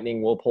think the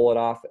Lightning will pull it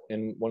off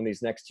in one of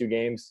these next 2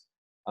 games,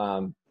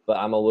 but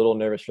I'm a little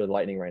nervous for the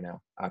Lightning right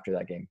now after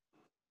that game.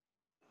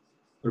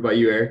 What about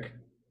you, Eric?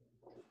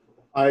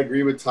 I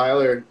agree with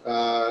Tyler.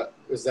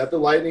 Is that the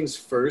Lightning's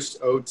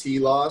first OT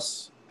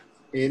loss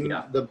in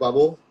the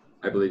bubble?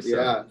 I believe so.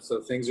 Yeah, so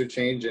things are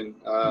changing.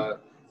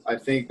 I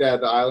think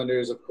that the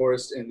Islanders, of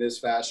course, in this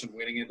fashion,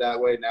 winning it that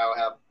way, now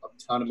have a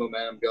ton of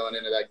momentum going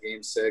into that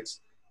Game 6,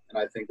 and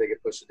I think they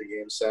could push it to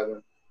Game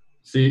 7.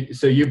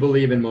 So you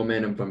believe in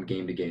momentum from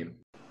game to game?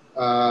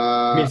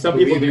 I mean, some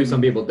people do,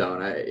 some people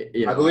don't.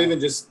 I believe in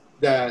just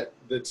that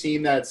the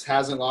team that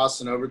hasn't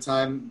lost in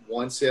overtime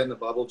once yet in the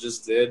bubble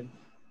just did.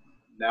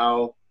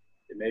 Now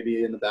it may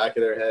be in the back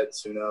of their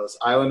heads. Who knows?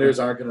 Islanders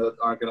aren't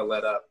gonna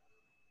let up.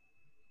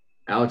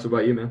 Alex, what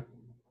about you, man?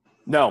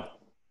 No.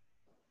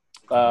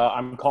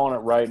 I'm calling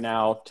it right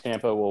now.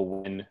 Tampa will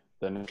win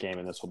the next game,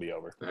 and this will be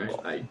over.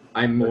 All right.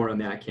 I'm more on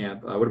that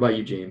camp. What about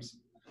you, James?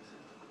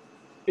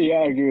 Yeah,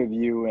 I agree with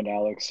you and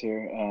Alex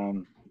here.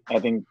 I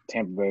think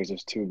Tampa Bay is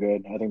just too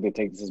good. I think they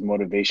take this as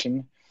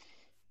motivation.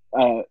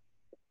 I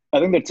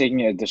think they're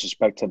taking it as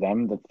disrespect to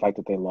them, the fact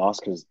that they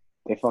lost, because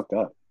they fucked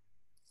up.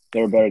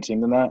 They're a better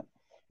team than that,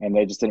 and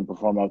they just didn't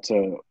perform up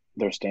to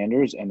their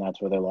standards, and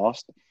that's where they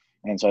lost.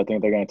 And so I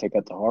think they're going to take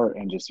that to heart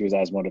and just use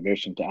that as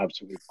motivation to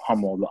absolutely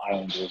pummel the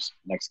Islanders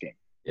next game.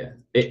 Yeah.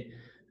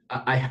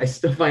 I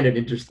still find it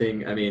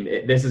interesting. I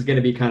mean, this is going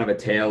to be kind of a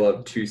tale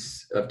of two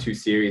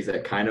series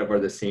that kind of are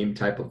the same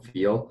type of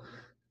feel.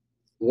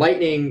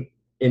 Lightning,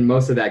 in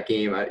most of that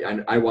game,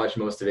 I watched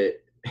most of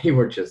it.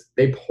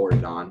 They poured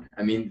it on.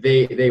 I mean,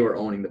 they were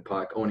owning the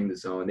puck, owning the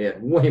zone. They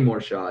had way more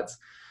shots.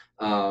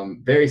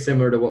 Very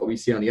similar to what we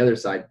see on the other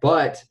side.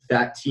 But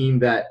that team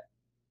that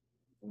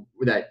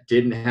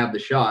didn't have the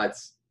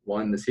shots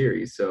won the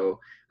series.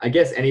 So I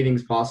guess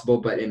anything's possible.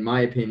 But in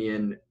my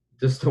opinion,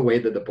 just the way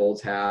that the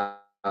Bolts have,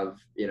 so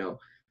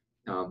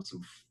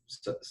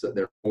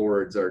their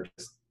forwards are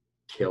just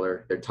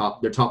killer. Their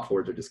top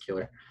forwards are just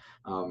killer.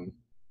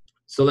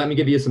 So let me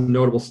give you some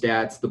notable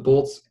stats. The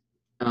Bolts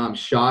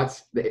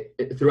shots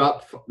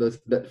throughout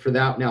for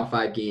that now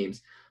 5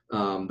 games.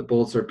 The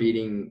Bolts are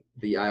beating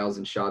the Isles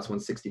in shots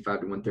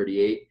 165 to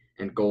 138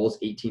 and goals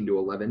 18 to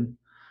 11.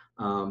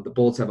 The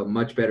Bolts have a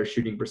much better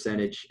shooting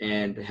percentage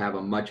and have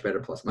a much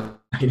better plus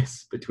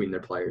minus between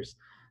their players.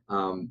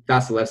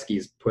 Vasilevsky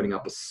is putting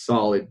up a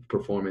solid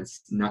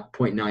performance, not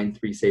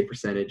 .93 save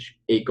percentage,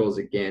 8 goals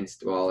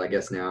against. Well, I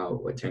guess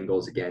now 10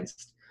 goals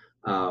against.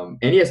 And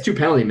he has 2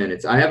 penalty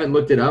minutes. I haven't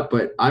looked it up,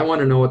 but I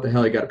want to know what the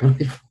hell he got a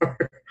penalty for.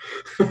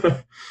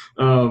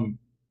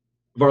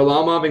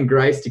 Varlamov and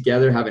Greiss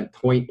together have a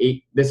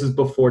 .8. This is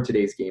before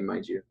today's game,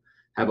 mind you.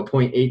 Have a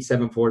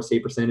 .874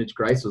 save percentage.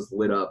 Greiss was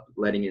lit up,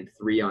 letting in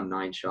 3 on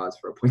 9 shots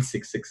for a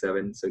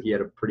 .667. So he had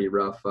a pretty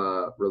rough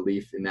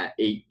relief in that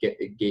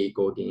 8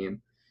 goal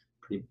game.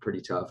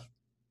 Pretty tough.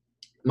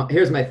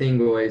 Here's my thing,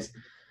 boys.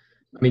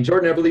 I mean,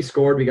 Jordan Eberle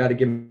scored. We got to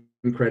give him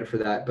credit for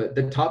that. But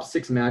the top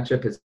 6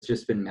 matchup has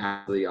just been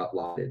massively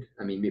uploaded.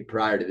 I mean,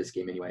 prior to this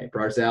game anyway.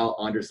 Barzal,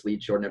 Anders Lee,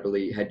 Jordan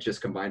Eberle had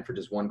just combined for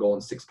just 1 goal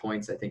and 6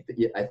 points. I think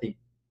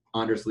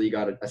Anders Lee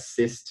got an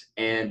assist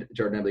and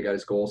Jordan Eberle got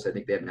his goal. So I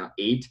think they have now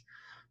 8.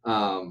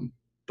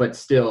 But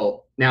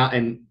still now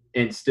and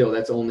still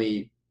that's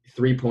only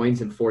 3 points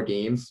in 4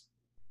 games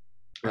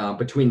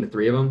between the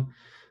 3 of them.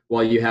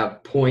 While you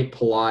have Point,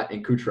 Palat,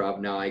 and Kucherov.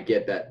 Now I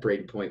get that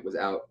Braden Point was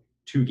out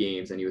 2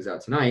 games and he was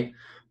out tonight,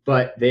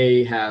 but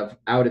they have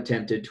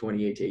out-attempted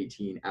 28 to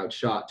 18,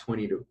 outshot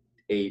 20 to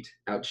 8,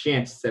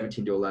 outchanced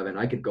 17 to 11.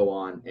 I could go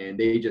on, and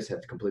they just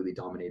have completely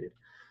dominated.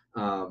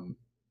 The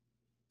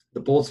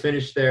Bolts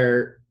finished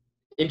their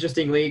 –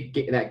 interestingly,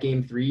 that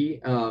game 3,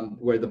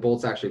 where the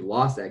Bolts actually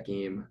lost that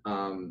game,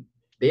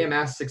 they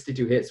amassed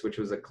 62 hits, which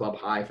was a club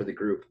high for the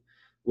group,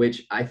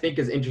 which I think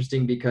is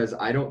interesting because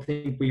I don't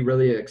think we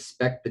really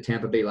expect the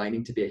Tampa Bay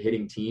Lightning to be a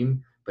hitting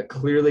team, but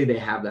clearly they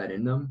have that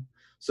in them.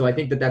 So I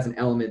think that that's an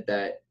element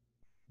that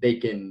they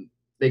can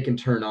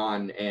turn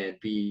on and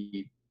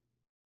be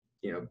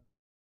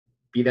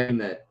them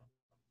that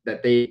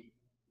they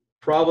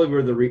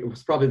probably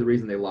was probably the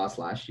reason they lost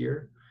last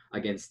year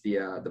against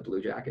the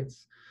Blue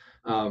Jackets.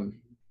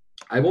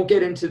 I won't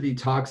get into the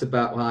talks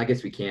about, well, I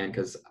guess we can,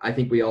 because I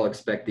think we all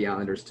expect the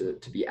Islanders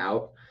to be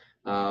out.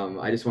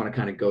 I just want to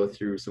kind of go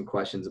through some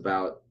questions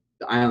about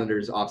the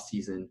Islanders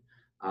offseason.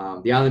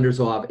 The Islanders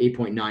will have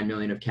 $8.9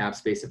 million of cap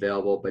space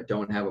available, but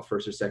don't have a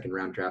first or second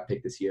round draft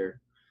pick this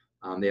year.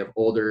 They have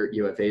older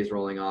UFAs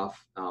rolling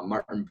off.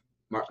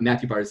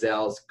 Matthew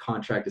Barzal's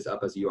contract is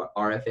up as a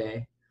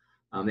RFA.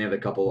 They have a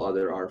couple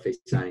other RFA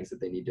signings that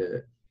they need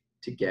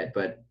to get.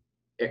 But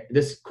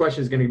this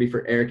question is going to be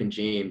for Eric and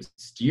James.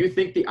 Do you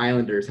think the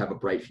Islanders have a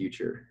bright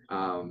future?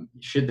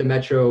 Should the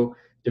Metro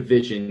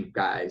Division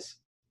guys,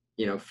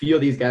 feel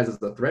these guys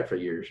as a threat for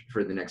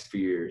the next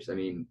few years? I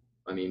mean,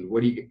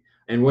 what do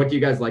you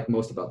guys like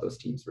most about those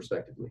teams,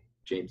 respectively,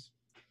 James?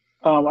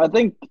 I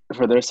think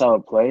for their style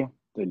of play,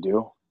 they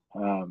do.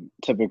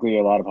 Typically,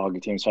 a lot of hockey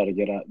teams try to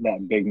get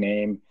that big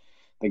name,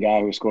 the guy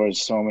who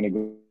scores so many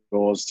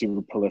goals,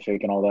 super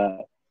prolific, and all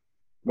that.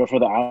 But for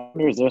the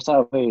Islanders, their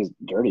style of play is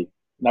dirty.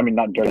 I mean,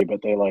 not dirty, but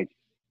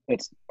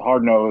it's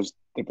hard nosed.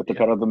 They put the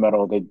pedal to the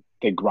metal.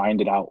 They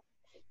grind it out,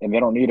 and they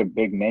don't need a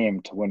big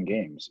name to win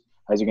games.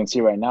 As you can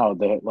see right now,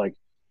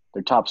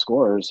 their top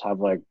scorers have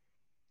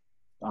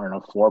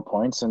 4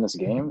 points in this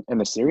game, in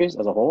the series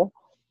as a whole.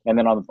 And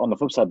then on the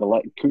flip side,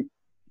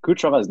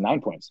 Kucherov has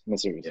 9 points in the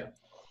series. Yeah.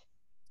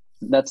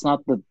 That's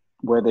not the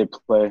way they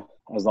play.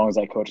 As long as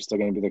that coach is still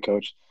going to be the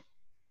coach,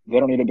 they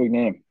don't need a big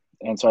name.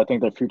 And so I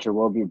think their future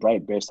will be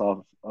bright based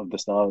off of the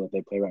style that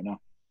they play right now.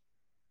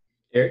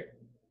 Eric?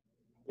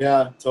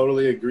 Yeah,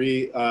 totally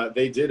agree.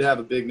 They did have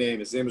a big name.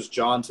 His name was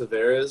John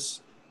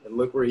Tavares. And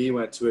look where he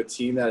went, to a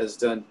team that has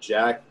done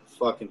jack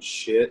fucking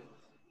shit.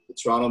 The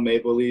Toronto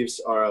Maple Leafs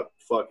are a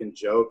fucking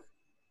joke.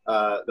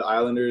 The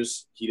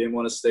Islanders, he didn't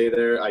want to stay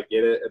there. I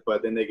get it.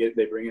 But then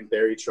they bring in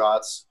Barry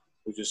Trotz,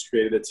 who just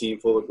created a team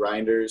full of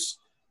grinders.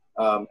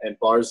 And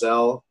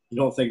Barzell, you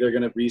don't think they're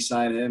going to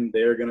re-sign him?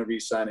 They're going to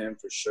re-sign him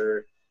for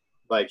sure.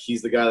 Like,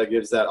 he's the guy that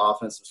gives that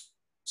offensive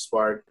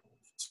spark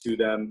to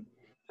them,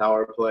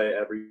 power play,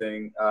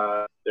 everything.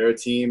 They're a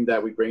team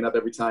that we bring up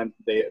every time.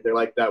 They're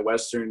like that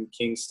Western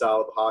Kings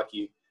style of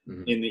hockey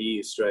in the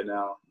East right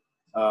now.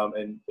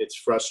 And it's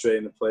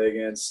frustrating to play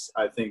against.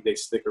 I think they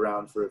stick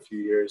around for a few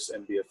years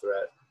and be a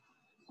threat.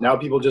 Now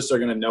people just are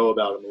going to know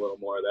about them a little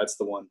more. That's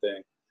the one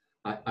thing.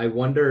 I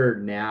wonder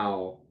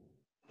now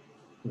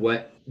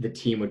what the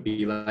team would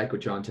be like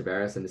with John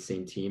Tavares and the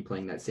same team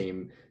playing that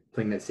same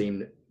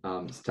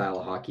style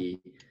of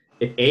hockey.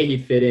 If A, he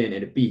fit in,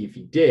 and if B, if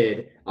he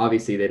did,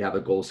 obviously they'd have a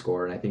goal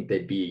scorer, and I think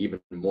they'd be even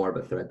more of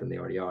a threat than they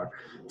already are.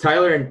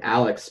 Tyler and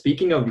Alex,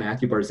 speaking of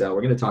Matthew Barzell,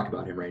 we're going to talk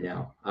about him right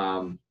now.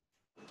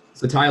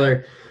 So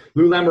Tyler,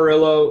 Lou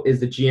Lamoriello is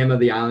the GM of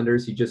the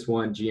Islanders. He just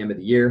won GM of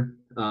the Year.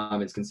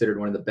 It's considered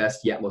one of the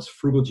best yet most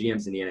frugal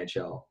GMs in the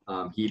NHL.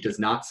 He does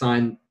not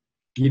sign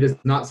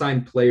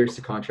players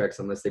to contracts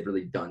unless they've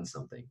really done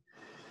something.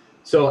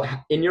 So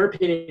in your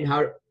opinion,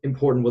 how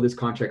important will this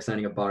contract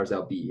signing of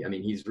Barzell be? I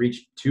mean, he's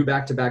reached 2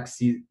 back-to-back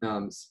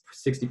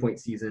 60-point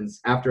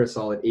seasons after a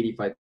solid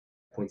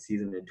 85-point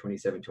season in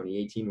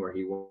 2017-2018 where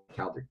he won the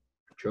Calder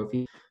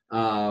Trophy.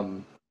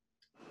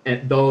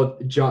 And though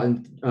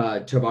John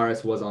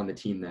Tavares was on the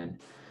team then.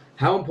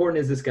 How important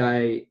is this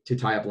guy to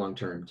tie up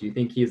long-term? Do you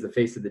think he is the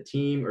face of the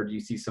team, or do you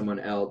see someone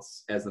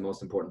else as the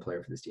most important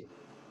player for this team?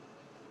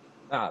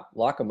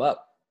 Lock him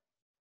up.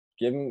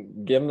 Give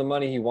him the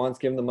money he wants.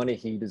 Give him the money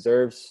he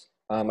deserves.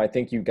 I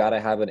think you got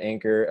to have an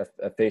anchor,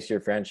 a face of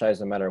your franchise,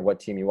 no matter what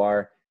team you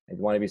are. If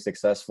you want to be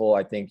successful,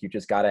 I think you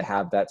just got to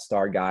have that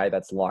star guy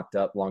that's locked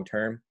up long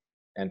term.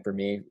 And for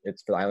me,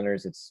 it's for the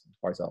Islanders, it's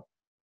Barzell.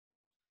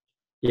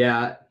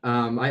 Yeah,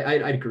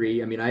 I'd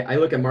agree. I mean, I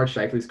look at Mark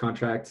Scheifele's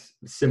contract,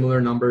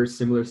 similar numbers,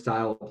 similar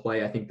style of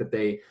play. I think that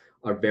they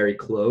are very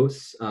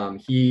close.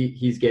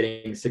 He's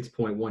getting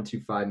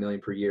 $6.125 million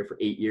per year for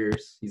 8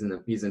 years. He's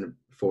in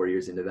 4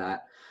 years into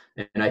that.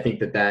 And I think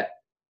that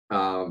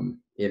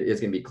it is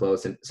going to be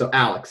close. And so,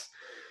 Alex,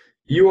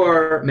 you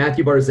are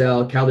Matthew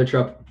Barzell,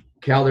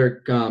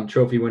 Calder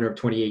Trophy winner of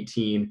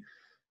 2018.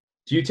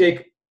 Do you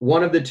take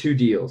one of the two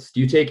deals?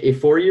 Do you take a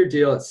 4-year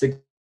deal at $6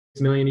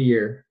 million a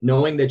year,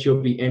 knowing that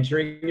you'll be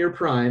entering your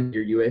prime,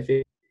 your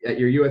UFA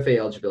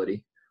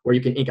eligibility, where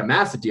you can ink a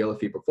massive deal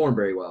if you perform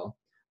very well,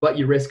 but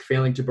you risk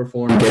failing to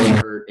perform, getting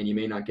hurt, and you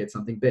may not get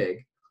something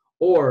big?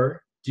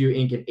 Or do you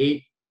ink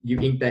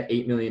that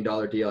 $8 million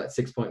deal at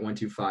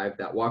 6.125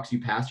 that walks you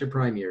past your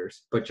prime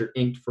years, but you're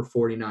inked for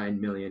 $49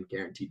 million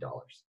guaranteed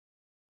dollars?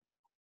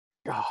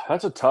 God,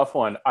 that's a tough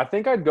one. I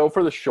think I'd go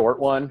for the short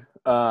one,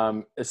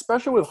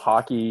 especially with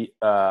hockey.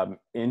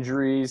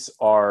 Injuries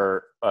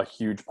are a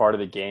huge part of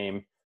the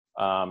game.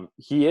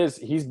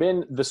 He's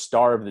been the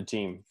star of the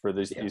team for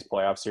these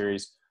playoff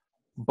series.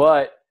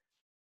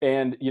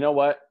 And you know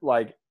what?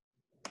 Like,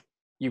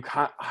 you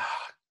can't.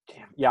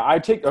 Yeah, I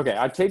take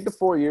the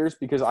 4 years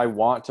because I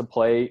want to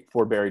play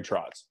for Barry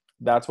Trotz.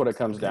 That's what it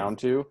comes down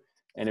to.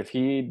 And if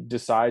he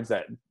decides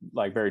that,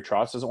 like, Barry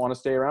Trotz doesn't want to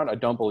stay around, I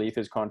don't believe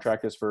his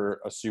contract is for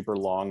a super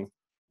long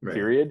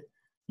period.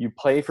 You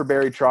play for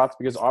Barry Trotz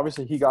because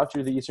obviously he got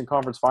you to the Eastern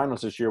Conference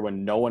Finals this year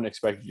when no one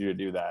expected you to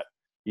do that.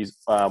 He's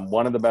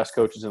one of the best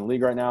coaches in the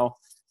league right now.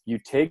 You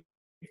take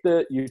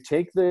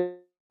the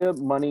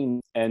money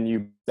and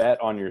you bet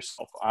on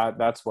yourself.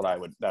 That's what I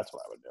would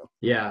do.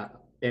 Yeah.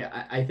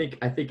 I think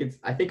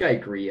I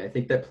agree. I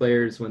think that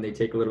players, when they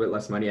take a little bit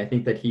less money, I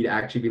think that he'd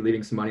actually be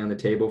leaving some money on the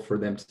table for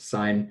them to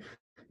sign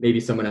maybe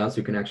someone else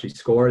who can actually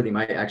score. They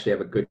might actually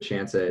have a good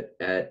chance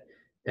at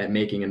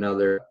making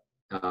another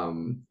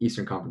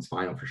Eastern Conference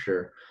final for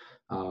sure.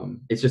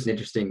 It's just an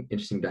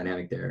interesting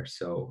dynamic there.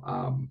 So,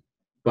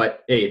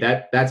 but hey,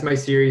 that's my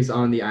series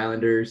on the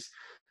Islanders.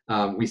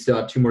 We still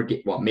have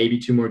maybe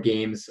two more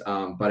games.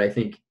 But I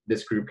think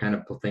this group kind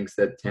of thinks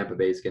that Tampa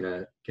Bay is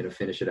gonna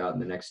finish it out in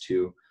the next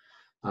two.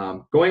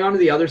 Going on to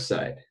the other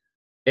side,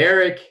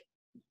 Eric,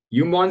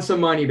 you won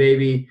some money,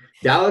 baby.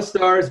 Dallas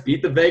Stars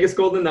beat the Vegas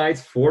Golden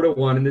Knights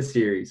 4-1 in the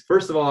series.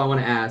 First of all, I want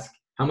to ask,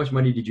 how much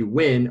money did you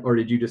win, or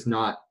did you just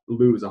not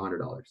lose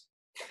 $100?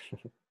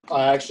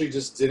 I actually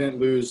just didn't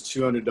lose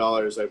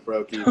 $200. I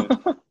broke even.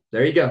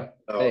 There you go.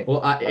 Oh.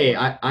 Well,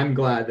 I'm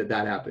glad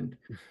that happened.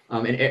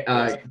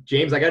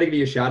 James, I got to give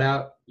you a shout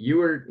out. You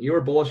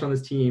were bullish on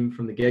this team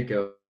from the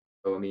get-go.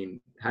 I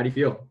mean, how do you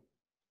feel?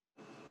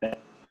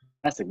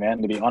 Fantastic,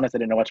 man. To be honest, I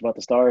didn't know much about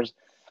the Stars,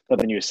 but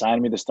then you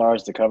assigned me the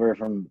Stars to cover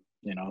from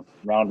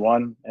round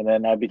one, and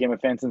then I became a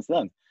fan since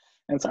then.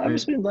 And so I've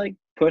just been like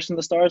pushing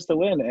the Stars to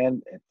win,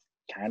 and it's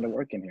kind of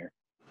working here.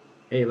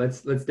 Hey,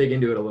 let's dig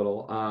into it a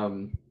little.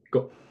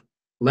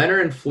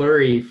 Leonard and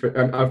Fleury.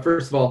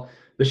 First of all,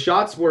 the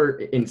shots were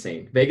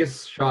insane.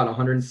 Vegas shot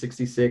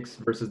 166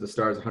 versus the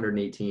Stars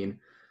 118.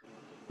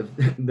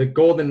 The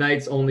Golden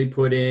Knights only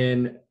put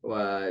in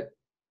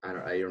I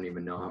don't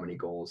even know how many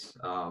goals.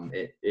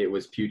 It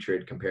was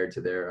putrid compared to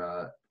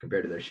their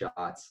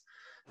shots.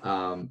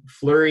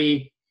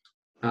 Fleury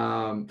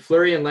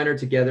and Leonard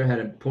together had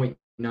a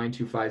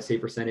 .925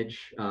 save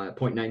percentage,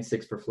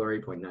 .96 for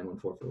Fleury, .914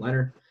 for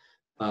Leonard.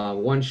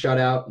 1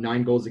 shutout,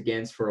 9 goals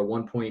against for a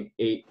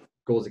 1.8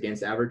 goals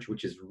against average,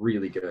 which is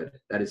really good.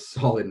 That is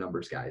solid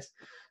numbers, guys.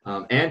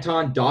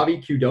 Anton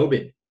Davi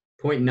Kudobin,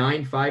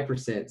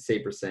 .95%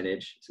 save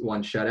percentage,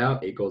 1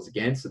 shutout, 8 goals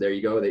against. So there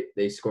you go.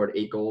 They scored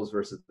 8 goals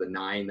versus the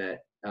 9 that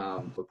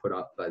were put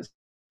up as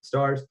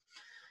Stars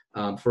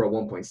for a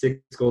 1.6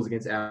 goals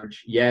against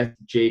average. Yes,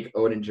 Jake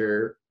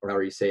Odinger, or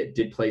however you say it,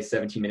 did play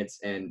 17 minutes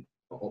and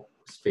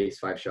faced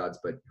 5 shots,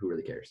 but who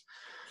really cares?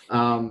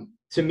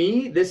 To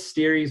me, this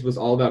series was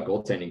all about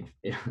goaltending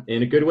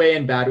in a good way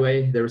and bad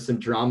way. There was some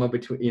drama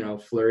between,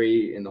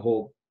 Fleury and the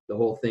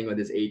whole thing with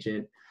his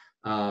agent.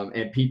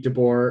 And Pete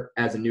DeBoer,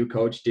 as a new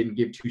coach, didn't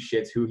give 2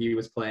 shits who he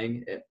was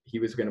playing. He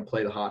was going to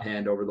play the hot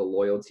hand over the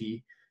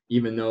loyalty,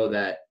 even though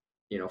that,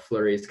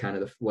 Fleury is kind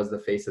of was the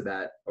face of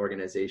that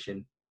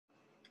organization.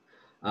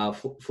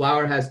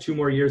 Flower has 2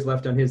 more years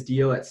left on his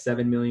deal at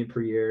 $7 million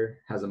per year,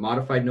 has a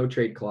modified no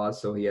trade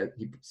clause. So he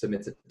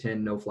submits a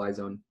 10 no-fly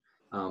zone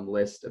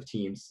list of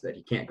teams that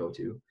he can't go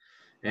to.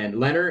 And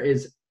Leonard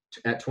is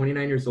at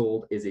 29 years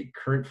old, is a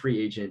current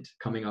free agent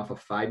coming off a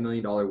 $5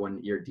 million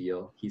 1-year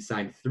deal. He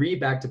signed 3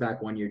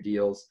 back-to-back 1-year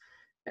deals.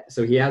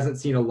 So he hasn't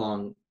seen a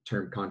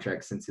long-term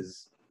contract since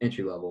his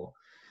entry level.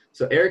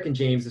 So Eric and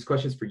James, this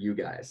question is for you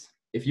guys.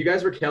 If you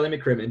guys were Kelly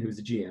McCrimmon, who's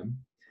the GM,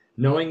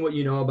 knowing what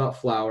you know about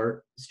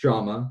Flower's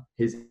drama,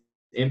 his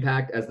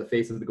impact as the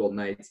face of the Golden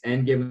Knights,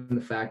 and given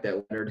the fact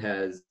that Leonard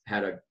has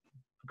had a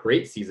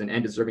great season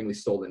and deservingly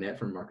stole the net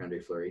from Marc-Andre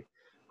Fleury,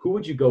 who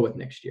would you go with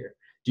next year?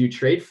 Do you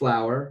trade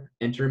Flower,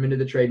 enter him into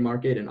the trade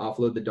market, and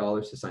offload the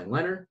dollars to sign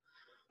Leonard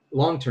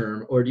long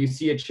term, or do you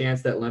see a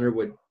chance that Leonard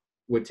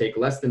would take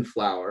less than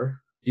Flower?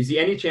 Do you see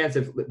any chance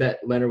that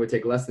Leonard would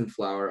take less than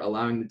Flower,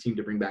 allowing the team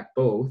to bring back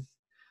both,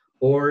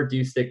 or do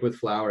you stick with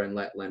Flower and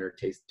let Leonard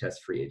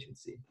test free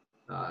agency?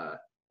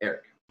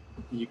 Eric,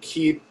 you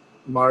keep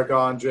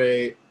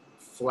Marc-Andre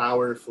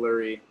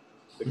Fleury.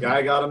 The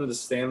guy got him to the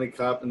Stanley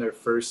Cup in their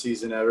first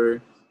season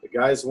ever. The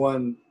guy's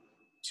won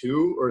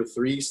 2 or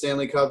 3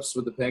 Stanley Cups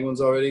with the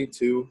Penguins already.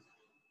 2.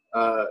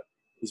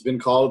 He's been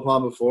called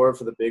upon before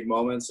for the big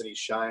moments, and he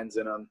shines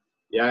in them.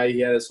 Yeah, he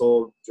had his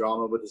whole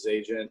drama with his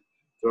agent.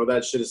 Throw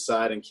that shit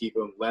aside and keep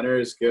him.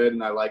 Leonard is good,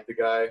 and I like the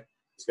guy.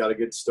 He's got a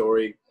good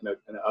story and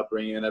an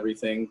upbringing and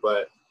everything.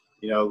 But,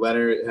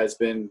 Leonard has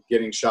been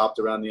getting shopped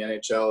around the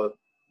NHL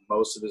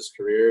most of his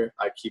career.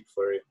 I keep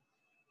Fleury.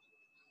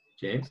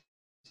 James?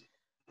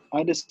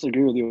 I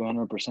disagree with you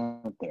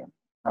 100% there.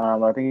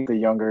 I think the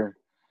younger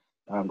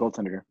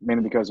goaltender,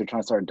 mainly because they're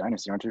trying to start a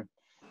dynasty, aren't you?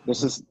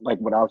 This is like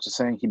what Alex was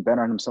saying. He bet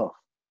on himself.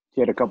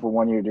 He had a couple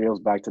 1-year deals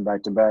back to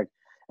back to back,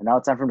 and now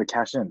it's time for him to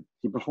cash in.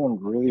 He performed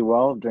really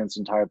well during this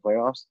entire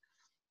playoffs.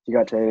 He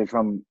got traded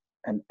from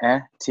an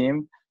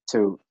team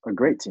to a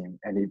great team,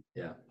 and he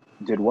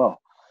did well.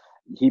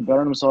 He bet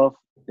on himself.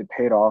 It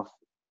paid off.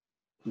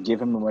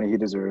 Give him the money he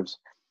deserves.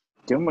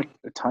 Give him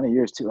a ton of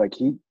years too. Like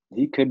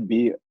he could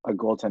be a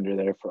goaltender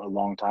there for a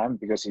long time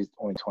because he's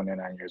only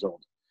 29 years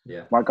old.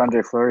 Yeah.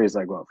 Marc-Andre Fleury is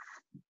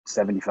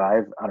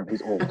 75? I don't know.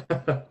 He's old.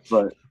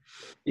 But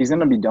he's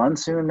going to be done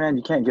soon, man.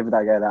 You can't give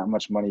that guy that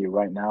much money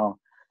right now.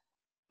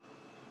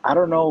 I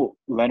don't know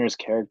Leonard's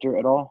character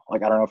at all. I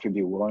don't know if he'd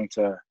be willing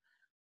to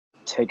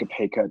take a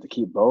pay cut to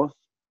keep both.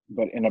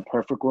 But in a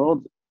perfect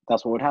world,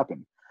 that's what would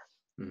happen.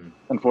 Mm-hmm.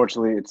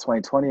 Unfortunately, it's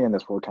 2020, and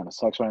this world kind of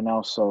sucks right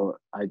now. So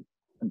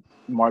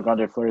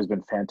Marc-Andre Fleury has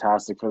been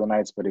fantastic for the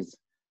Knights, but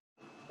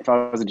if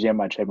I was a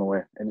GM, I'd trade him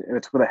away. And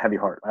it's with a heavy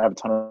heart. I have a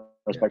ton of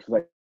respect for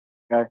that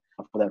guy,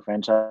 for that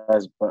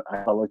franchise, but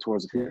I look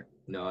towards the future.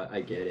 No, I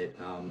get it.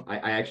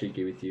 I actually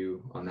agree with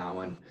you on that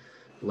one.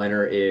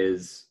 Leonard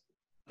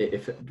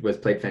was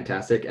played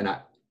fantastic,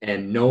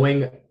 and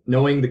knowing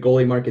the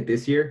goalie market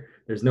this year,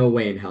 there's no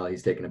way in hell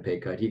he's taking a pay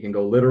cut. He can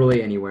go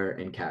literally anywhere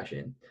and cash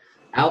in.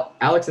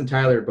 Alex and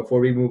Tyler, before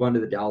we move on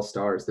to the Dallas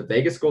Stars, the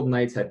Vegas Golden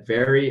Knights had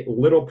very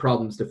little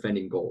problems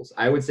defending goals.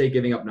 I would say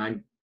giving up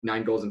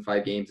nine goals in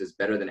 5 games is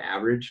better than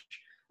average.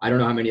 I don't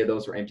know how many of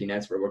those were empty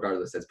nets, but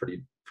regardless, that's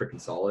pretty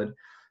freaking solid.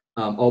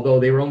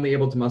 Although they were only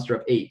able to muster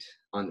up 8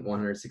 on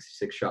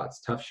 166 shots.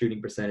 Tough shooting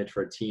percentage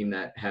for a team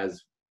that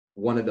has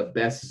one of the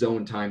best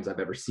zone times I've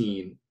ever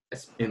seen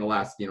in the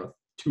last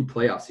 2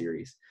 playoff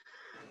series.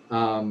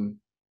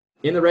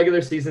 In the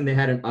regular season, they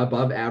had an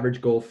above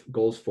average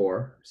goals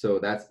for, so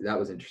that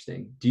was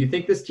interesting. Do you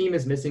think this team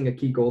is missing a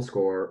key goal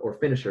scorer or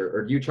finisher,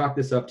 or do you chalk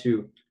this up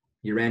to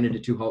you ran into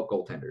 2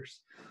 goaltenders?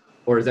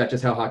 Or is that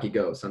just how hockey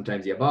goes?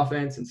 Sometimes you have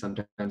offense and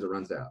sometimes it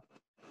runs out.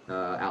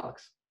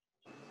 Alex.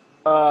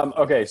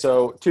 Okay,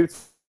 so 2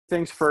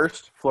 things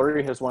first.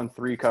 Fleury has won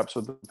 3 cups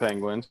with the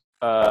Penguins.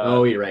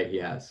 You're right, he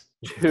has.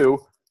 2,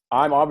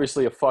 I'm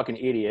obviously a fucking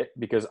idiot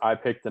because I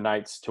picked the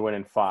Knights to win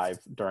in 5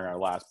 during our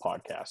last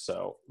podcast.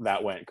 So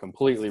that went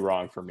completely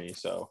wrong for me.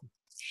 So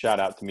shout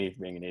out to me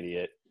for being an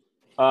idiot.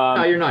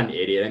 No, you're not an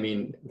idiot. I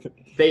mean,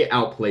 they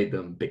outplayed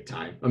them big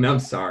time. I mean, I'm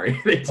sorry.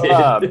 They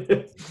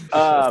did.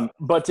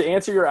 But to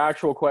answer your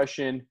actual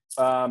question,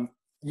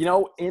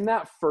 in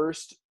that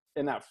first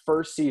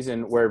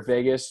season where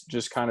Vegas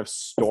just kind of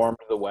stormed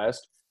the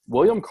West,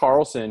 William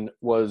Karlsson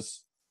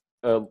was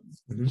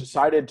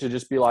decided to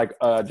just be like,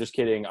 just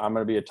kidding, I'm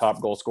going to be a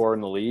top goal scorer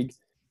in the league.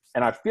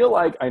 And I feel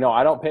like, I know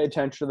I don't pay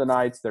attention to the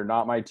Knights. They're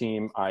not my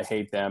team. I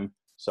hate them.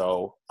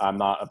 So I'm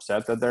not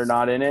upset that they're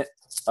not in it.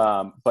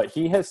 But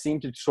he has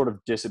seemed to sort of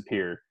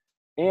disappear.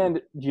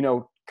 And,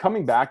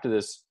 coming back to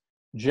this,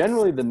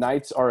 generally the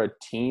Knights are a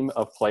team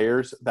of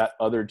players that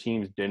other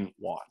teams didn't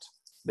want.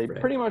 They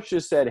pretty much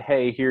just said,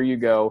 hey, here you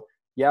go.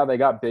 Yeah, they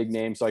got big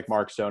names like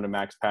Mark Stone and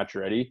Max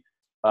Pacioretty.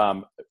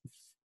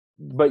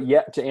 But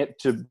yet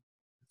to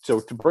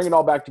bring it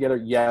all back together,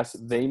 yes,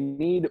 they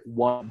need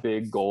one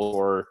big goal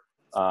or,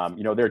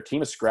 they're a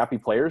team of scrappy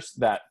players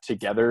that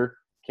together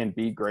can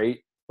be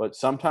great. But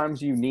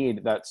sometimes you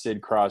need that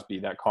Sid Crosby,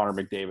 that Connor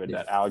McDavid,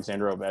 that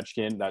Alexander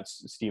Ovechkin,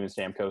 that's Steven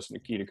Stamkos,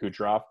 Nikita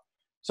Kucherov.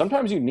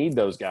 Sometimes you need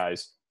those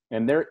guys.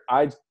 And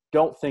I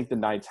don't think the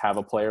Knights have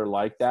a player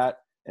like that.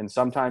 And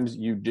sometimes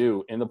you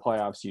do. In the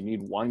playoffs, you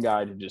need one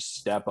guy to just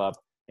step up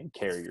and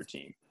carry your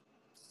team.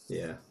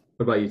 Yeah.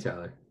 What about you,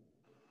 Tyler?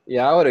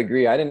 Yeah, I would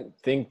agree. I didn't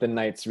think the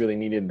Knights really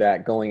needed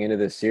that going into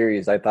this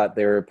series. I thought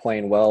they were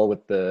playing well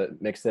with the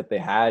mix that they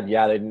had.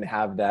 Yeah, they didn't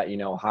have that,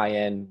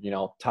 high-end,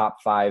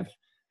 top 5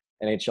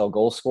 NHL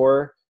goal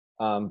scorer.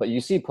 But you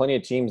see plenty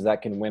of teams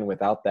that can win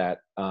without that.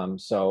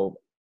 So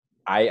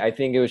I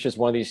think it was just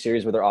one of these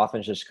series where their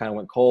offense just kind of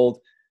went cold.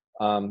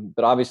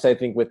 But obviously, I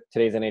think with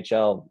today's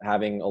NHL,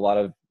 having a lot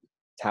of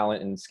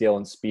talent and skill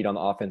and speed on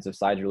the offensive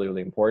side is really,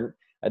 really important.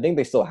 I think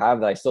they still have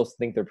that. I still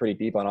think they're pretty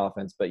deep on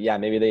offense. But, yeah,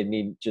 maybe they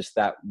need just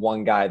that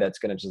one guy that's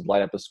going to just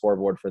light up the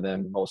scoreboard for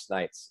them most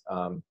nights.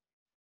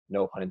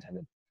 No pun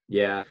intended.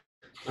 Yeah,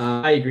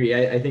 I agree.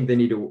 I think they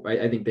need to.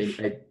 I think they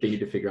need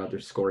to figure out their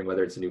scoring,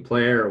 whether it's a new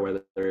player or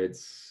whether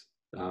it's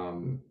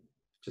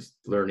just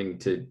learning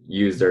to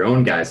use their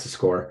own guys to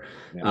score.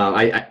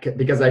 Yeah.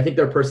 Because I think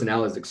their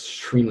personnel is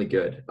extremely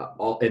good.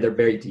 They're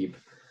very deep.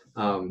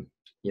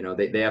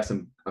 They have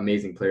some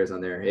amazing players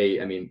on there.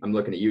 Hey, I mean, I'm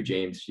looking at you,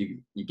 James.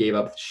 You gave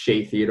up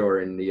Shea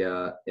Theodore in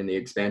the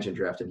expansion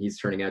draft, and he's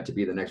turning out to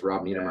be the next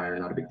Rob Niedermeyer.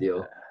 Not a big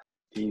deal.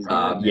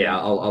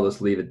 I'll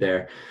just leave it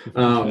there.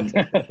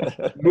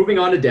 Moving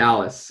on to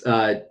Dallas.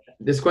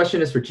 This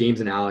question is for James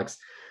and Alex.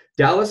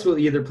 Dallas will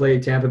either play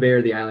Tampa Bay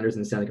or the Islanders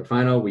in the Stanley Cup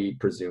Final. We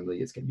presumably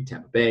it's going to be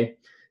Tampa Bay.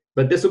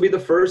 But this will be the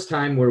first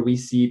time where we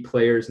see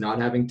players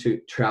not having to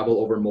travel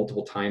over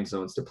multiple time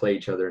zones to play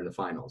each other in the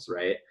finals,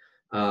 right?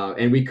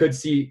 And we could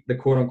see the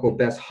quote-unquote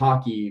best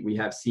hockey we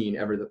have seen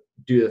ever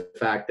due to the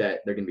fact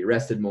that they're going to be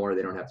rested more.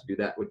 They don't have to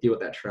deal with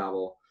that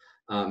travel.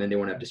 And they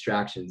won't have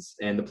distractions.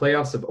 And the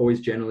playoffs have always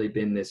generally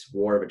been this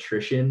war of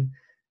attrition.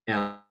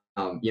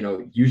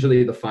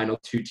 Usually the final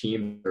 2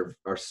 teams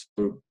are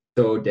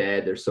so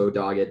dead, they're so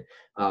dogged.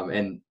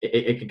 And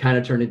it can kind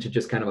of turn into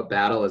just kind of a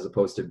battle as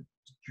opposed to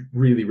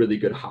really, really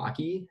good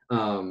hockey,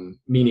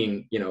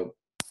 meaning,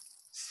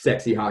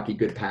 sexy hockey,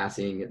 good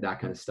passing,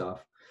 that kind of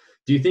stuff.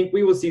 Do you think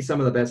we will see some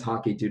of the best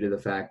hockey due to the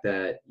fact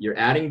that you're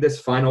adding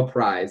this final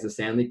prize, the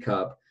Stanley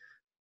Cup,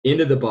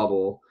 into the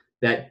bubble,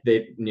 that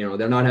they're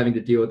not having to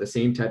deal with the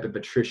same type of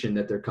attrition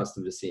that they're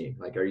accustomed to seeing?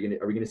 Like, are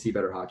we gonna see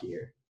better hockey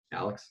here,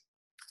 Alex?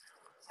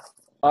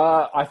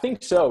 I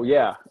think so.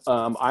 Yeah.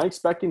 I'm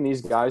expecting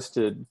these guys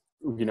to,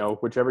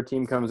 whichever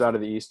team comes out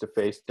of the East to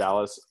face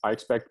Dallas, I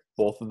expect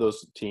both of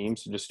those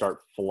teams to just start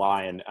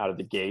flying out of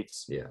the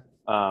gates. Yeah.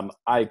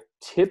 I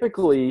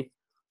typically,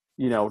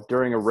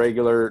 during a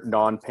regular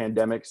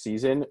non-pandemic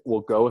season,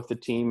 will go with the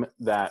team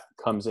that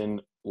comes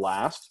in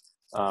last.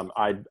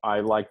 I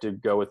like to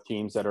go with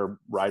teams that are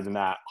right in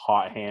that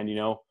hot hand,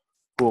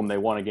 boom, they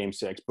won a game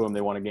 6, boom, they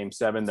won a game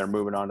 7, they're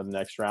moving on to the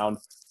next round.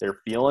 They're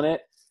feeling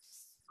it.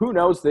 Who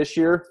knows this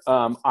year?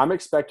 I'm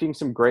expecting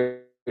some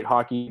great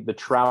hockey. The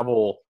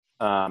travel,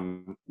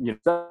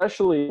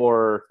 especially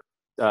for,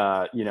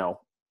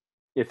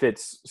 if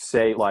it's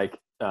say like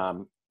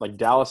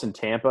Dallas and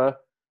Tampa,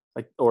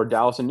 or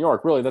Dallas and New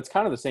York, really, that's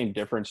kind of the same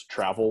difference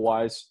travel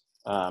wise.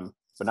 But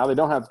now they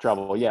don't have to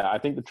travel. Yeah, I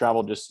think the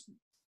travel just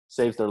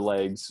saves their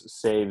legs,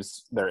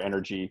 saves their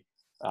energy.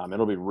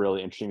 It'll be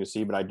really interesting to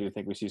see, but I do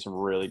think we see some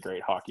really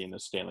great hockey in the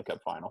Stanley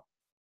Cup final.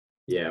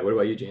 Yeah. What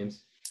about you,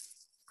 James?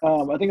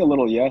 I think a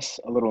little yes,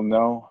 a little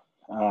no.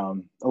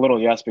 A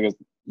little yes because,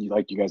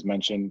 like you guys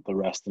mentioned, the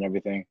rest and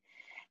everything.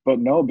 But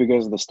no,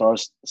 because of the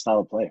Stars'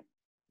 style of play.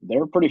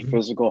 They're a pretty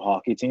physical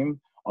hockey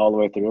team all the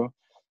way through.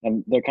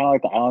 And they're kind of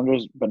like the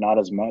Islanders, but not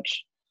as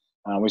much.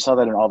 We saw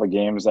that in all the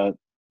games that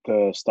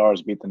the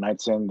Stars beat the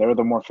Knights in. They're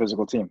the more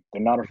physical team.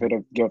 They're not afraid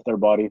to give up their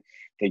body.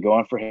 They go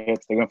in for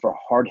hits. They go in for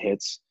hard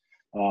hits.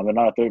 They're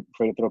not afraid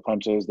to throw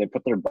punches. They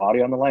put their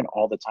body on the line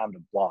all the time to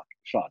block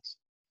shots.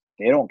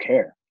 They don't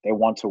care. They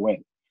want to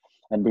win.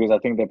 And because I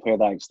think they play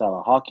that style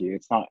of hockey,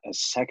 it's not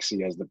as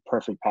sexy as the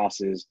perfect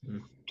passes,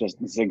 just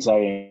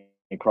zigzagging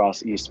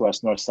across east,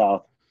 west, north,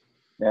 south,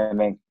 and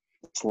then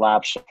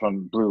slaps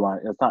from blue line.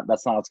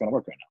 That's not how it's going to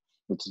work right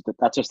now.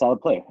 That's their style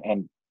of play.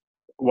 And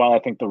while I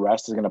think the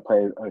rest is going to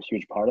play a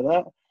huge part of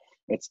that,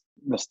 it's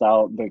the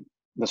style,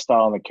 the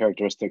style and the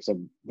characteristics of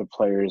the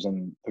players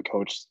and the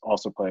coach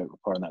also play a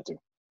part in that too.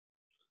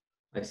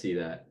 I see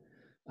that.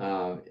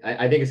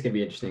 I think it's going to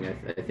be interesting.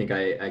 I think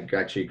I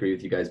actually agree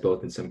with you guys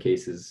both in some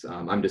cases.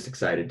 I'm just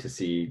excited to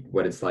see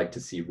what it's like to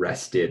see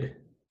rested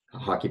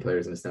hockey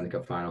players in the Stanley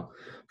Cup final.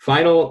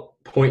 Final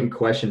point in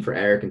question for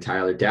Eric and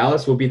Tyler.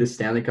 Dallas will be the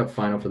Stanley Cup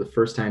final for the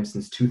first time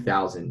since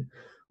 2000,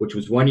 which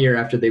was 1 year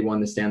after they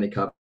won the Stanley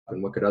Cup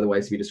in what could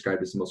otherwise be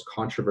described as the most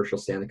controversial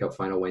Stanley Cup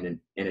final win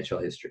in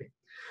NHL history.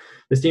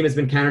 This team has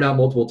been counted out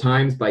multiple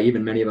times by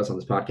even many of us on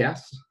this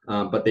podcast,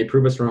 but they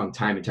prove us wrong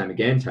time and time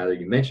again. Tyler,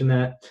 you mentioned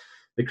that.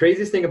 The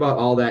craziest thing about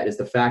all that is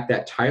the fact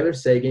that Tyler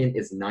Seguin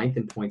is 9th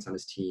in points on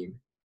his team,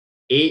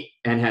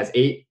 has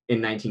 8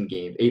 in 19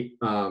 games,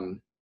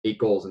 8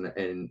 goals and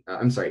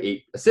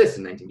 8 assists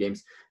in 19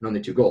 games and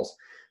only 2 goals.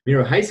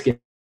 Miro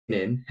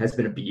Heiskanen has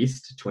been a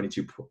beast,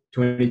 22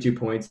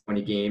 points,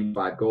 20 games,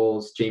 5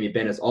 goals. Jamie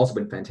Benn has also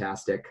been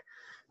fantastic.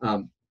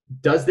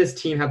 Does this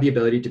team have the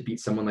ability to beat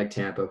someone like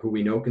Tampa, who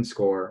we know can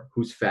score,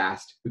 who's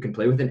fast, who can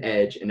play with an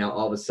edge, and now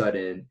all of a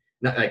sudden,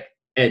 like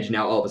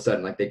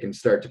they can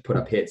start to put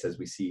up hits as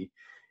we see.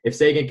 If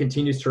Seguin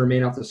continues to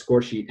remain off the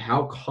score sheet,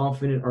 how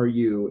confident are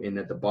you in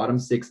that the bottom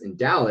 6 in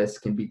Dallas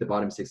can beat the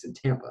bottom 6 in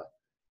Tampa?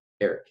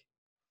 Eric?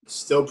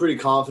 Still pretty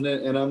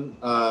confident in them.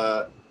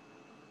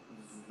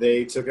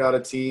 They took out a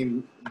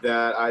team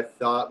that I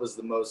thought was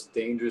the most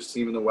dangerous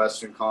team in the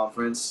Western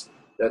Conference.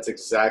 That's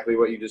exactly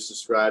what you just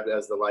described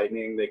as the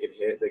Lightning. They could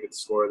hit, they could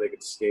score, they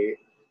could skate.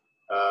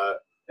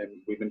 And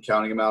we've been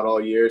counting them out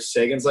all year.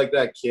 Sagan's like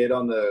that kid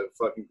on the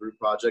fucking group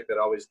project that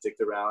always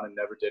dicked around and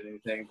never did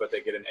anything, but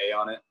they get an A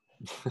on it.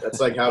 That's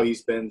like how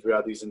he's been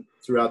throughout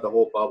the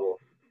whole bubble.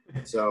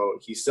 So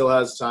he still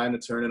has time to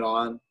turn it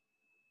on.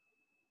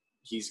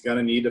 He's going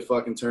to need to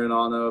fucking turn it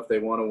on, though, if they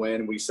want to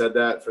win. We said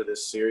that for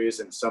this series,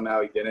 and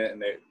somehow he didn't.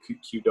 And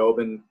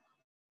Qdobin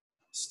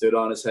stood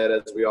on his head,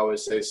 as we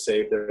always say,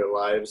 saved their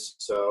lives.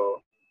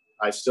 So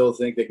I still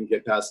think they can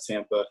get past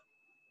Tampa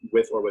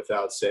with or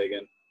without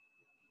Seguin.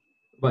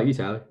 What about you,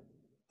 Tyler?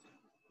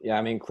 Yeah,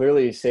 I mean,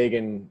 clearly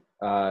Seguin,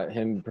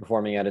 him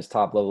performing at his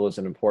top level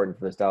isn't important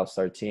for this Dallas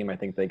Stars team. I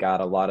think they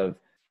got a lot of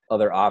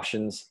other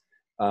options.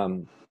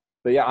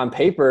 But yeah, on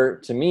paper,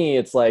 to me,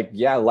 it's like,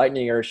 yeah,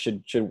 Lightningers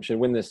should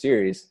win this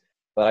series.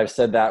 But I've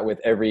said that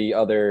with every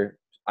other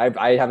 –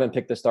 I haven't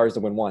picked the Stars to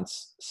win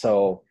once.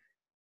 So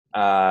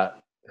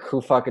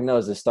who fucking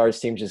knows? The Stars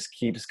team just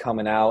keeps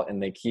coming out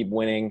and they keep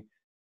winning,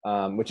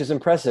 which is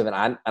impressive.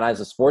 And as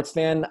a sports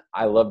fan,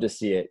 I love to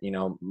see it. You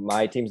know,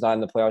 my team's not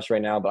in the playoffs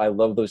right now, but I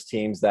love those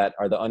teams that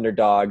are the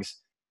underdogs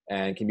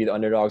and can be the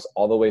underdogs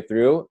all the way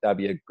through. That'd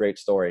be a great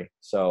story.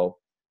 So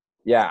 –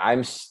 yeah,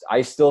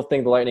 I still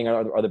think the Lightning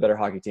are the better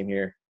hockey team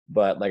here.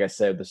 But like I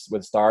said,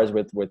 with Stars,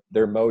 with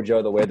their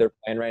mojo, the way they're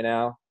playing right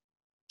now,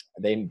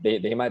 they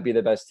might be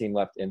the best team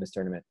left in this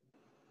tournament.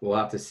 We'll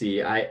have to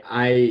see.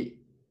 I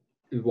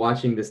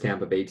watching this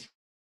Tampa Bay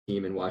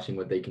team and watching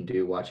what they can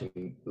do,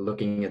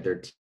 looking at their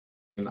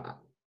team.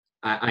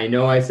 I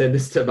know I said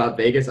this about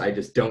Vegas. I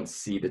just don't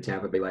see the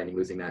Tampa Bay Lightning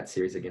losing that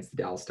series against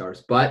the Dallas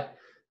Stars. But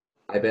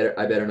I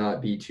better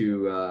not be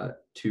too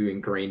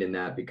ingrained in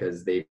that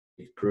because they've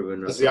proven.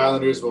 Because the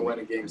Islanders will win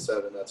in Game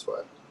 7. That's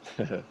why.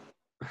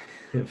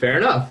 Fair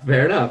enough.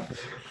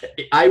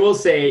 I will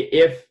say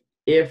if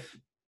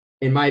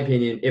in my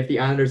opinion, if the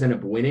Islanders end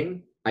up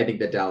winning, I think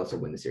that Dallas will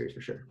win the series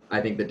for sure. I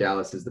think that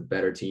Dallas is the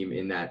better team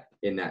in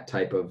that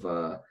type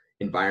of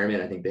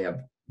environment. I think they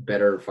have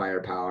better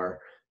firepower,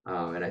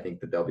 and I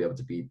think that they'll be able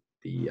to beat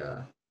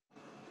the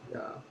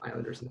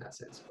Islanders in that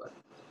sense. But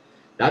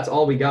that's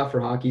all we got for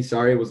hockey.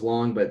 Sorry it was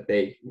long, but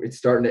it's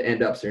starting to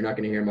end up, so you're not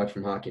going to hear much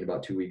from hockey in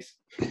about 2 weeks.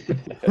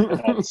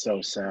 That's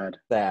so sad.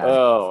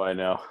 Oh, I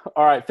know.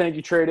 All right, thank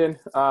you, Tradon.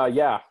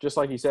 Yeah, just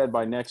like you said,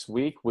 by next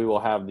week we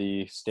will have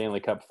the Stanley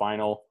Cup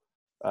final.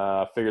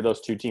 Figure those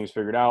two teams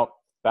figured out.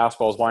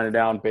 Basketball's winding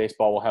down.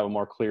 Baseball will have a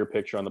more clear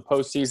picture on the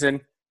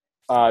postseason.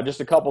 Just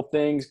a couple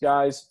things,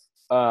 guys.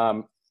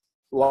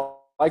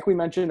 Like we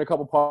mentioned a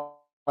couple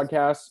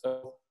podcasts,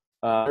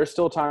 there's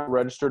still time to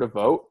register to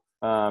vote.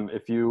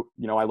 If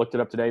I looked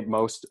it up today,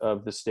 most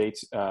of the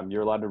states,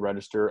 you're allowed to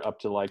register up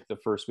to like the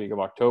first week of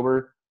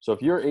October. So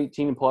if you're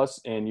 18 plus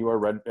and you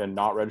are and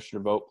not registered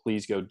to vote,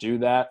 please go do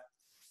that.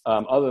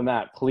 Other than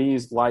that,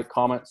 please like,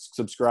 comment,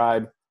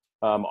 subscribe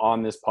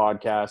on this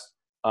podcast.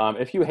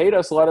 If you hate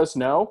us, let us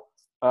know.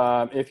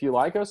 If you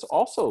like us,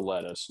 also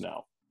let us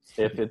know.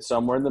 If it's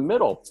somewhere in the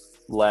middle,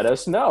 let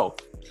us know.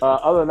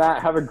 Other than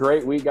that, have a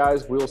great week,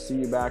 guys. We'll see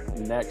you back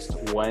next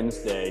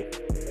Wednesday.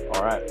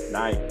 All right,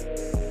 night.